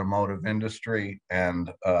the automotive industry.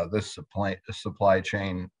 And this supply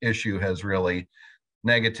chain issue has really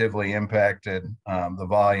negatively impacted the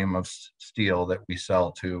volume of steel that we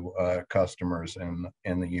sell to customers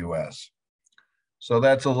in the US. So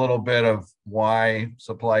that's a little bit of why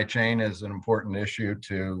supply chain is an important issue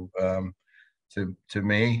to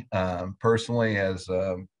me personally as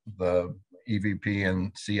the EVP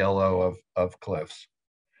and CLO of Cliffs.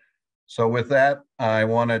 So with that, I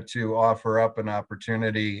wanted to offer up an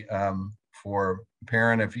opportunity for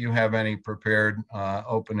Perrin, if you have any prepared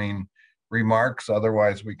opening remarks.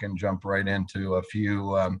 Otherwise, we can jump right into a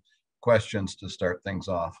few questions to start things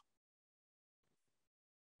off.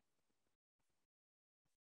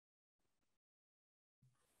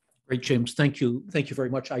 Great, James. Thank you. Thank you very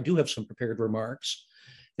much. I do have some prepared remarks,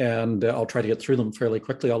 and I'll try to get through them fairly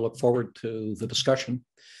quickly. I'll look forward to the discussion.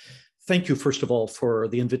 Thank you, first of all, for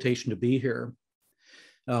the invitation to be here.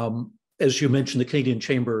 As you mentioned, the Canadian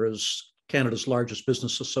Chamber is Canada's largest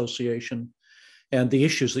business association, and the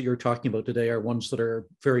issues that you're talking about today are ones that are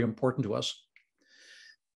very important to us.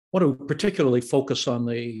 I want to particularly focus on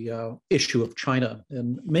the issue of China.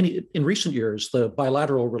 In recent years, the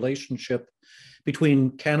bilateral relationship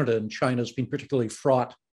between Canada and China has been particularly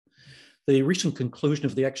fraught. The recent conclusion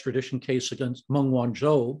of the extradition case against Meng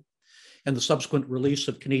Wanzhou and the subsequent release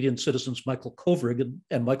of Canadian citizens Michael Kovrig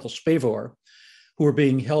and Michael Spavor, who are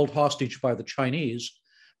being held hostage by the Chinese,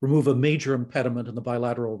 remove a major impediment in the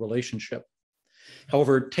bilateral relationship.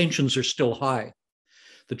 However, tensions are still high.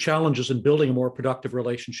 The challenges in building a more productive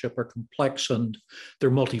relationship are complex and they're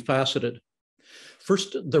multifaceted.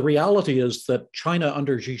 First, the reality is that China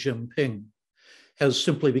under Xi Jinping has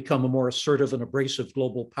simply become a more assertive and abrasive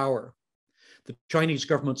global power. The Chinese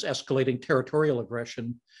government's escalating territorial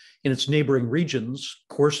aggression in its neighboring regions,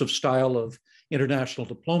 coercive style of international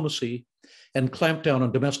diplomacy, and clampdown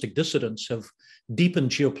on domestic dissidents have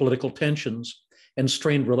deepened geopolitical tensions and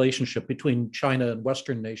strained relationship between China and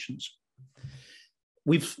Western nations.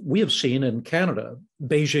 We have seen in Canada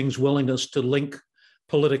Beijing's willingness to link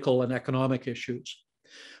political and economic issues.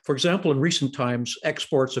 For example, in recent times,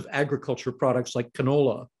 exports of agriculture products like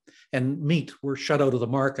canola and meat were shut out of the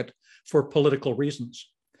market for political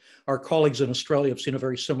reasons. Our colleagues in Australia have seen a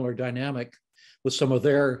very similar dynamic with some of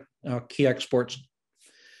their key exports.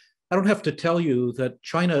 I don't have to tell you that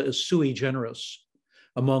China is sui generis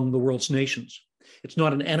among the world's nations. It's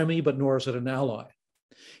not an enemy, but nor is it an ally.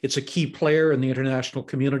 It's a key player in the international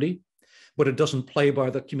community, but it doesn't play by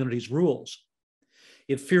the community's rules.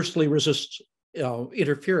 It fiercely resists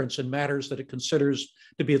interference in matters that it considers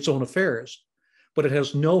to be its own affairs. but it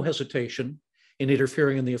has no hesitation in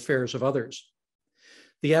interfering in the affairs of others.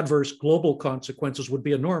 The adverse global consequences would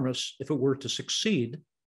be enormous if it were to succeed,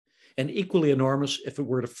 and equally enormous if it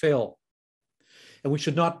were to fail. And we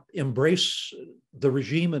should not embrace the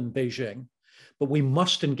regime in Beijing, but we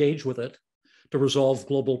must engage with it to resolve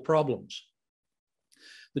global problems.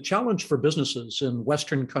 The challenge for businesses in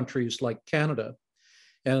Western countries like Canada,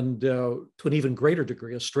 and to an even greater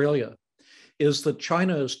degree, Australia, is that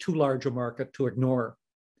China is too large a market to ignore.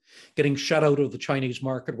 Getting shut out of the Chinese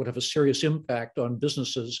market would have a serious impact on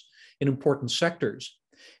businesses in important sectors,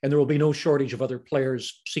 and there will be no shortage of other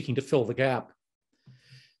players seeking to fill the gap.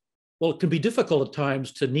 Well, it can be difficult at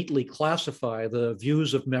times to neatly classify the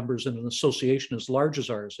views of members in an association as large as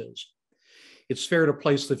ours is. It's fair to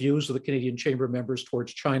place the views of the Canadian Chamber members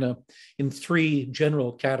towards China in three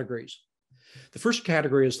general categories. The first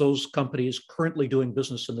category is those companies currently doing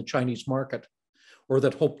business in the Chinese market or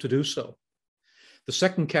that hope to do so. The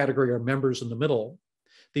second category are members in the middle.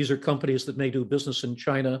 These are companies that may do business in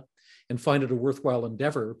China and find it a worthwhile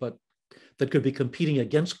endeavor, but that could be competing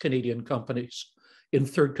against Canadian companies in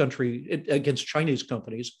third country, against Chinese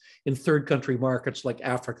companies in third country markets like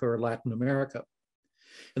Africa or Latin America.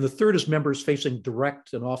 And the third is members facing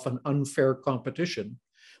direct and often unfair competition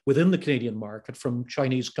within the Canadian market from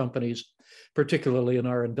Chinese companies, particularly in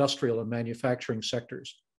our industrial and manufacturing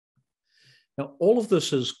sectors. Now, all of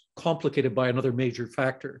this is complicated by another major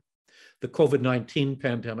factor, the COVID-19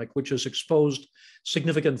 pandemic, which has exposed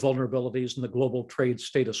significant vulnerabilities in the global trade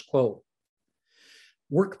status quo.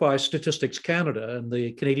 Work by Statistics Canada and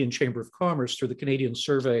the Canadian Chamber of Commerce through the Canadian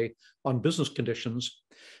Survey on Business Conditions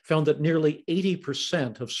found that nearly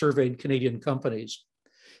 80% of surveyed Canadian companies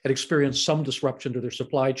had experienced some disruption to their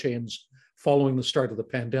supply chains following the start of the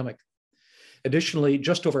pandemic. Additionally,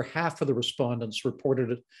 just over half of the respondents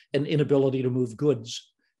reported an inability to move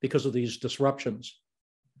goods because of these disruptions.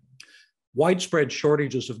 Widespread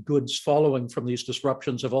shortages of goods following from these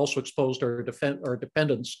disruptions have also exposed our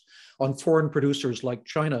dependence on foreign producers like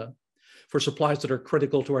China for supplies that are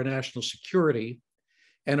critical to our national security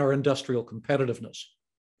and our industrial competitiveness.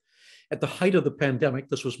 At the height of the pandemic,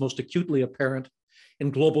 this was most acutely apparent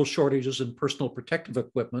in global shortages in personal protective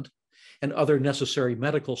equipment and other necessary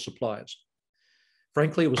medical supplies.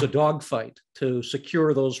 Frankly, it was a dogfight to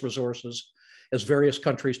secure those resources as various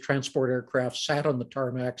countries' transport aircraft sat on the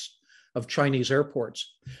tarmacs of Chinese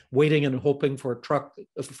airports, waiting and hoping for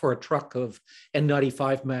a truck of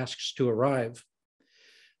N95 masks to arrive.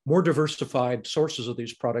 More diversified sources of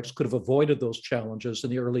these products could have avoided those challenges in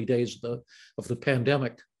the early days of the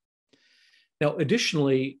pandemic. Now,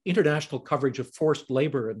 additionally, international coverage of forced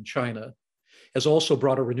labor in China has also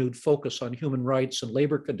brought a renewed focus on human rights and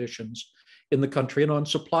labor conditions in the country and on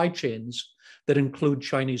supply chains that include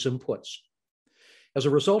Chinese inputs. As a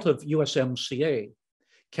result of USMCA,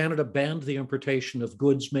 Canada banned the importation of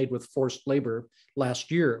goods made with forced labor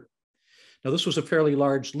last year. Now, this was a fairly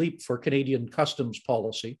large leap for Canadian customs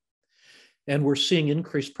policy, and we're seeing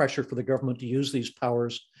increased pressure for the government to use these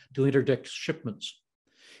powers to interdict shipments.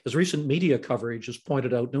 As recent media coverage has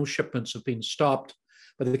pointed out, no shipments have been stopped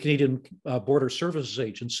by the Canadian Border Services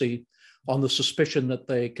Agency on the suspicion that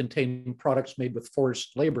they contain products made with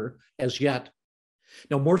forced labor as yet.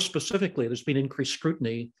 Now, more specifically, there's been increased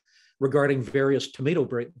scrutiny regarding various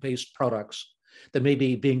tomato-based products that may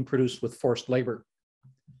be being produced with forced labor.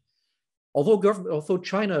 Although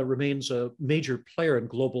China remains a major player in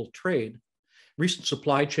global trade, recent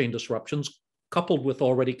supply chain disruptions, coupled with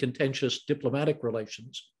already contentious diplomatic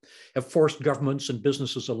relations, have forced governments and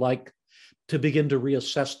businesses alike to begin to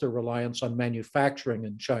reassess their reliance on manufacturing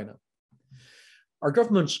in China. Our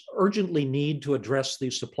governments urgently need to address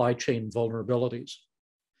these supply chain vulnerabilities.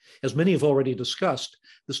 As many have already discussed,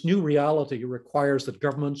 this new reality requires that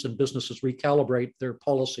governments and businesses recalibrate their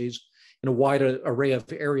policies in a wide array of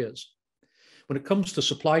areas. When it comes to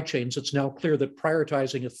supply chains, it's now clear that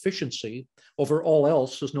prioritizing efficiency over all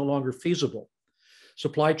else is no longer feasible.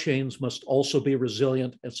 Supply chains must also be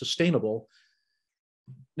resilient and sustainable.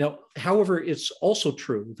 Now, however, it's also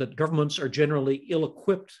true that governments are generally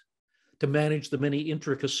ill-equipped to manage the many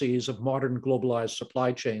intricacies of modern globalized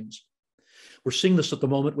supply chains. We're seeing this at the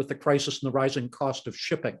moment with the crisis and the rising cost of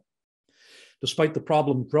shipping. Despite the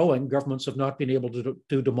problem growing, governments have not been able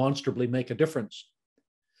to demonstrably make a difference.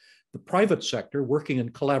 The private sector, working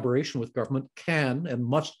in collaboration with government, can and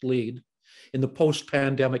must lead in the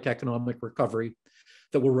post-pandemic economic recovery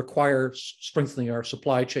that will require strengthening our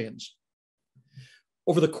supply chains.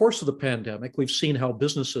 Over the course of the pandemic, we've seen how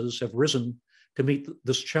businesses have risen to meet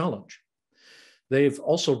this challenge. They've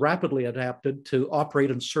also rapidly adapted to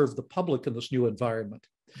operate and serve the public in this new environment.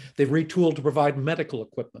 They've retooled to provide medical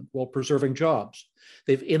equipment while preserving jobs.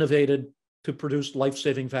 They've innovated to produce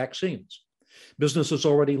life-saving vaccines. Business is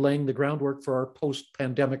already laying the groundwork for our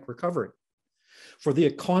post-pandemic recovery. For the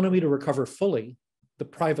economy to recover fully, the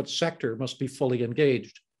private sector must be fully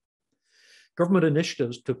engaged. Government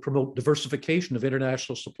initiatives to promote diversification of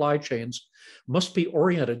international supply chains must be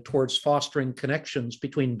oriented towards fostering connections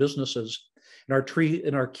between businesses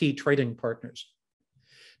and our key trading partners.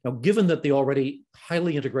 Now, given that the already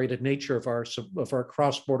highly integrated nature of our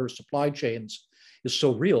cross-border supply chains is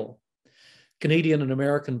so real, Canadian and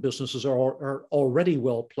American businesses are already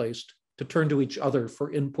well placed to turn to each other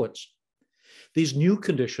for inputs. These new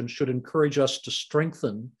conditions should encourage us to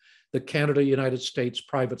strengthen the Canada-United States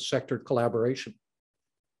private sector collaboration.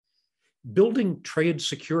 Building trade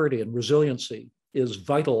security and resiliency is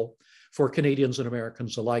vital for Canadians and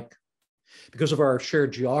Americans alike. Because of our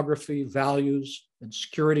shared geography, values, and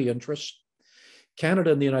security interests,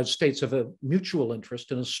 Canada and the United States have a mutual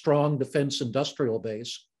interest in a strong defense industrial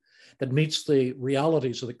base that meets the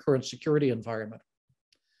realities of the current security environment.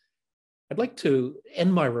 I'd like to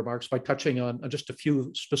end my remarks by touching on just a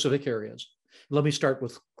few specific areas. Let me start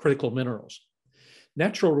with critical minerals.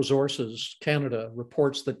 Natural Resources Canada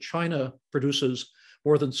reports that China produces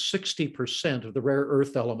more than 60% of the rare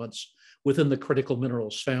earth elements within the critical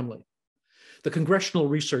minerals family. The Congressional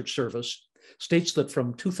Research Service states that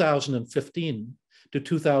from 2015 to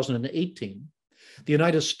 2018, the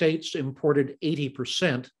United States imported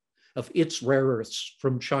 80% of its rare earths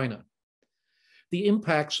from China. The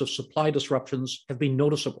impacts of supply disruptions have been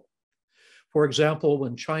noticeable. For example,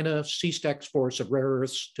 when China ceased exports of rare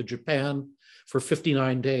earths to Japan for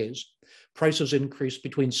 59 days, prices increased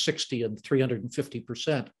between 60 and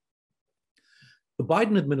 350%. The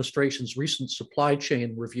Biden administration's recent supply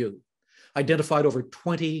chain review identified over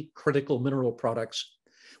 20 critical mineral products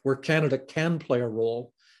where Canada can play a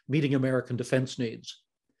role meeting American defense needs.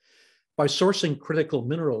 By sourcing critical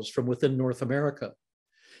minerals from within North America,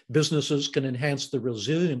 businesses can enhance the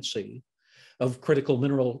resiliency of critical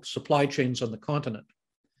mineral supply chains on the continent.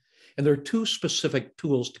 And there are two specific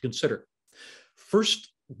tools to consider.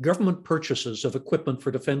 First, government purchases of equipment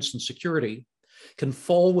for defense and security can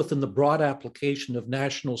fall within the broad application of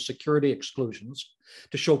national security exclusions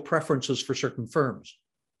to show preferences for certain firms.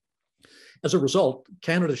 As a result,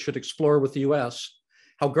 Canada should explore with the US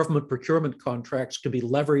how government procurement contracts can be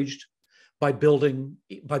leveraged by building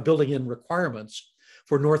in requirements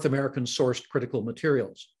for North American sourced critical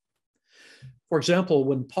materials. For example,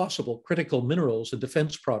 when possible, critical minerals and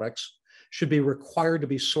defense products should be required to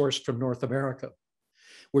be sourced from North America.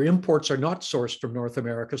 Where imports are not sourced from North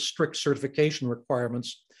America, strict certification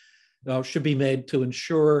requirements should be made to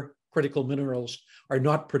ensure critical minerals are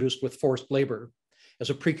not produced with forced labor as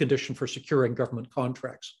a precondition for securing government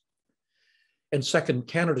contracts. And second,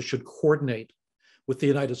 Canada should coordinate with the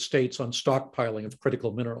United States on stockpiling of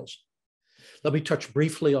critical minerals. Let me touch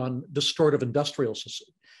briefly on distortive industrial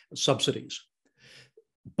subsidies.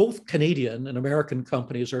 Both Canadian and American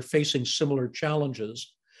companies are facing similar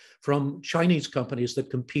challenges from Chinese companies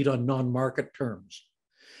that compete on non-market terms.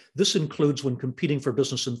 This includes when competing for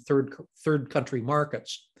business in third country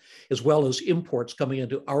markets, as well as imports coming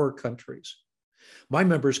into our countries. My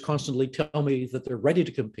members constantly tell me that they're ready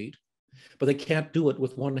to compete, but they can't do it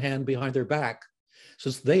with one hand behind their back,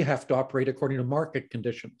 since they have to operate according to market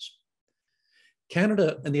conditions.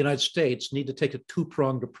 Canada and the United States need to take a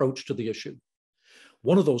two-pronged approach to the issue.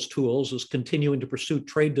 One of those tools is continuing to pursue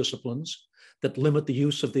trade disciplines that limit the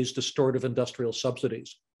use of these distortive industrial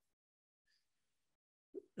subsidies.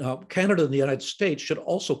 Canada and the United States should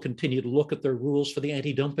also continue to look at their rules for the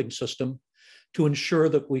anti-dumping system to ensure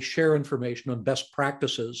that we share information on best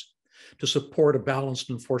practices to support a balanced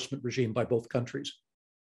enforcement regime by both countries.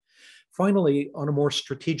 Finally, on a more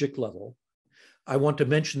strategic level, I want to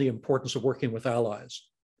mention the importance of working with allies.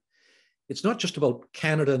 It's not just about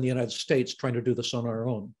Canada and the United States trying to do this on our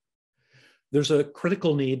own. There's a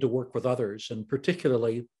critical need to work with others, and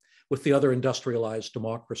particularly with the other industrialized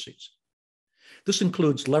democracies. This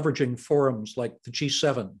includes leveraging forums like the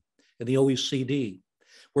G7 and the OECD,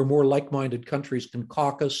 where more like-minded countries can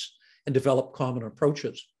caucus and develop common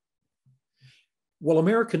approaches. While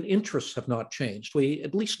American interests have not changed, we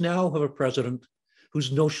at least now have a president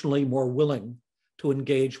who's notionally more willing to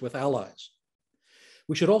engage with allies.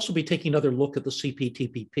 We should also be taking another look at the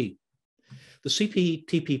CPTPP. The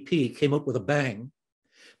CPTPP came out with a bang,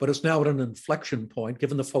 but it's now at an inflection point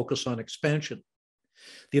given the focus on expansion.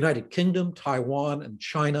 The United Kingdom, Taiwan, and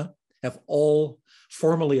China have all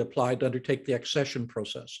formally applied to undertake the accession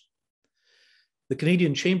process. The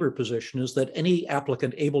Canadian Chamber position is that any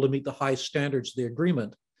applicant able to meet the high standards of the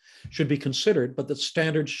agreement should be considered, but that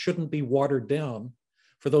standards shouldn't be watered down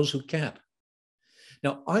for those who can't.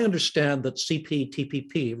 Now, I understand that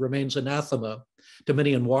CPTPP remains anathema to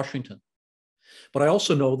many in Washington, but I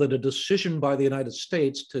also know that a decision by the United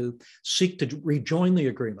States to seek to rejoin the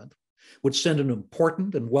agreement would send an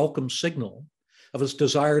important and welcome signal of its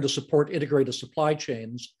desire to support integrated supply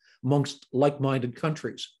chains amongst like-minded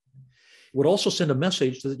countries. It would also send a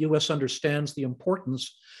message that the US understands the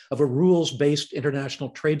importance of a rules-based international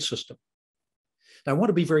trade system. Now, I want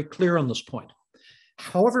to be very clear on this point.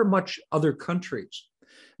 However much other countries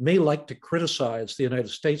may like to criticize the United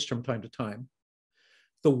States from time to time,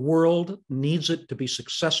 the world needs it to be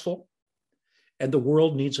successful, and the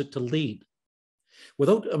world needs it to lead.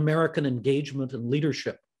 Without American engagement and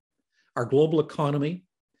leadership, our global economy,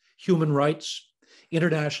 human rights,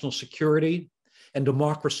 international security, and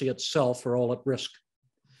democracy itself are all at risk.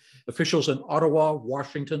 Officials in Ottawa,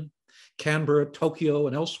 Washington, Canberra, Tokyo,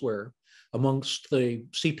 and elsewhere amongst the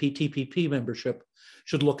CPTPP membership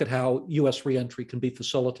should look at how US reentry can be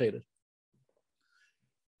facilitated.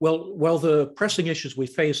 Well, while the pressing issues we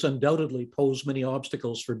face undoubtedly pose many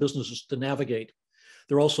obstacles for businesses to navigate,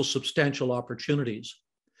 there are also substantial opportunities.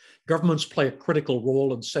 Governments play a critical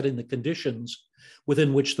role in setting the conditions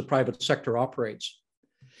within which the private sector operates.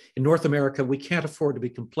 In North America, we can't afford to be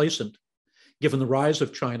complacent, given the rise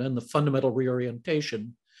of China and the fundamental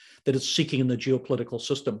reorientation that it's seeking in the geopolitical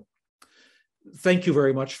system. Thank you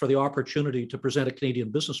very much for the opportunity to present a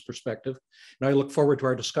Canadian business perspective, and I look forward to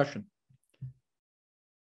our discussion.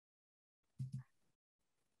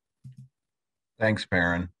 Thanks,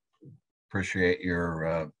 Baron. Appreciate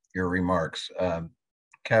your remarks.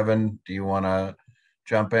 Kevin, do you want to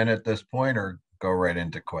jump in at this point or go right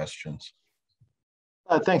into questions?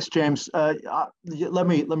 Thanks, James. Let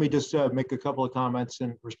me just make a couple of comments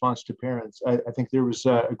in response to parents. I think there was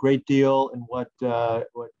a great deal in what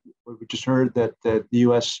we just heard that the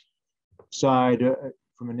U.S. side,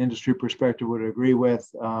 from an industry perspective, would agree with.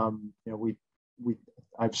 We've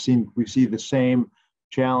seen the same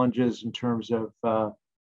challenges in terms of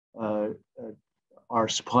our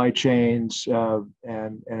supply chains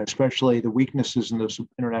and especially the weaknesses in those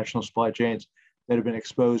international supply chains that have been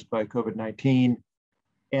exposed by COVID-19.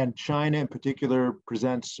 And China in particular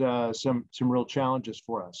presents some real challenges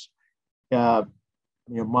for us.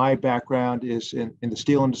 My background is in the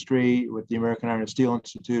steel industry with the American Iron and Steel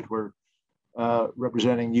Institute. We're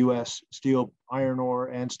representing U.S. steel, iron ore,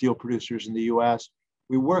 and steel producers in the U.S.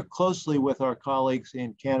 We work closely with our colleagues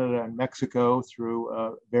in Canada and Mexico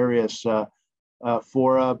through various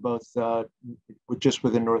fora, both just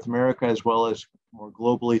within North America as well as more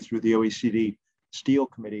globally through the OECD Steel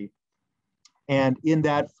Committee. And in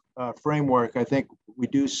that framework, I think we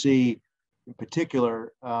do see, in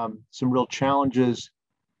particular, some real challenges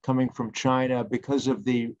coming from China because of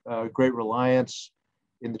the great reliance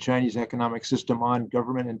in the Chinese economic system on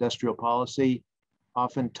government industrial policy,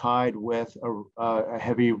 often tied with a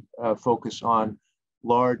heavy focus on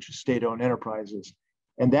large state-owned enterprises.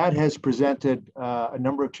 And that has presented a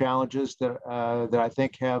number of challenges that I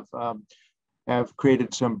think have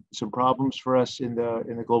created some problems for us in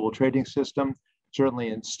the global trading system. Certainly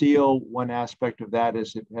in steel, one aspect of that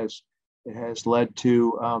is it has led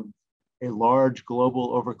to a large global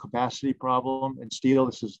overcapacity problem in steel.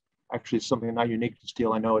 This is actually something not unique to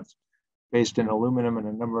steel. I know it's based in aluminum and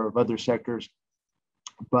a number of other sectors,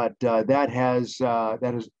 but that has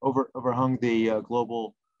overhung the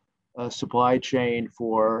global supply chain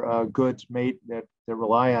for goods made that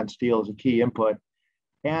rely on steel as a key input,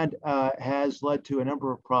 and has led to a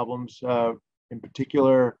number of problems, in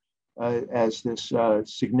particular as this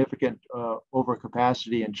significant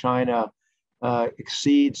overcapacity in China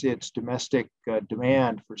exceeds its domestic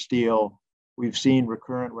demand for steel. We've seen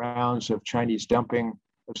recurrent rounds of Chinese dumping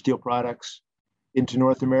of steel products into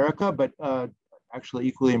North America, but actually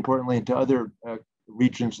equally importantly into other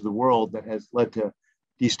regions of the world that has led to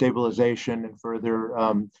destabilization and further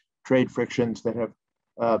trade frictions that have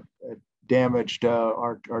damaged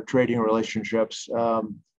our trading relationships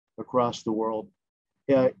across the world.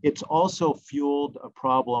 It's also fueled a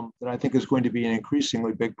problem that I think is going to be an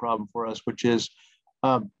increasingly big problem for us, which is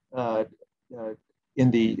in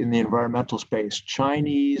the environmental space.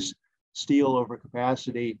 Chinese steel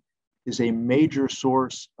overcapacity is a major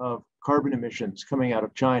source of carbon emissions coming out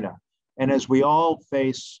of China. And as we all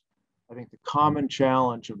face, I think, the common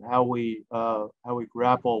challenge of how we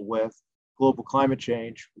grapple with global climate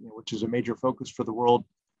change, which is a major focus for the world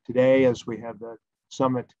today as we have the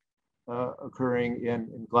summit occurring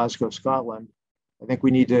in Glasgow, Scotland. I think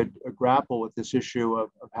we need to grapple with this issue of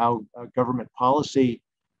how government policy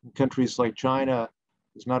in countries like China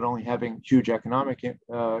is not only having huge economic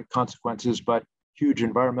consequences, but huge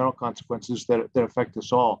environmental consequences that affect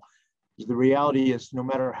us all. The reality is, no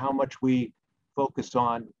matter how much we focus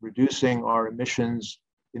on reducing our emissions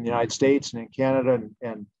in the United States and in Canada,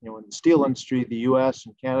 and in the steel industry, the U.S.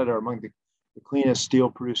 and Canada are among the cleanest steel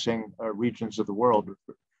producing regions of the world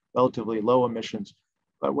with relatively low emissions.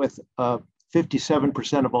 But with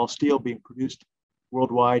 57% of all steel being produced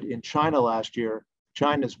worldwide in China last year,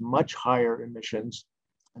 China's much higher emissions,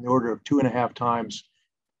 in the order of 2.5 times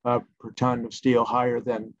per ton of steel higher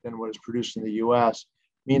than what is produced in the U.S.,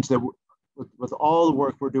 means that with all the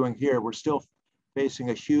work we're doing here, we're still facing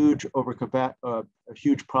a huge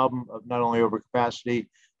problem of not only overcapacity,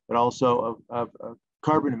 but also of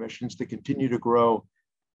carbon emissions that continue to grow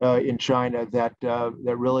in China that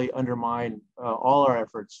really undermine all our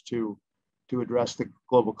efforts to address the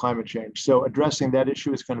global climate change. So addressing that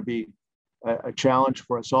issue is going to be a challenge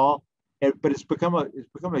for us all. But it's become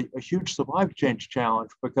a huge supply chain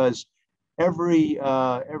challenge, because every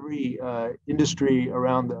industry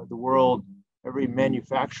around the world, every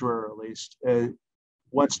manufacturer at least,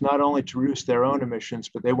 wants not only to reduce their own emissions,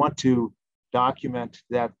 but they want to document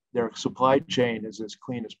that their supply chain is as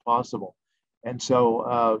clean as possible. And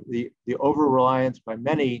so the over-reliance by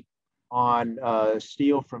many on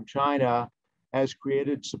steel from China has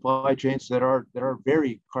created supply chains that are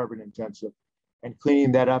very carbon intensive. And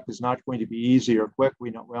cleaning that up is not going to be easy or quick.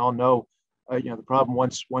 We all know, the problem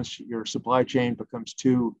once your supply chain becomes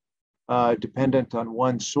too dependent on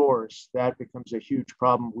one source, that becomes a huge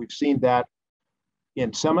problem. We've seen that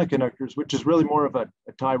in semiconductors, which is really more of a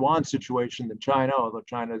Taiwan situation than China, although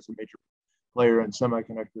China is a major player in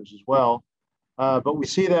semiconductors as well. But we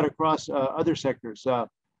see that across other sectors.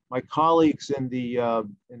 My colleagues in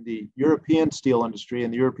the European steel industry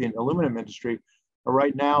and the European aluminum industry are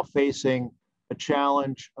right now facing a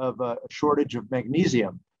challenge of a shortage of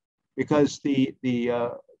magnesium, because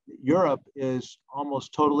Europe is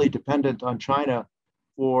almost totally dependent on China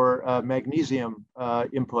for magnesium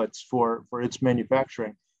inputs for its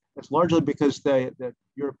manufacturing. It's largely because the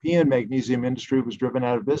European magnesium industry was driven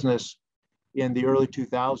out of business in the early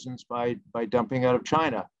 2000s by dumping out of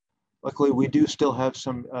China. Luckily, we do still have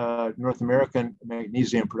some North American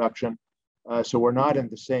magnesium production, so we're not in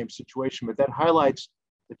the same situation, but that highlights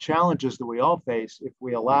the challenges that we all face if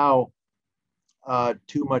we allow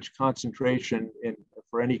too much concentration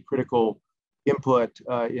for any critical input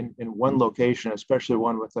in one location, especially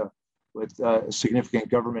one with significant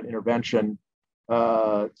government intervention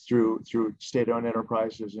through state-owned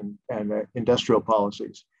enterprises and industrial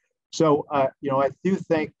policies. So, I do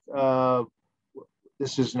think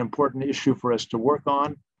this is an important issue for us to work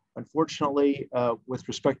on. Unfortunately, with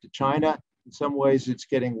respect to China, in some ways it's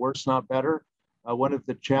getting worse, not better. One of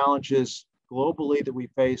the challenges globally that we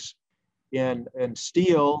face in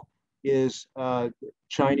steel is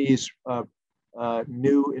Chinese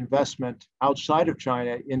new investment outside of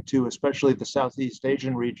China into especially the Southeast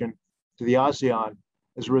Asian region, to the ASEAN,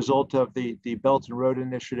 as a result of the Belt and Road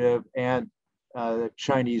Initiative and the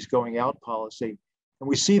Chinese going out policy. And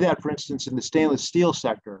we see that, for instance, in the stainless steel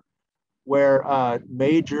sector, where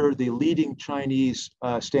the leading Chinese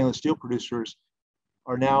stainless steel producers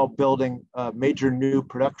are now building major new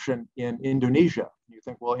production in Indonesia. You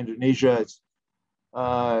think, well, Indonesia is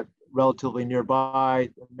relatively nearby.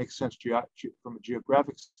 It makes sense from a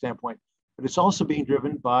geographic standpoint, but it's also being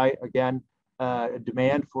driven by, again, a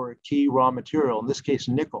demand for a key raw material, in this case,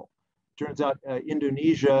 nickel. Turns out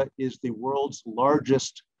Indonesia is the world's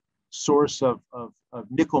largest source of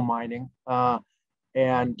nickel mining,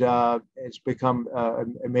 and it's become a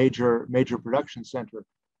major production center.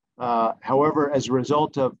 However, as a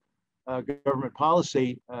result of government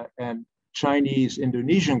policy and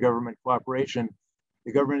Chinese-Indonesian government cooperation,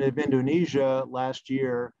 the government of Indonesia last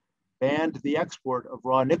year banned the export of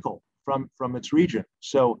raw nickel from its region.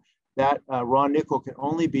 So that raw nickel can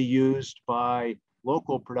only be used by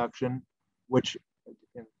local production, which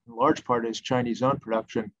in large part is Chinese-owned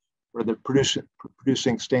production, where they're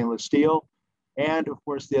producing stainless steel. And of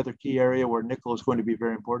course, the other key area where nickel is going to be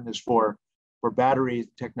very important is for battery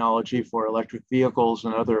technology for electric vehicles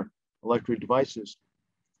and other electric devices.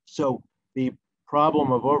 So the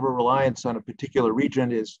problem of over-reliance on a particular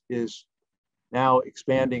region is now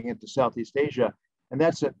expanding into Southeast Asia. And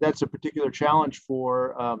that's a particular challenge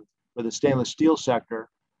for the stainless steel sector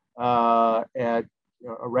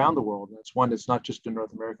around the world. And it's one that's not just a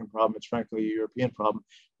North American problem, it's frankly a European problem.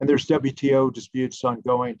 And there's WTO disputes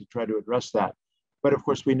ongoing to try to address that. But of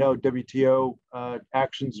course, we know WTO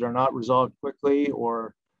actions are not resolved quickly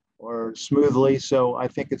or smoothly. So I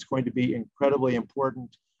think it's going to be incredibly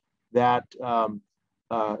important that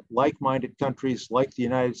like-minded countries like the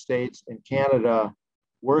United States and Canada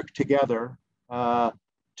work together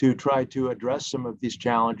to try to address some of these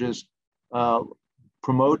challenges,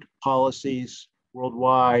 promote policies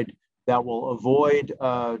worldwide that will avoid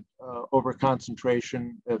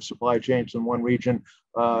overconcentration of supply chains in one region,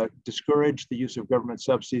 discourage the use of government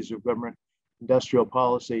subsidies or government industrial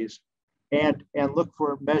policies, and look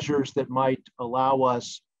for measures that might allow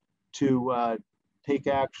us to take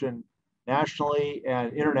action nationally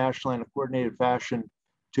and internationally in a coordinated fashion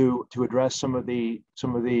to address some of the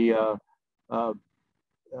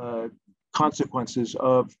consequences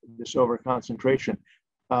of this overconcentration.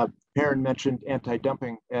 Perrin mentioned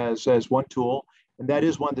anti-dumping as one tool, and that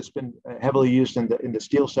is one that's been heavily used in the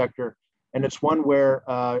steel sector, and it's one where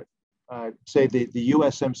say the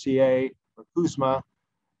USMCA or CUSMA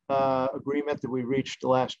agreement that we reached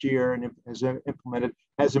last year and has implemented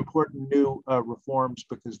has important new reforms,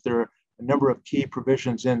 because there are a number of key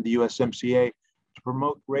provisions in the USMCA to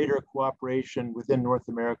promote greater cooperation within North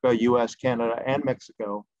America, US, Canada, and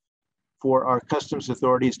Mexico for our customs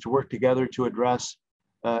authorities to work together to address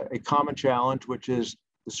a common challenge, which is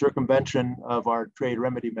the circumvention of our trade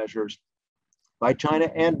remedy measures by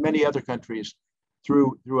China and many other countries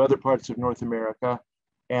through other parts of North America.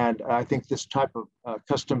 And I think this type of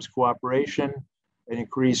customs cooperation and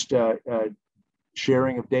increased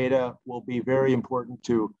sharing of data will be very important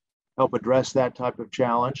to help address that type of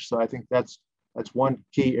challenge. So I think that's one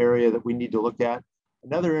key area that we need to look at.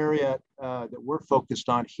 Another area that we're focused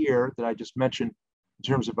on here that I just mentioned in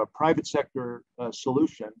terms of a private sector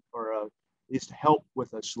solution, or at least help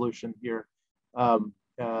with a solution here,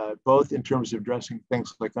 both in terms of addressing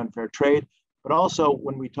things like unfair trade, but also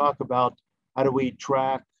when we talk about how do we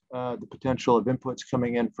track the potential of inputs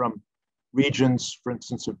coming in from regions, for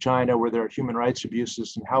instance, of China, where there are human rights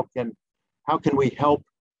abuses, and how can we help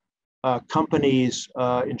companies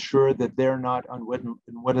ensure that they're not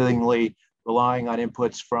unwittingly relying on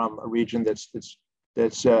inputs from a region that's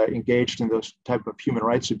engaged in those type of human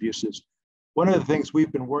rights abuses. One of the things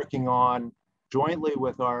we've been working on jointly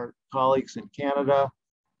with our colleagues in Canada,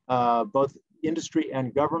 both industry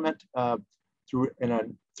and government, through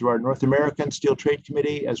our North American Steel Trade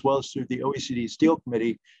Committee, as well as through the OECD Steel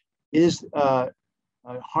Committee, is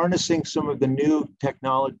harnessing some of the new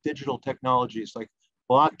digital technologies like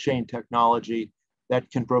blockchain technology that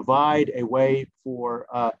can provide a way for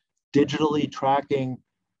digitally tracking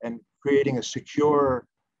and creating a secure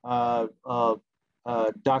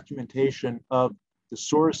documentation of the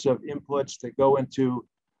source of inputs that go into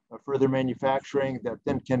further manufacturing that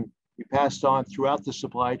then can be passed on throughout the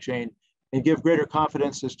supply chain and give greater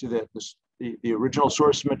confidence as to the original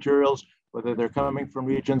source materials, whether they're coming from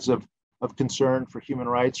regions of concern for human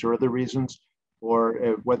rights or other reasons,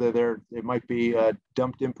 or whether they might be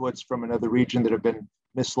dumped inputs from another region that have been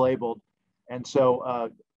mislabeled. And so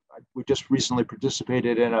we just recently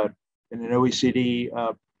participated in an OECD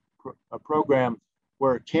program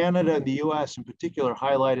where Canada and the US in particular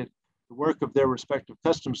highlighted the work of their respective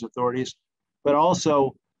customs authorities, but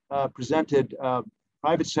also presented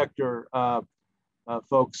private sector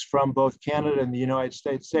folks from both Canada and the United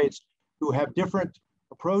States who have different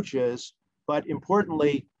approaches, but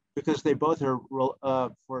importantly, because they both are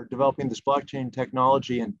for developing this blockchain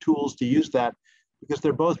technology and tools to use that, because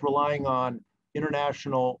they're both relying on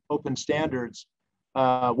international open standards.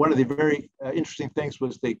 One of the very interesting things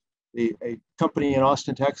was a company in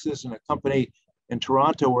Austin, Texas, and a company in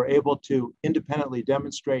Toronto were able to independently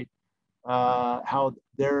demonstrate how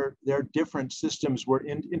their different systems were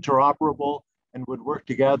interoperable and would work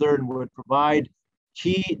together and would provide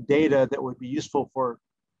key data that would be useful for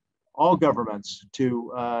all governments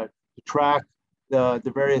to track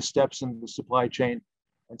the various steps in the supply chain.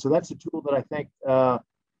 And so that's a tool that I think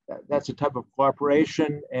that's a type of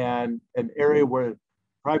cooperation and an area where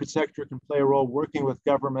private sector can play a role working with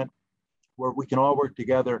government, where we can all work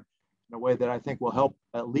together in a way that I think will help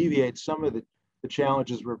alleviate some of the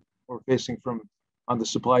challenges we're facing on the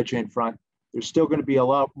supply chain front. There's still going to be a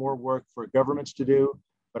lot more work for governments to do,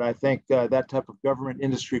 but I think that type of government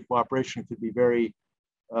industry cooperation could be very,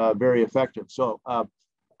 very effective. So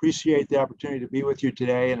appreciate the opportunity to be with you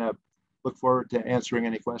today, and look forward to answering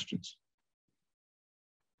any questions.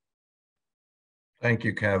 Thank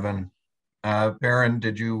you, Kevin. Perrin,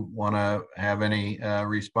 did you want to have any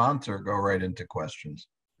response or go right into questions?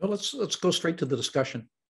 Well, let's go straight to the discussion.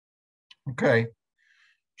 Okay.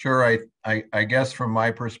 Sure. I guess from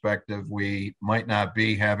my perspective, we might not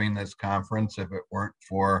be having this conference if it weren't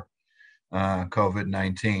for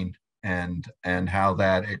COVID-19 and how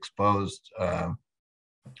that exposed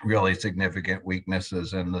really significant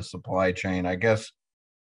weaknesses in the supply chain. I guess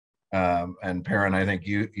and Perrin, I think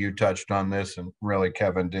you touched on this, and really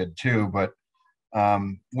Kevin did too. But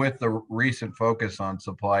with the recent focus on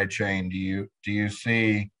supply chain, do you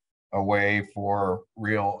see a way for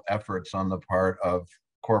real efforts on the part of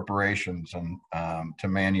corporations and to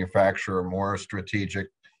manufacture more strategically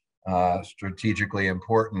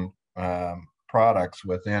important products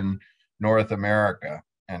within North America?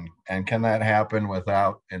 And can that happen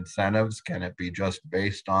without incentives? Can it be just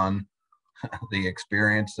based on the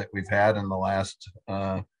experience that we've had in the last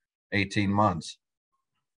 18 months?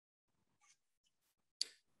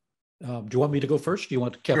 Do you want me to go first? Do you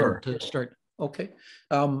want Kevin to start? Okay.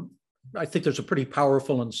 I think there's a pretty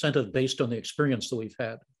powerful incentive based on the experience that we've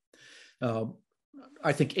had.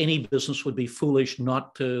 I think any business would be foolish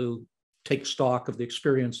not to take stock of the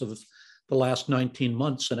experience of the last 19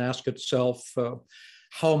 months and ask itself,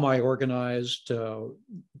 how am I organized?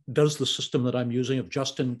 Does the system that I'm using of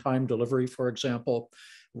just-in-time delivery, for example,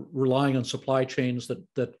 relying on supply chains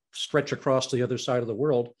that stretch across the other side of the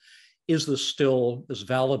world, is this still as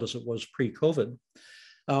valid as it was pre-COVID?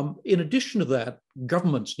 In addition to that,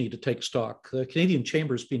 governments need to take stock. The Canadian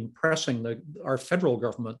Chamber has been pressing our federal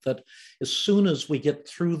government that as soon as we get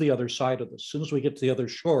through the other side of this, as soon as we get to the other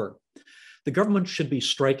shore, the government should be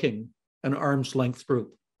striking an arm's length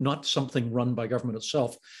group, not something run by government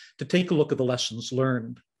itself, to take a look at the lessons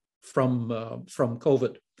learned from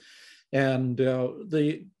COVID. And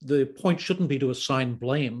the point shouldn't be to assign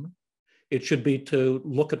blame. It should be to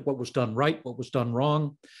look at what was done right, what was done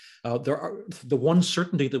wrong. The one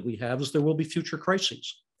certainty that we have is there will be future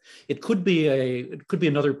crises. It could be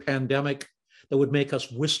another pandemic that would make us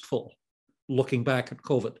wistful looking back at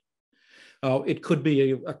COVID. It could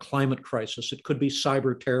be a climate crisis. It could be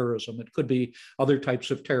cyber terrorism. It could be other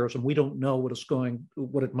types of terrorism. We don't know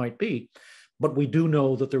what it might be, but we do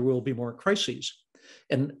know that there will be more crises.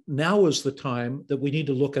 And now is the time that we need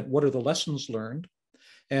to look at what are the lessons learned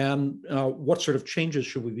and what sort of changes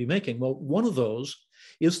should we be making? Well, one of those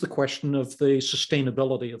is the question of the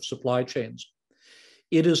sustainability of supply chains.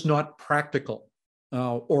 It is not practical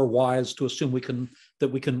or wise to assume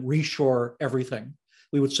that we can reshore everything.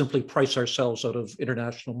 We would simply price ourselves out of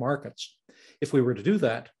international markets if we were to do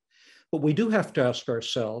that. But we do have to ask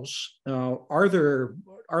ourselves, are there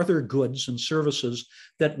goods and services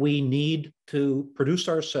that we need to produce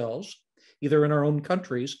ourselves, either in our own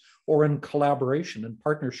countries or in collaboration and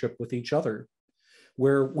partnership with each other,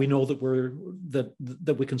 where we know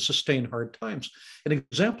that we can sustain hard times? An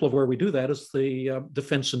example of where we do that is the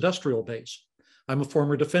defense industrial base. I'm a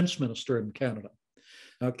former defense minister in Canada.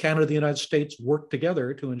 Canada and the United States work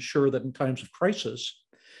together to ensure that in times of crisis,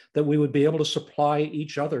 that we would be able to supply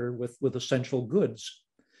each other with essential goods.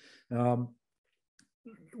 I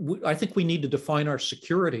think we need to define our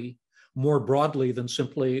security more broadly than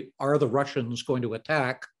simply, are the Russians going to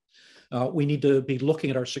attack? We need to be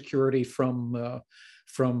looking at our security from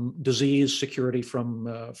disease, security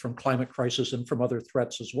from climate crisis, and from other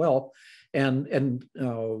threats as well, and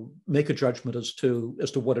make a judgment as to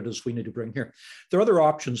what it is we need to bring here. There are other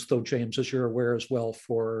options, though, James, as you're aware as well,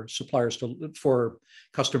 for for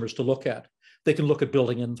customers to look at. They can look at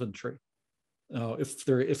building inventory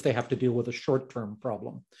if they have to deal with a short-term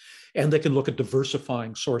problem, and they can look at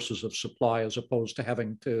diversifying sources of supply as opposed to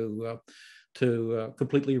having to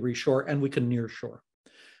completely reshore, and we can nearshore.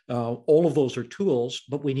 All of those are tools,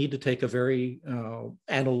 but we need to take a very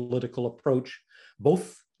analytical approach,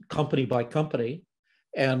 both company by company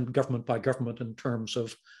and government by government, in terms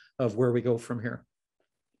of where we go from here.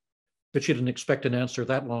 But you didn't expect an answer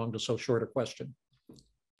that long to so short a question.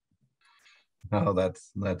 Oh,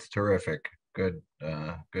 that's terrific. Good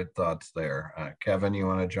thoughts there. Kevin, you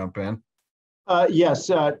want to jump in? Yes.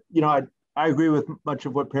 I agree with much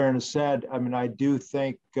of what Perrin has said. I mean, I do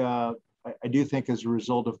think as a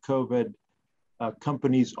result of COVID,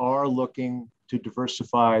 companies are looking to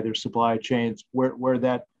diversify their supply chains where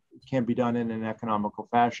that can be done in an economical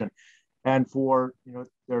fashion. And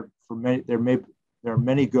there are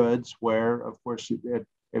many goods where, of course,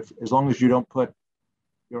 as long as you don't put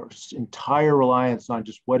your entire reliance on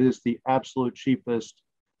just what is the absolute cheapest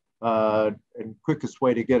and quickest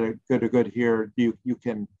way to get a good here, you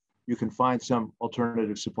can find some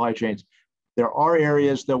alternative supply chains. There are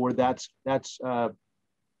areas where that's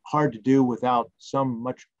hard to do without some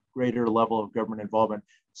much greater level of government involvement.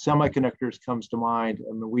 Semiconductors comes to mind.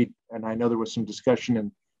 I mean, and I know there was some discussion in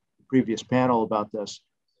the previous panel about this.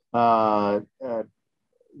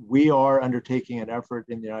 We are undertaking an effort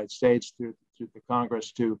in the United States through the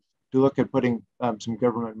Congress to look at putting some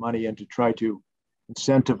government money in to try to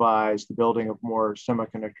incentivize the building of more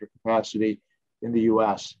semiconductor capacity in the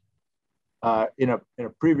U.S. In a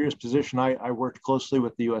previous position, I worked closely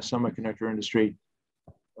with the U.S. semiconductor industry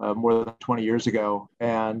more than 20 years ago,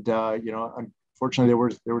 and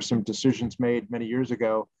unfortunately, there were some decisions made many years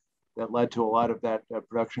ago that led to a lot of that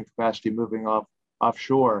production capacity moving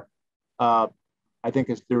offshore. I think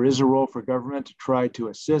there is a role for government to try to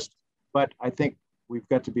assist, but I think we've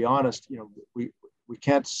got to be honest. We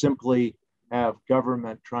can't simply have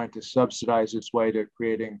government trying to subsidize its way to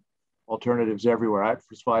creating alternatives everywhere.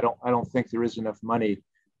 First of all, I don't think there is enough money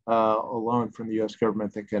alone from the U.S.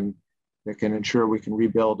 government that can ensure we can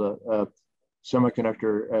rebuild a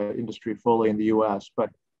semiconductor industry fully in the U.S.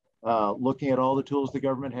 But looking at all the tools the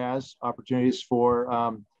government has, opportunities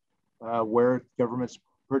for where governments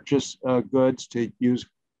purchase goods to use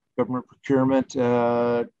government procurement,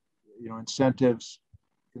 incentives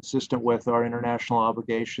consistent with our international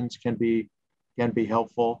obligations can be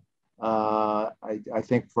helpful. I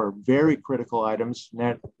think for very critical items,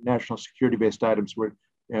 national security-based items, where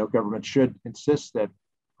government should insist that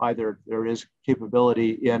either there is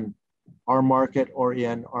capability in our market or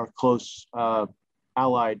in our close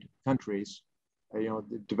allied countries. The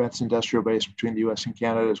defense industrial base between the U.S. and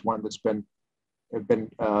Canada is one that's been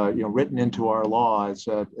written into our law as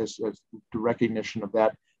the recognition of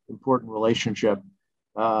that important relationship,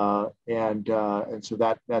 and so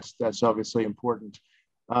that's obviously important.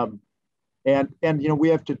 And we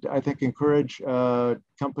have to, I think, encourage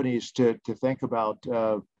companies to think about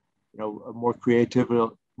more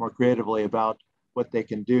creatively about what they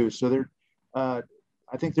can do. So I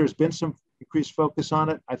think there's been some increased focus on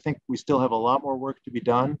it. I think we still have a lot more work to be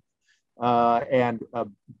done, and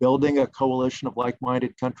building a coalition of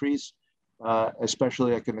like-minded countries,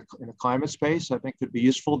 especially like in the climate space, I think could be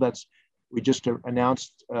useful. We just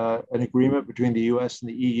announced an agreement between the U.S. and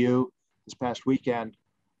the EU this past weekend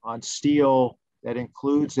on steel that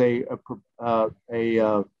includes a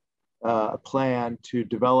plan to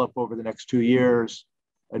develop over the next 2 years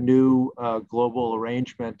a new global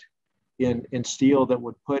arrangement in steel that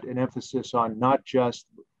would put an emphasis on not just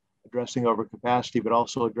addressing overcapacity, but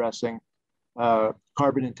also addressing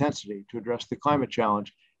carbon intensity to address the climate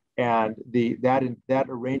challenge. And that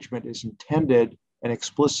arrangement is intended and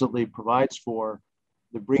explicitly provides for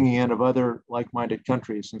the bringing in of other like-minded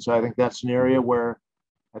countries. And so I think that's an area where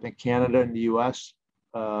I think Canada and the US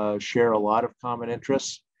share a lot of common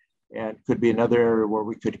interests, and could be another area where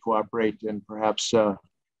we could cooperate and perhaps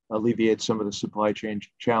alleviate some of the supply chain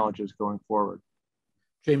challenges going forward.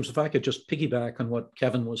 James, if I could just piggyback on what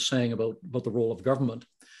Kevin was saying about the role of government,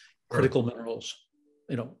 critical minerals.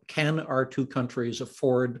 Can our two countries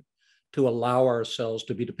afford to allow ourselves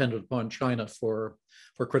to be dependent upon China for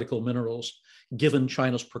critical minerals, given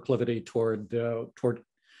China's proclivity toward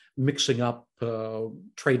mixing up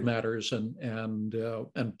trade matters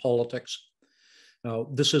and politics?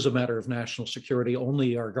 This is a matter of national security.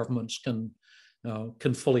 Only our governments can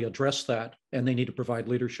fully address that, and they need to provide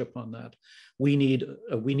leadership on that. We need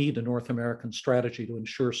a North American strategy to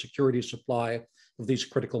ensure security supply of these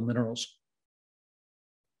critical minerals.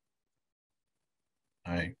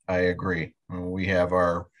 I agree. We have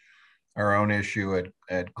our own issue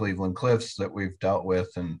at Cleveland Cliffs that we've dealt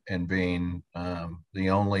with, and being the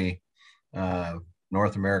only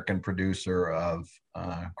North American producer of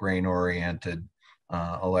grain-oriented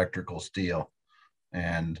electrical steel.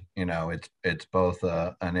 And it's both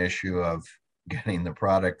an issue of getting the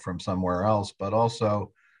product from somewhere else, but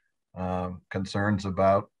also concerns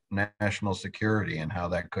about national security and how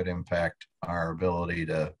that could impact our ability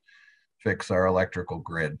to fix our electrical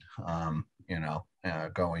grid,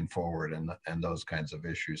 going forward, and those kinds of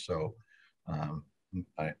issues. So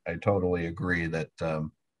I totally agree that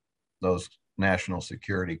those national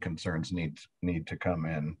security concerns need to come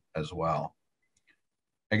in as well.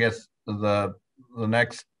 I guess the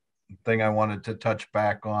next thing I wanted to touch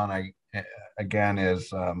back on again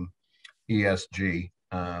is ESG,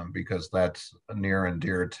 because that's near and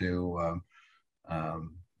dear to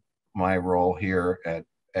my role here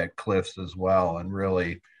at Cliffs as well, and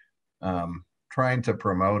really trying to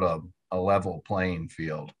promote a level playing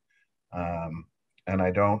field. And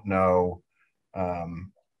I don't know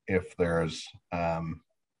if there's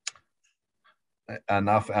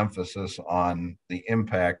enough emphasis on the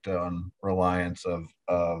impact on reliance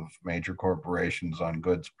of major corporations on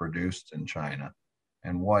goods produced in China,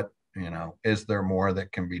 and what, is there more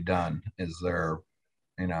that can be done? Is there,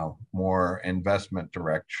 more investment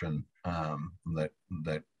direction that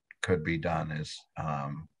could be done? Is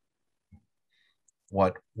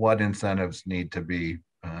what incentives need to be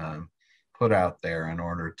put out there in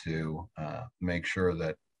order to make sure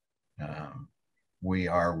that we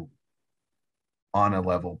are on a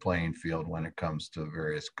level playing field when it comes to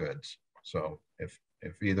various goods? So if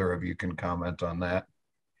either of you can comment on that,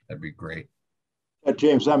 that'd be great.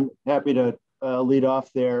 James, I'm happy to lead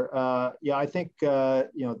off there. Yeah, I think the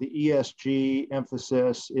ESG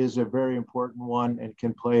emphasis is a very important one and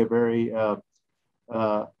can play a very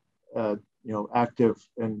active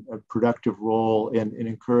and productive role in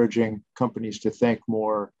encouraging companies to think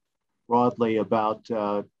more broadly about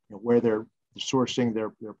where they're sourcing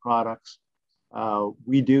their products.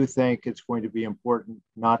 We do think it's going to be important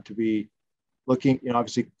not to be looking,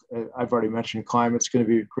 obviously, I've already mentioned climate's going to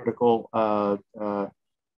be critical.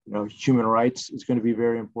 Human rights is going to be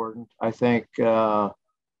very important. I think the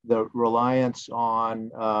reliance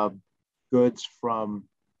on goods from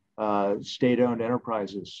state-owned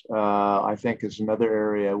enterprises, I think, is another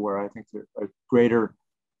area where I think a greater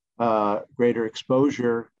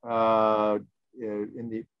exposure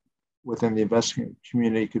within the investment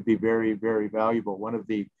community could be very, very valuable. One of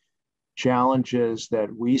the challenges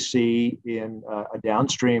that we see in a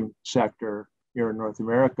downstream sector here in North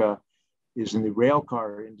America is in the rail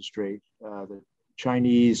car industry. The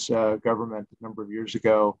Chinese government a number of years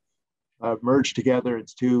ago merged together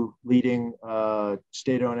its two leading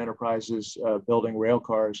state-owned enterprises building rail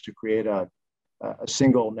cars to create a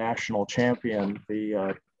single national champion,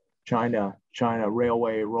 the China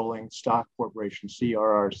Railway Rolling Stock Corporation,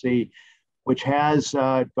 CRRC, which has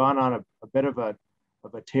gone on a bit of a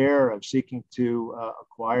tear of seeking to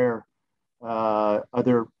acquire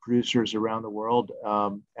other producers around the world,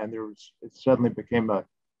 and it suddenly became a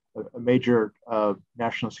major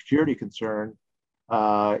national security concern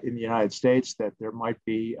in the United States that there might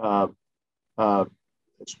be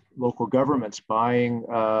local governments buying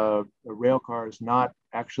rail cars, not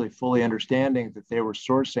actually fully understanding that they were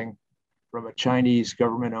sourcing from a Chinese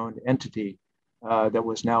government-owned entity that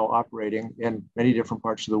was now operating in many different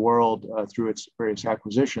parts of the world through its various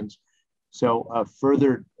acquisitions. So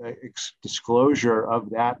further disclosure of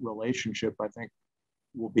that relationship, I think,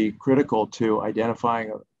 will be critical to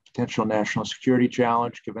identifying a potential national security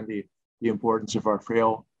challenge, given the importance of our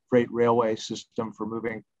freight railway system for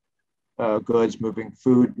moving goods, moving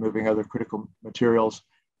food, moving other critical materials.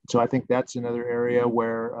 So I think that's another area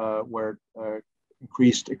where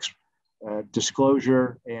increased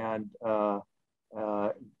disclosure and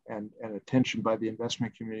attention by the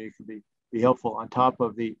investment community could be helpful, on top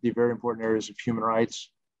of the very important areas of human rights,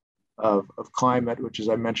 of climate, which, as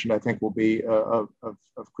I mentioned, I think will be of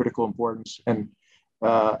critical importance, and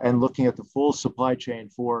looking at the full supply chain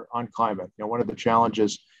on climate. One of the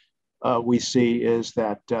challenges we see is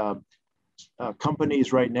that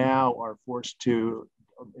companies right now are forced to,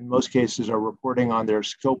 in most cases, are reporting on their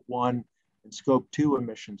Scope 1 and Scope 2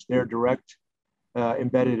 emissions, their direct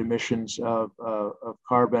embedded emissions of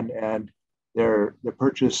carbon, and their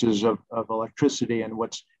purchases of electricity and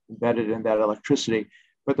what's embedded in that electricity.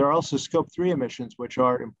 But there are also Scope 3 emissions, which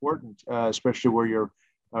are important, especially where you're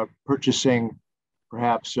purchasing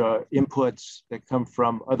perhaps inputs that come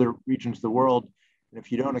from other regions of the world. And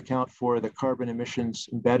if you don't account for the carbon emissions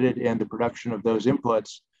embedded in the production of those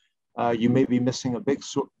inputs, you may be missing a big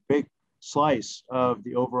slice of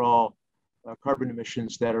the overall carbon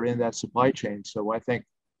emissions that are in that supply chain. So I think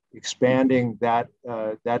expanding that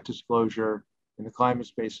disclosure in the climate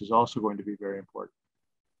space is also going to be very important.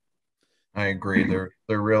 I agree. There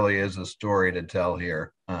really is a story to tell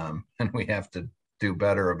here, and we have to do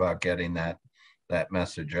better about getting that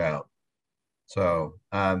message out. So,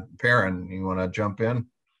 Perrin, you want to jump in?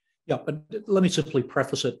 Yeah, but let me simply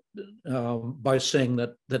preface it by saying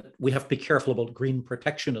that we have to be careful about green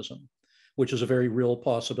protectionism, which is a very real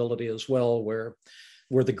possibility as well, where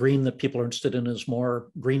the green that people are interested in is more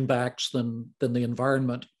greenbacks than the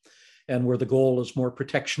environment, and where the goal is more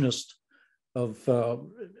protectionist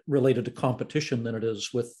related to competition than it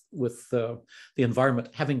is with the environment.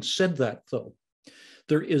 Having said that, though,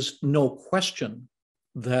 there is no question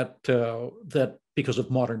that because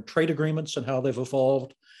of modern trade agreements and how they've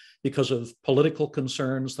evolved, because of political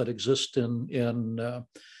concerns that exist in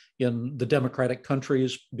the democratic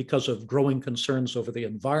countries, because of growing concerns over the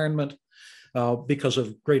environment, because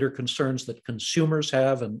of greater concerns that consumers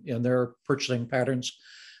have in their purchasing patterns,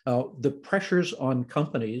 the pressures on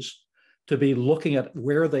companies to be looking at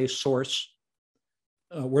where they source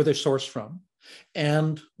from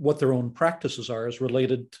and what their own practices are as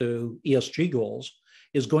related to ESG goals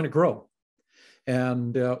is going to grow.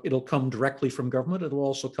 And it'll come directly from government. It'll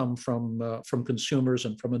also come from consumers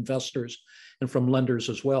and from investors and from lenders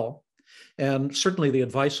as well. And certainly the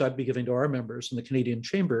advice I'd be giving to our members in the Canadian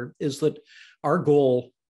Chamber is that our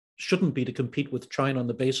goal shouldn't be to compete with China on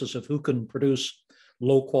the basis of who can produce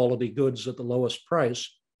low quality goods at the lowest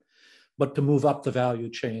price, but to move up the value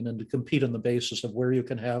chain and to compete on the basis of where you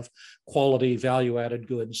can have quality value-added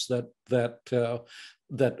goods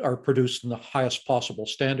that are produced in the highest possible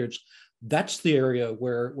standards. That's the area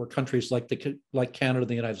where countries like Canada and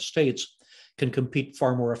the United States can compete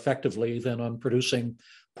far more effectively than on producing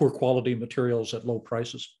poor quality materials at low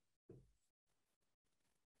prices.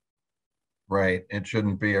 Right. It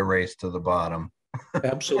shouldn't be a race to the bottom.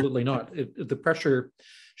 Absolutely not. The pressure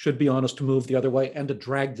should be on us to move the other way and to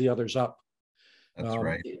drag the others up. That's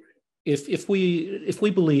right. If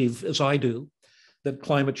we believe, as I do, that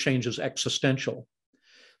climate change is existential,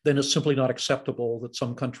 then it's simply not acceptable that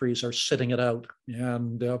some countries are sitting it out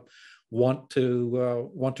and want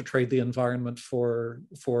to trade the environment for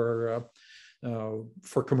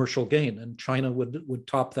commercial gain. And China would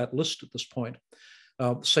top that list at this point.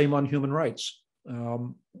 Same on human rights.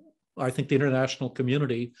 I think the international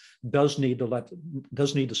community does need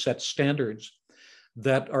to set standards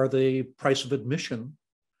that are the price of admission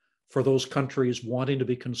for those countries wanting to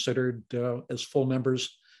be considered as full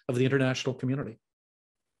members of the international community.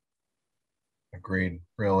 Agreed.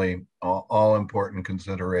 Really, all important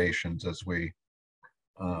considerations as we,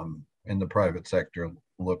 in the private sector,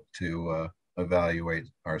 look to evaluate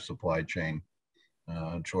our supply chain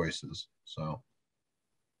choices. So,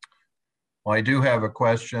 well, I do have a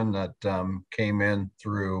question that came in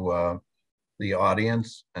through the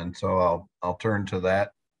audience, and so I'll turn to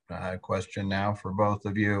that question now for both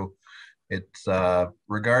of you. It's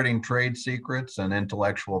regarding trade secrets and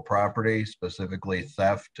intellectual property, specifically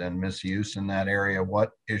theft and misuse in that area.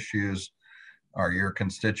 What issues are your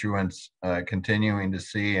constituents continuing to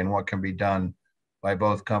see, and what can be done by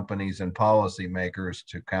both companies and policymakers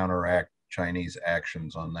to counteract Chinese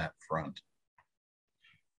actions on that front?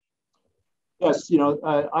 Yes,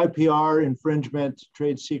 IPR infringement,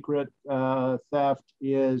 trade secret theft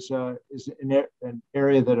is an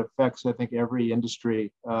area that affects, I think, every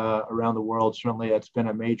industry around the world. Certainly, it's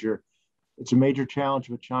a major challenge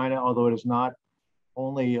with China, although it is not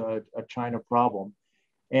only a China problem.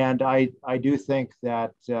 And I do think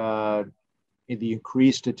that the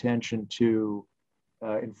increased attention to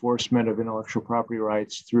enforcement of intellectual property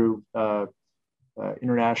rights through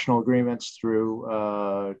international agreements,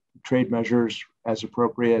 through trade measures as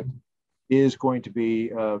appropriate, is going to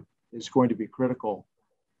be critical.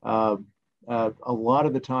 A lot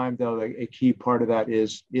of the time, though, a key part of that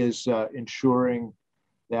is ensuring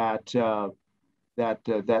that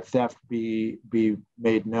that theft be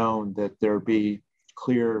made known, that there be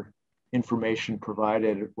clear information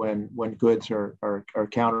provided when goods are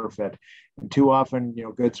counterfeit. And too often,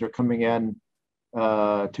 goods are coming in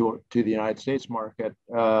to the United States market,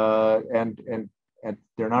 and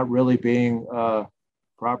they're not really being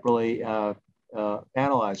properly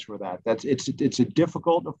analyzed for that. It's a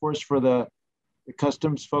difficult, of course, for the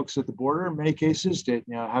customs folks at the border in many cases.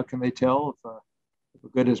 How can they tell if a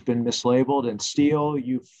good has been mislabeled? And steel,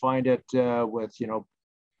 you find it with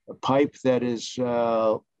a pipe that is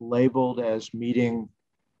labeled as meeting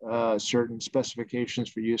certain specifications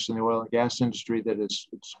for use in the oil and gas industry it's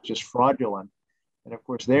just fraudulent. And of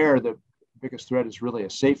course, the biggest threat is really a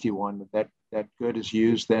safety one. That good is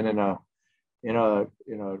used then in a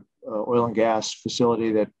oil and gas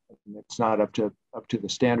facility that it's not up to the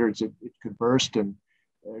standards. It could burst and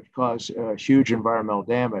cause huge environmental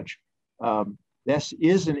damage. This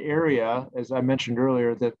is an area, as I mentioned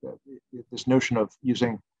earlier, that this notion of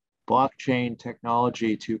using blockchain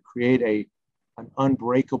technology to create an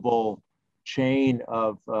unbreakable chain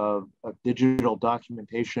of digital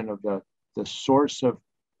documentation of the source of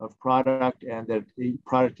product, and that the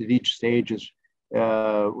product at each stage is,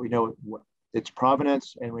 we know its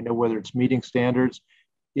provenance, and we know whether it's meeting standards.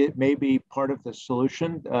 It may be part of the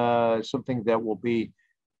solution, something that will be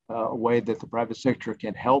a way that the private sector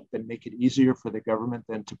can help and make it easier for the government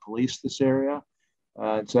then to police this area.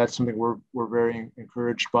 So that's something we're very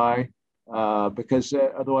encouraged by, because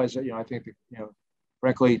otherwise, I think that,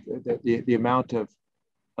 frankly, the amount of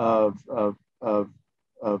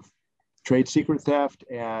trade secret theft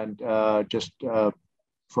and just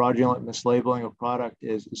fraudulent mislabeling of product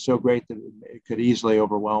is so great that it could easily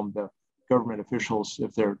overwhelm the government officials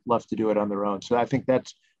if they're left to do it on their own. So I think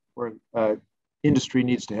that's where industry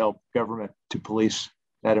needs to help government to police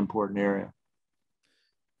that important area.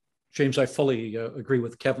 James, I fully agree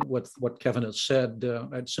with what Kevin has said.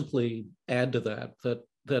 I'd simply add to that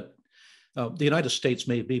the United States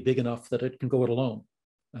may be big enough that it can go it alone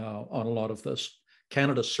on a lot of this.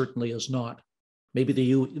 Canada certainly is not. Maybe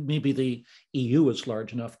the EU is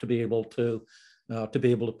large enough to be able to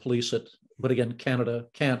police it, but again, Canada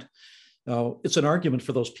can't. It's an argument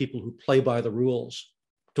for those people who play by the rules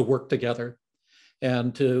to work together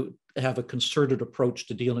and to have a concerted approach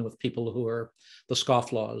to dealing with people who are the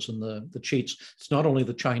scofflaws and the cheats. It's not only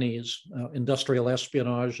the Chinese. Industrial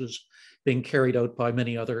espionage is being carried out by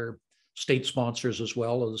many other state sponsors as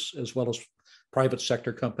well as private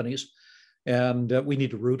sector companies. And we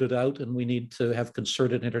need to root it out, and we need to have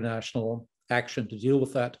concerted international action to deal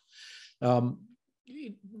with that.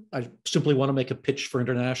 I simply want to make a pitch for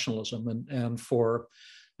internationalism and for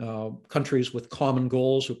countries with common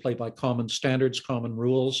goals who play by common standards, common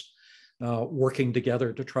rules, working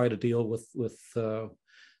together to try to deal with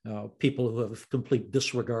people who have complete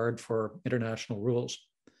disregard for international rules.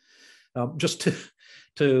 Just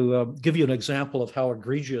to give you an example of how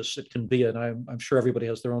egregious it can be, and I'm sure everybody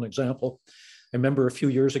has their own example. I remember a few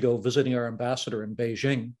years ago visiting our ambassador in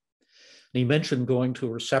Beijing, and he mentioned going to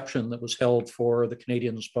a reception that was held for the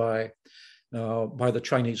Canadians by the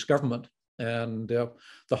Chinese government. And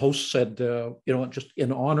the host said, just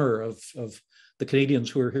in honor of the Canadians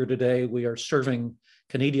who are here today, we are serving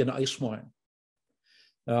Canadian ice wine.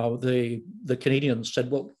 The Canadians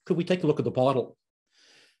said, well, could we take a look at the bottle?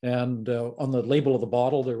 And on the label of the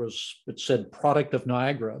bottle, it said product of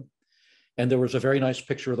Niagara, and there was a very nice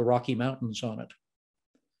picture of the Rocky Mountains on it.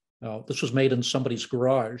 This was made in somebody's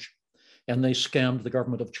garage, and they scammed the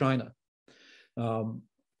government of China. There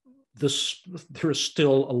is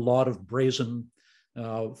still a lot of brazen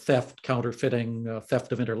theft, counterfeiting,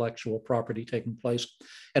 theft of intellectual property taking place,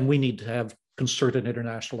 and we need to have concerted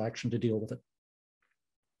international action to deal with it.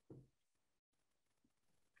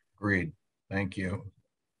 Agreed. Thank you.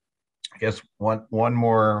 I guess one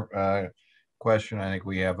more question. I think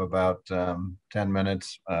we have about 10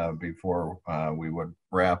 minutes before we would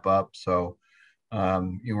wrap up. So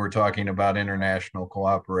you were talking about international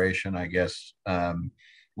cooperation, I guess,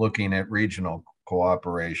 looking at regional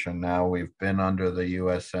cooperation. Now we've been under the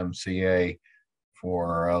USMCA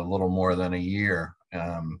for a little more than a year.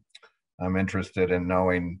 I'm interested in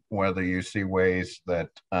knowing whether you see ways that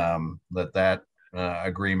that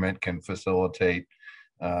agreement can facilitate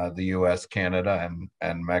the U.S., Canada,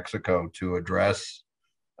 and Mexico to address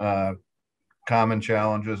common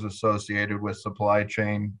challenges associated with supply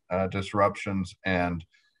chain disruptions and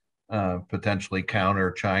potentially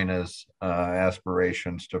counter China's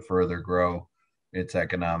aspirations to further grow its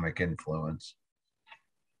economic influence.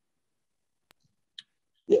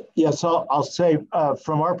 Yes, I'll say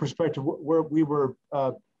from our perspective, we were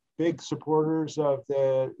big supporters of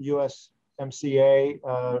the USMCA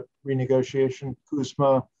renegotiation,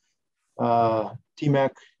 CUSMA,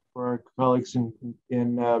 TMEC for our colleagues in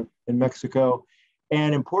Mexico,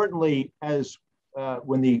 and importantly, as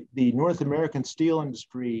when the North American steel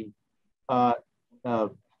industry thought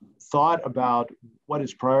about what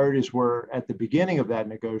its priorities were at the beginning of that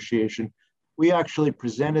negotiation, we actually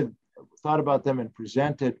thought about them and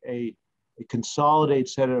presented a consolidated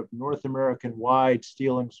set of North American-wide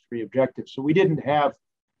steel industry objectives. So we didn't have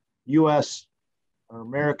U.S. or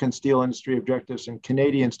American steel industry objectives and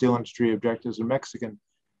Canadian steel industry objectives and Mexican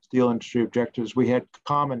steel industry objectives. We had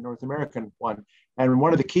common North American one. And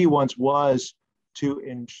one of the key ones was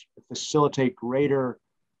to facilitate greater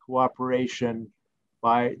cooperation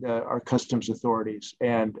by our customs authorities.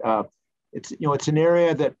 And it's an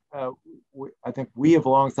area that I think we have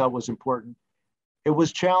long thought was important. It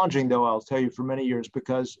was challenging, though, I'll tell you, for many years,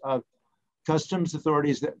 because customs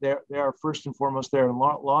authorities, they are first and foremost there in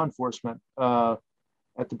law enforcement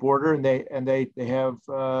at the border, and they have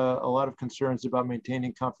a lot of concerns about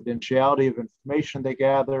maintaining confidentiality of information they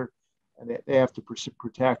gather, and they have to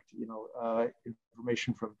protect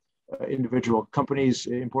information from individual companies,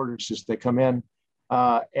 importers as they come in,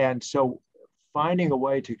 and so finding a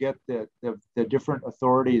way to get the different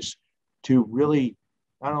authorities to really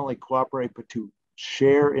not only cooperate but to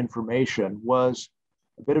share information was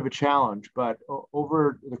a bit of a challenge. But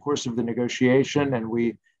over the course of the negotiation, and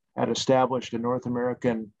we had established a North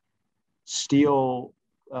American steel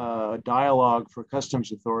dialogue for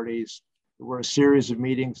customs authorities. There were a series of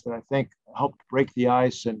meetings that I think helped break the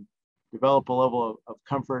ice and develop a level of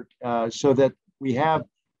comfort so that we have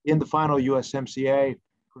in the final USMCA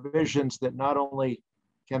provisions that not only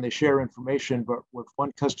can they share information, but with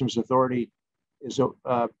one customs authority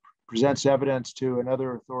presents evidence to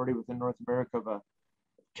another authority within North America of a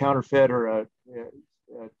counterfeit or a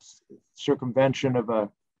circumvention of a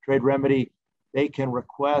trade remedy, they can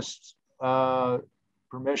request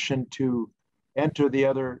permission to enter the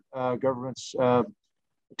other government's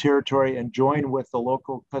territory and join with the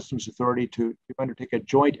local customs authority to undertake a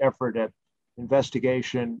joint effort at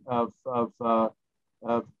investigation of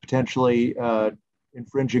potentially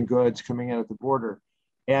infringing goods coming in at the border.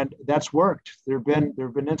 And that's worked. There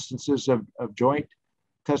have been instances of joint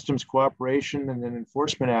customs cooperation and then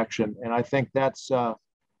enforcement action. And I think that's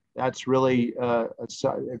really a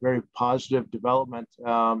very positive development.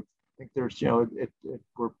 I think there's,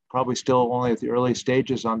 we're probably still only at the early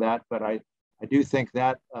stages on that, but I do think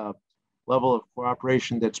that level of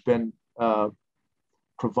cooperation that's been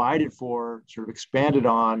provided for, sort of expanded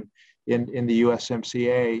on in the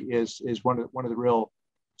USMCA is one of the real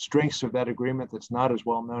strengths of that agreement that's not as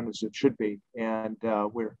well known as it should be. And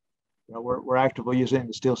we're actively using it in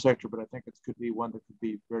the steel sector, but I think it could be one that could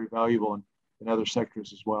be very valuable in other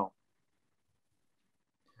sectors as well.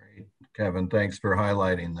 Great, Kevin, thanks for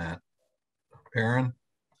highlighting that. Perrin?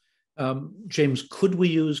 James, could we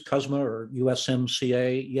use CUSMA or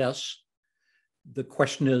USMCA? Yes. The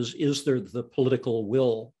question is there the political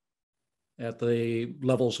will at the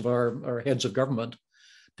levels of our heads of government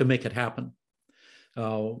to make it happen?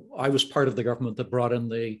 I was part of the government that brought in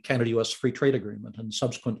the Canada-US Free Trade Agreement and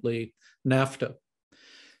subsequently NAFTA,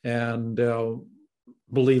 and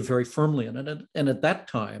believed very firmly in it. And at that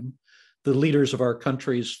time, the leaders of our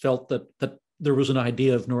countries felt that there was an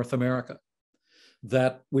idea of North America,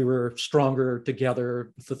 that we were stronger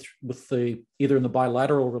together with the either in the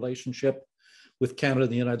bilateral relationship with Canada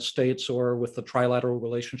and the United States or with the trilateral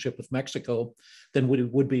relationship with Mexico than we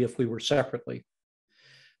would be if we were separately.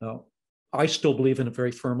 I still believe in it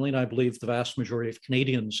very firmly, and I believe the vast majority of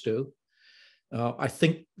Canadians do. I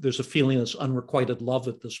think there's a feeling of unrequited love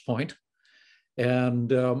at this point, and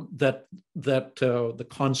that the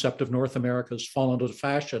concept of North America has fallen out of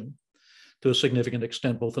fashion to a significant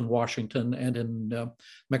extent, both in Washington and in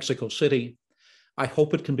Mexico City. I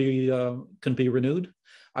hope it can be renewed.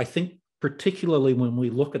 I think particularly when we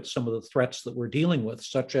look at some of the threats that we're dealing with,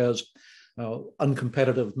 such as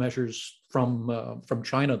uncompetitive measures from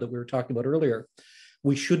China that we were talking about earlier,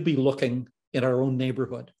 we should be looking in our own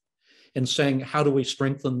neighborhood and saying, how do we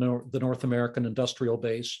strengthen the North American industrial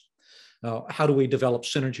base? How do we develop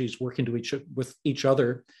synergies working with each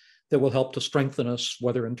other that will help to strengthen us,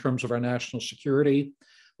 whether in terms of our national security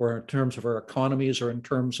or in terms of our economies or in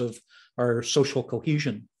terms of our social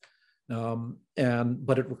cohesion?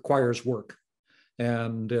 But it requires work.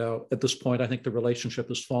 And at this point, I think the relationship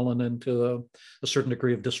has fallen into a certain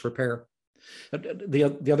degree of disrepair.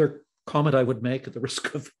 The other comment I would make, at the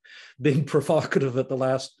risk of being provocative at the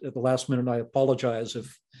last minute, I apologize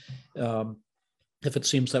if it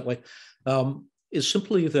seems that way, is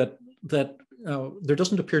simply that there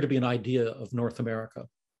doesn't appear to be an idea of North America.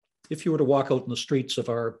 If you were to walk out in the streets of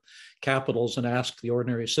our capitals and ask the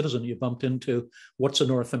ordinary citizen you bumped into, what's a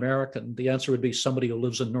North American? The answer would be somebody who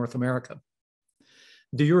lives in North America.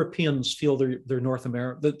 The Europeans feel their North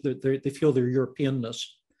America, they feel their Europeanness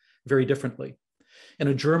very differently. And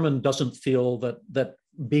a German doesn't feel that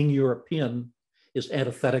being European is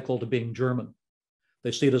antithetical to being German.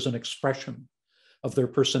 They see it as an expression of their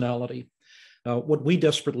personality. What we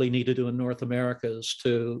desperately need to do in North America is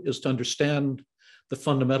to understand the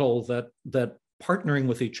fundamental that partnering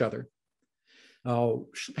with each other,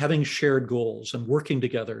 having shared goals and working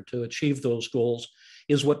together to achieve those goals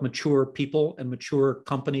is what mature people and mature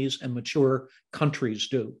companies and mature countries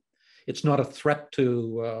do. It's not a threat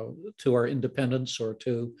to our independence or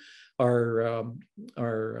to our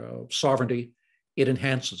sovereignty. It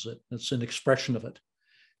enhances it. It's an expression of it.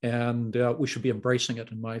 And we should be embracing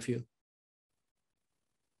it, in my view.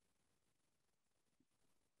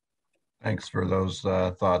 Thanks for those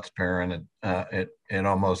thoughts, Perrin. It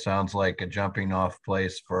almost sounds like a jumping off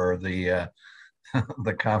place for the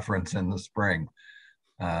the conference in the spring.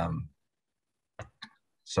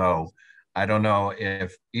 So I don't know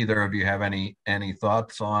if either of you have any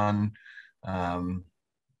thoughts on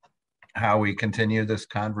how we continue this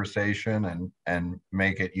conversation and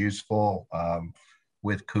make it useful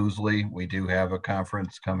with Kuzli. We do have a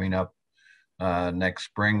conference coming up next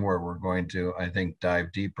spring where we're going to, I think,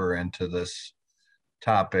 dive deeper into this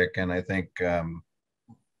topic. And I think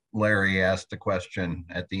Larry asked a question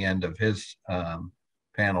at the end of his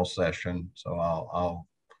panel session. So I'll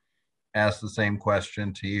ask the same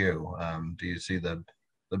question to you. Do you see the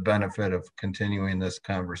benefit of continuing this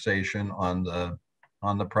conversation on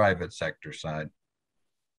the private sector side?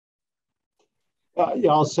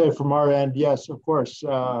 Yeah, I'll say from our end, yes, of course.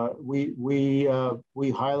 We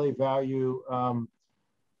highly value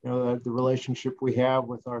the relationship we have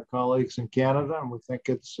with our colleagues in Canada, and we think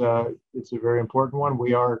it's a very important one.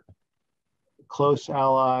 We are close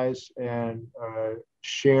allies and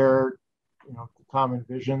share common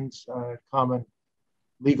visions, common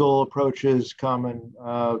legal approaches, common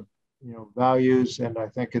values, and I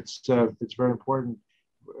think it's very important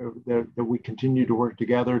that we continue to work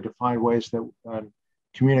together to find ways that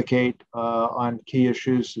communicate on key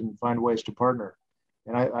issues and find ways to partner.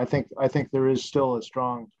 And I think there is still a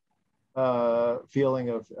strong feeling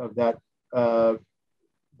of that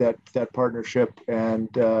that partnership and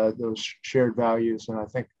those shared values. And I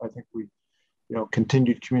think we,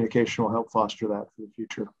 continued communication will help foster that for the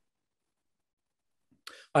future.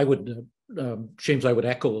 I would, James, I would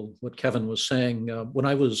echo what Kevin was saying. When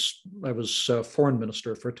I was foreign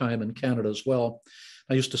minister for a time in Canada as well,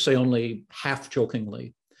 I used to say only half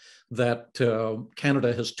jokingly that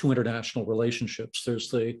Canada has two international relationships. There's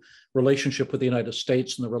the relationship with the United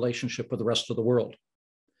States and the relationship with the rest of the world.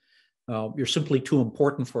 You're simply too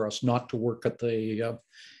important for us not to work at the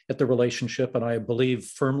relationship, and I believe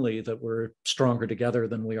firmly that we're stronger together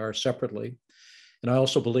than we are separately. And I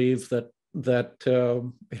also believe that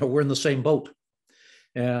we're in the same boat,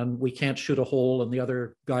 and we can't shoot a hole in the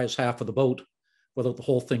other guy's half of the boat without the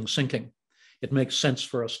whole thing sinking. It makes sense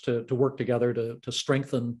for us to work together to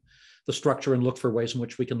strengthen the structure and look for ways in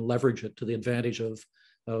which we can leverage it to the advantage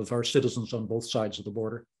of our citizens on both sides of the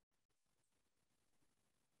border.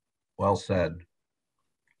 Well said.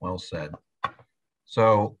 Well said.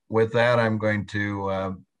 So with that, I'm going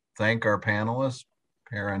to thank our panelists,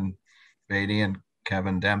 Perrin Beatty and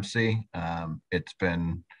Kevin Dempsey. It's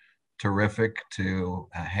been terrific to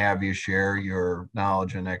have you share your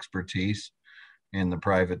knowledge and expertise in the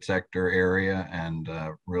private sector area, and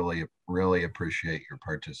really appreciate your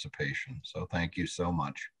participation. So thank you so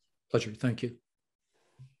much. Pleasure. Thank you.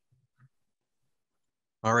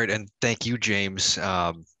 All right, and thank you, James,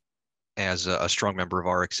 as a strong member of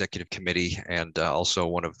our executive committee, and also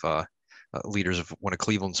one of leaders of one of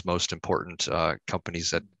Cleveland's most important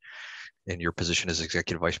companies that in your position as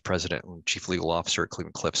executive vice president and chief legal officer at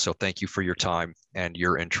Cleveland Cliffs. So thank you for your time and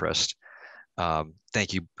your interest.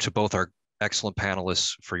 Thank you to both our excellent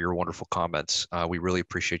panelists for your wonderful comments. We really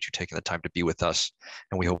appreciate you taking the time to be with us,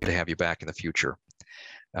 and we hope to have you back in the future.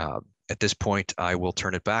 At this point, I will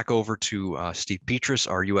turn it back over to Steve Petrus,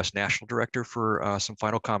 our U.S. National Director, for some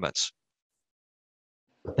final comments.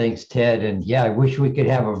 Thanks, Ted. And yeah, I wish we could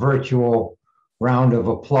have a virtual round of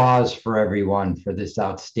applause for everyone for this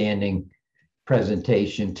outstanding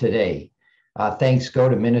presentation today. Thanks go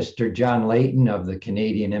to Minister John Layton of the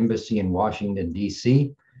Canadian Embassy in Washington,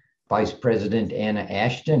 D.C., Vice President Anna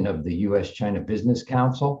Ashton of the U.S.-China Business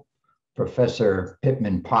Council, Professor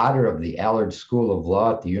Pittman Potter of the Allard School of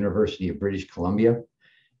Law at the University of British Columbia,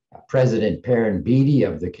 President Perrin Beatty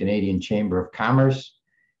of the Canadian Chamber of Commerce,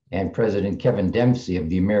 and President Kevin Dempsey of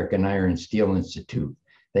the American Iron and Steel Institute.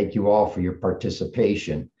 Thank you all for your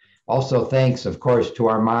participation. Also, thanks, of course, to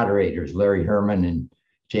our moderators, Larry Herman and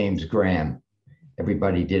James Graham.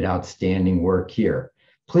 Everybody did outstanding work here.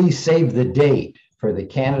 Please save the date for the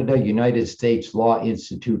Canada-United States Law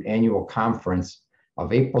Institute Annual Conference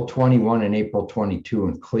of April 21 and April 22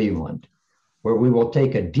 in Cleveland, where we will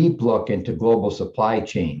take a deep look into global supply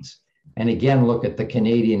chains and again look at the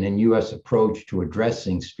Canadian and US approach to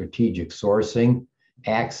addressing strategic sourcing,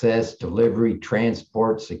 access, delivery,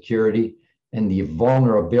 transport, security, and the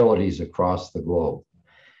vulnerabilities across the globe.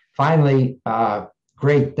 Finally,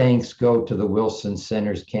 great thanks go to the Wilson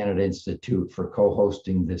Centers Canada Institute for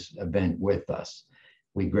co-hosting this event with us.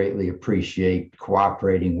 We greatly appreciate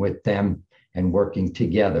cooperating with them and working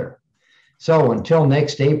together. So until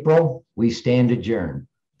next April, we stand adjourned.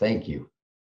 Thank you.